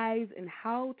 lies, and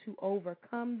how to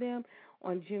overcome them.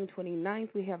 On June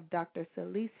 29th, we have Dr.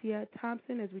 Celicia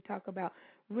Thompson as we talk about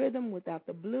rhythm without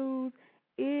the blues.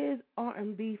 Is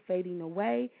R&B fading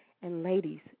away? And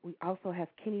ladies, we also have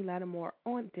Kenny Lattimore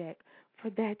on deck for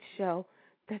that show.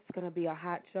 That's going to be a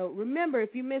hot show. Remember,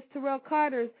 if you missed Terrell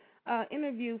Carter's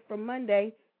interview from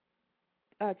Monday,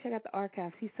 check out the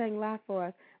archives. He sang live for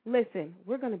us. Listen,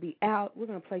 we're going to be out. We're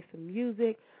going to play some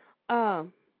music.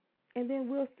 And then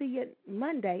we'll see you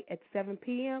Monday at 7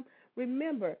 p.m.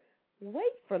 Remember,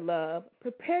 wait for love.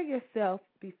 Prepare yourself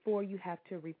before you have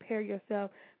to repair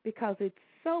yourself, because it's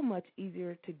so much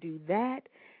easier to do that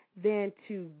than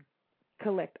to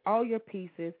collect all your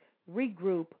pieces,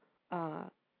 regroup,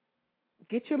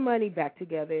 get your money back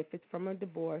together if it's from a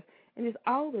divorce, and it's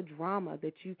all the drama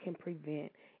that you can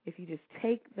prevent if you just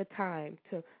take the time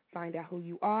to find out who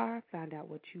you are, find out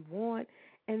what you want,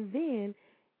 and then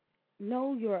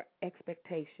know your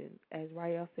expectations. As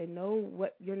Rael said, know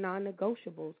what your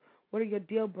non-negotiables, what are your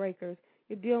deal breakers,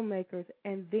 your deal makers,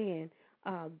 and then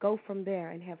go from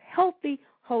there and have healthy,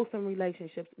 wholesome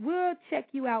relationships. We'll check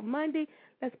you out Monday.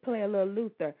 Let's play a little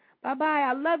Luther. Bye-bye.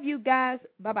 I love you guys.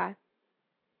 Bye-bye.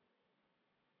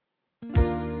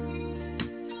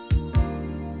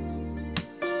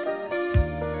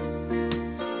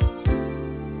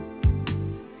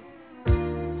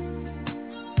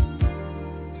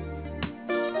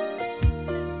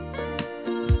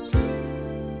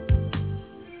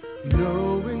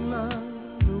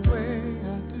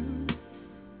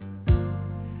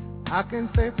 I can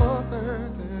say for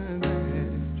certain that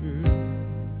it's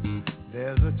true.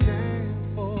 There's a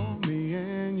chance for me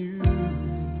and you.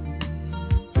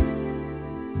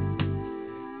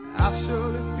 I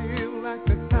surely feel like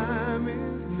the time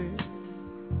is near.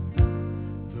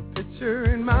 The picture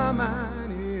in my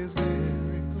mind is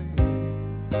very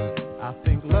clear. I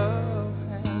think love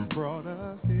has brought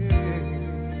us here.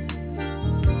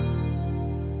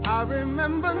 I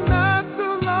remember not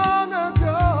too long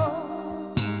ago,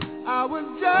 I was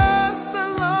just a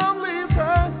lonely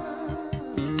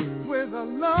person with a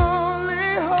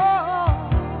lonely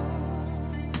heart.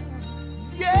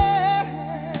 Yeah,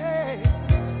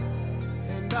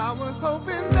 and I was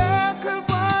hoping there could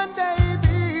one day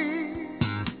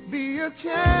be a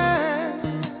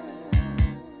chance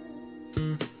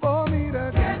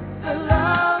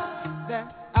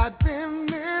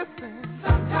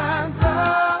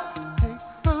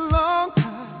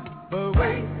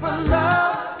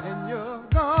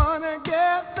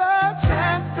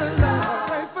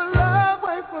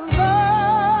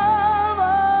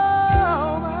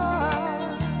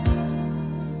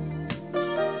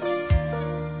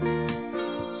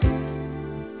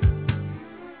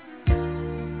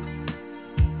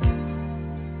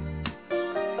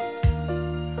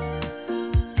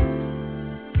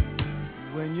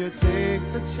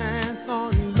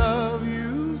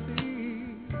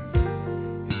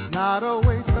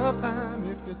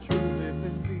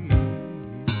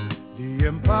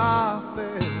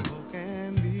ourselves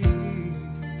can be.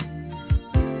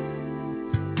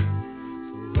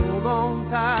 So hold on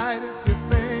tight if you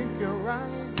think you're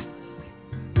right.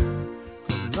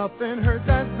 'Cause nothing hurts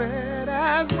as bad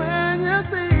as when you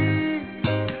see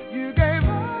you gave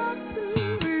up too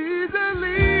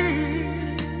easily.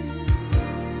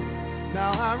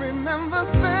 Now I remember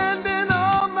spending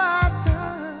all my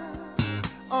time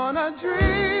on a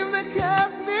dream that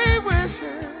kept me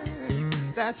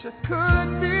wishing that you could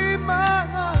be mine.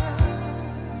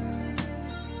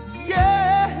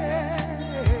 Yeah,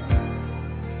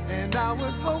 and I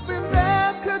was hoping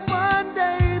there could one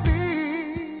day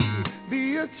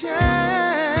be a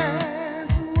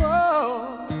chance,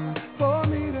 whoa, for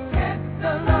me to get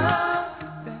the love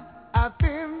that I've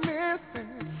been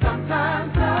missing.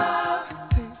 Sometimes love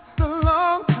takes a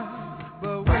long time,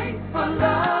 but wait for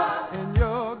love, and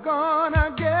you're gonna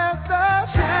get the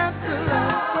chance to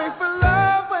love. Wait for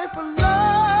love, wait for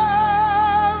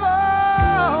love,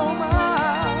 oh my.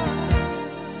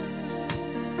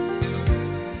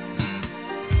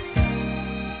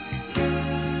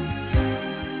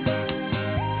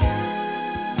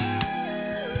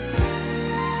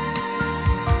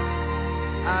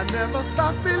 I never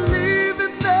thought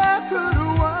believing there could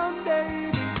one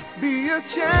day be a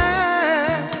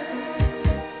chance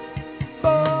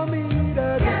for me to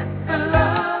get the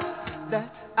love that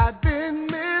I've been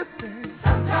missing.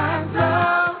 Sometimes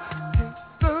love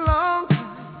takes a long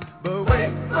time, but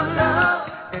wait for love,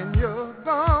 and you're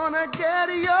gonna get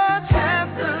your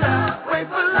chance to love. Wait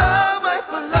for love,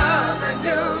 and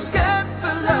you'll get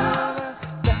the love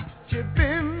that you've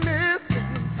been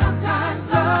missing. Sometimes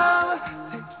love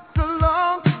takes a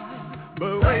long time,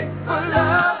 but wait for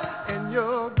love, and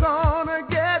you're gonna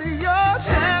get your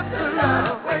chance to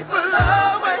love. Wait for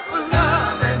love,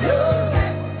 and you'll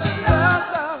get the love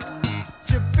that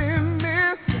you've been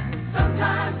missing.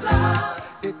 Sometimes love,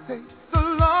 it takes a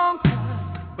long time,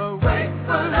 but wait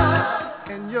for love,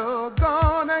 and you're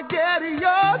gonna get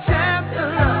your chance to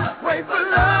love. Wait for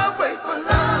love,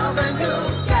 and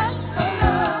you'll get the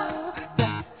love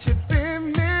that you've been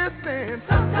missing.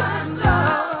 Sometimes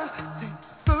love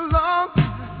takes a long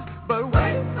time, but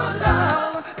wait for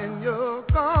love, and you're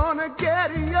gonna get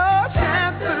your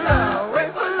chance to love.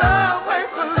 Wait for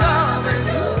love, and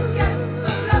you'll get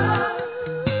the love.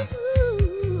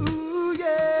 Ooh,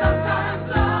 yeah. Sometimes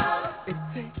love, it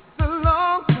takes a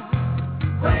long time.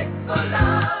 Wait for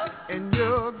love, and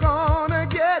you're gonna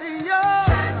get your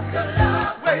chance to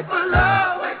love. Wait for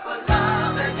love,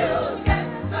 and you'll get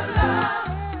the love.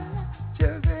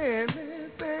 Just been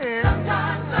missing.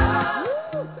 Sometimes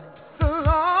love, takes a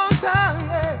long time,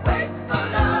 yeah. Wait for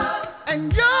love, and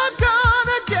you're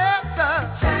gonna get the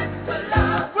chance to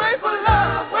love. Wait for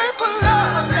love,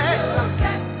 yeah. You'll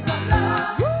get the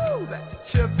love. Woo, that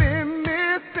you've been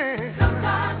missing.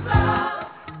 Sometimes love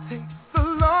takes a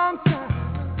long time.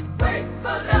 Wait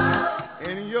for love,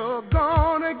 and you're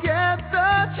gonna get the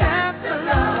chance to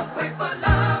love. Wait for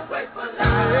love,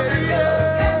 yeah.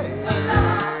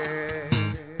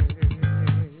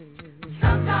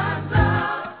 Sometimes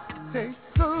love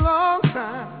takes a long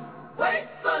time. Wait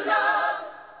for love.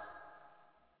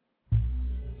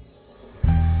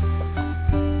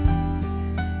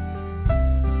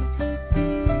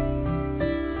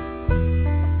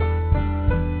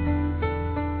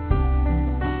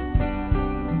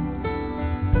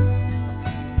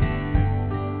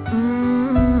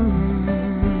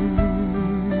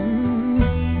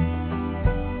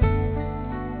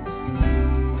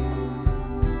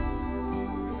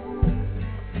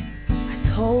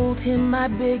 Told him my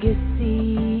biggest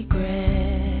secret,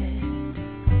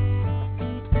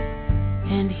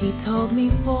 and he told me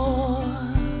more.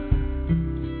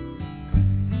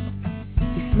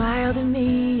 He smiled at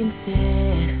me and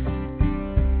said,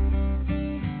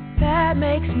 that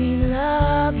makes me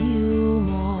love you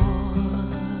more.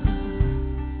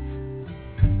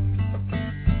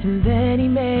 And then he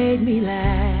made me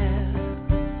laugh,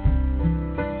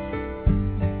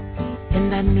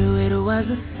 and I knew it was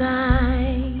a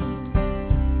sign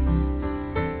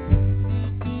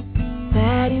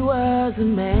that he was a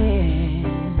man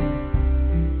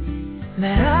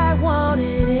that I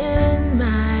wanted in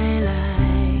my life.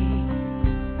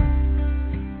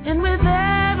 And with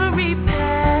every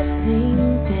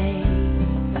passing day,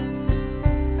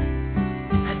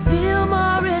 I feel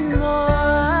more and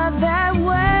more that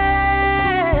way.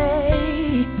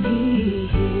 He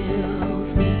heals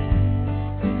me,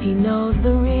 he knows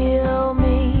the real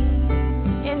me,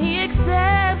 and he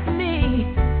accepts me.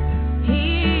 He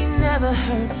never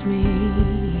hurts me,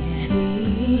 he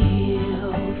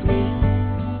heals me.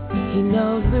 He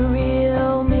knows the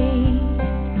real me,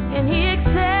 and he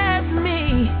accepts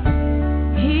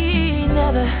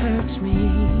hurts me.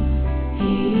 He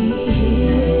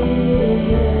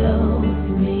heals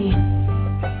me.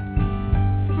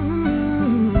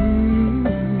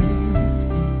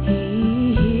 He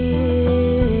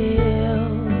heals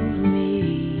me.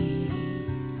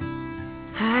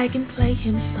 I can play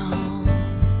him songs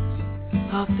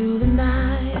all through the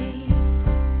night,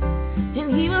 and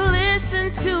he will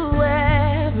listen to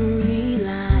every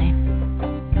line.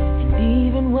 And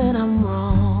even when I'm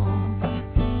wrong,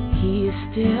 he is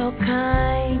still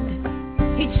kind.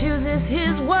 He chooses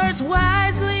his words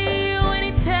wisely when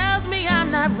he tells me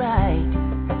I'm not right.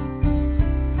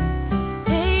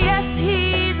 Hey, yes,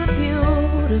 he's a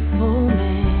beautiful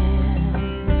man,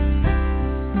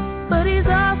 but he's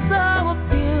also a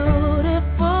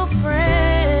beautiful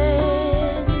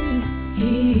friend.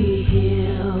 He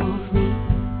heals me.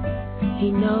 He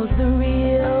knows the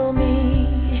real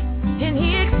me, and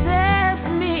he accepts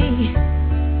me.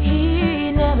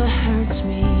 He never hurts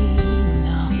me.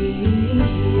 No, he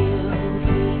heals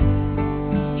me.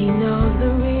 He knows the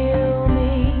real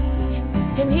me,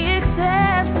 and he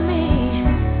accepts me.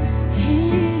 He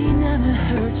never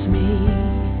hurts me.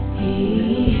 He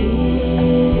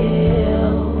heals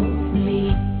me.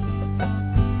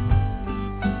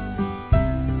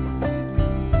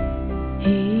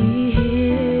 He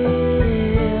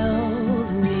heals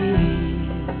me.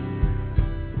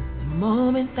 The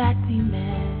moment that we met,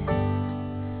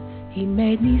 he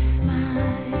made me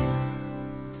smile.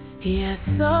 He has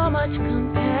so much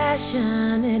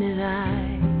compassion in his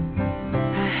eyes.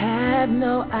 I have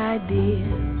no idea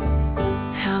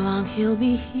how long he'll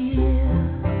be here.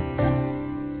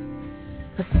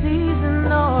 A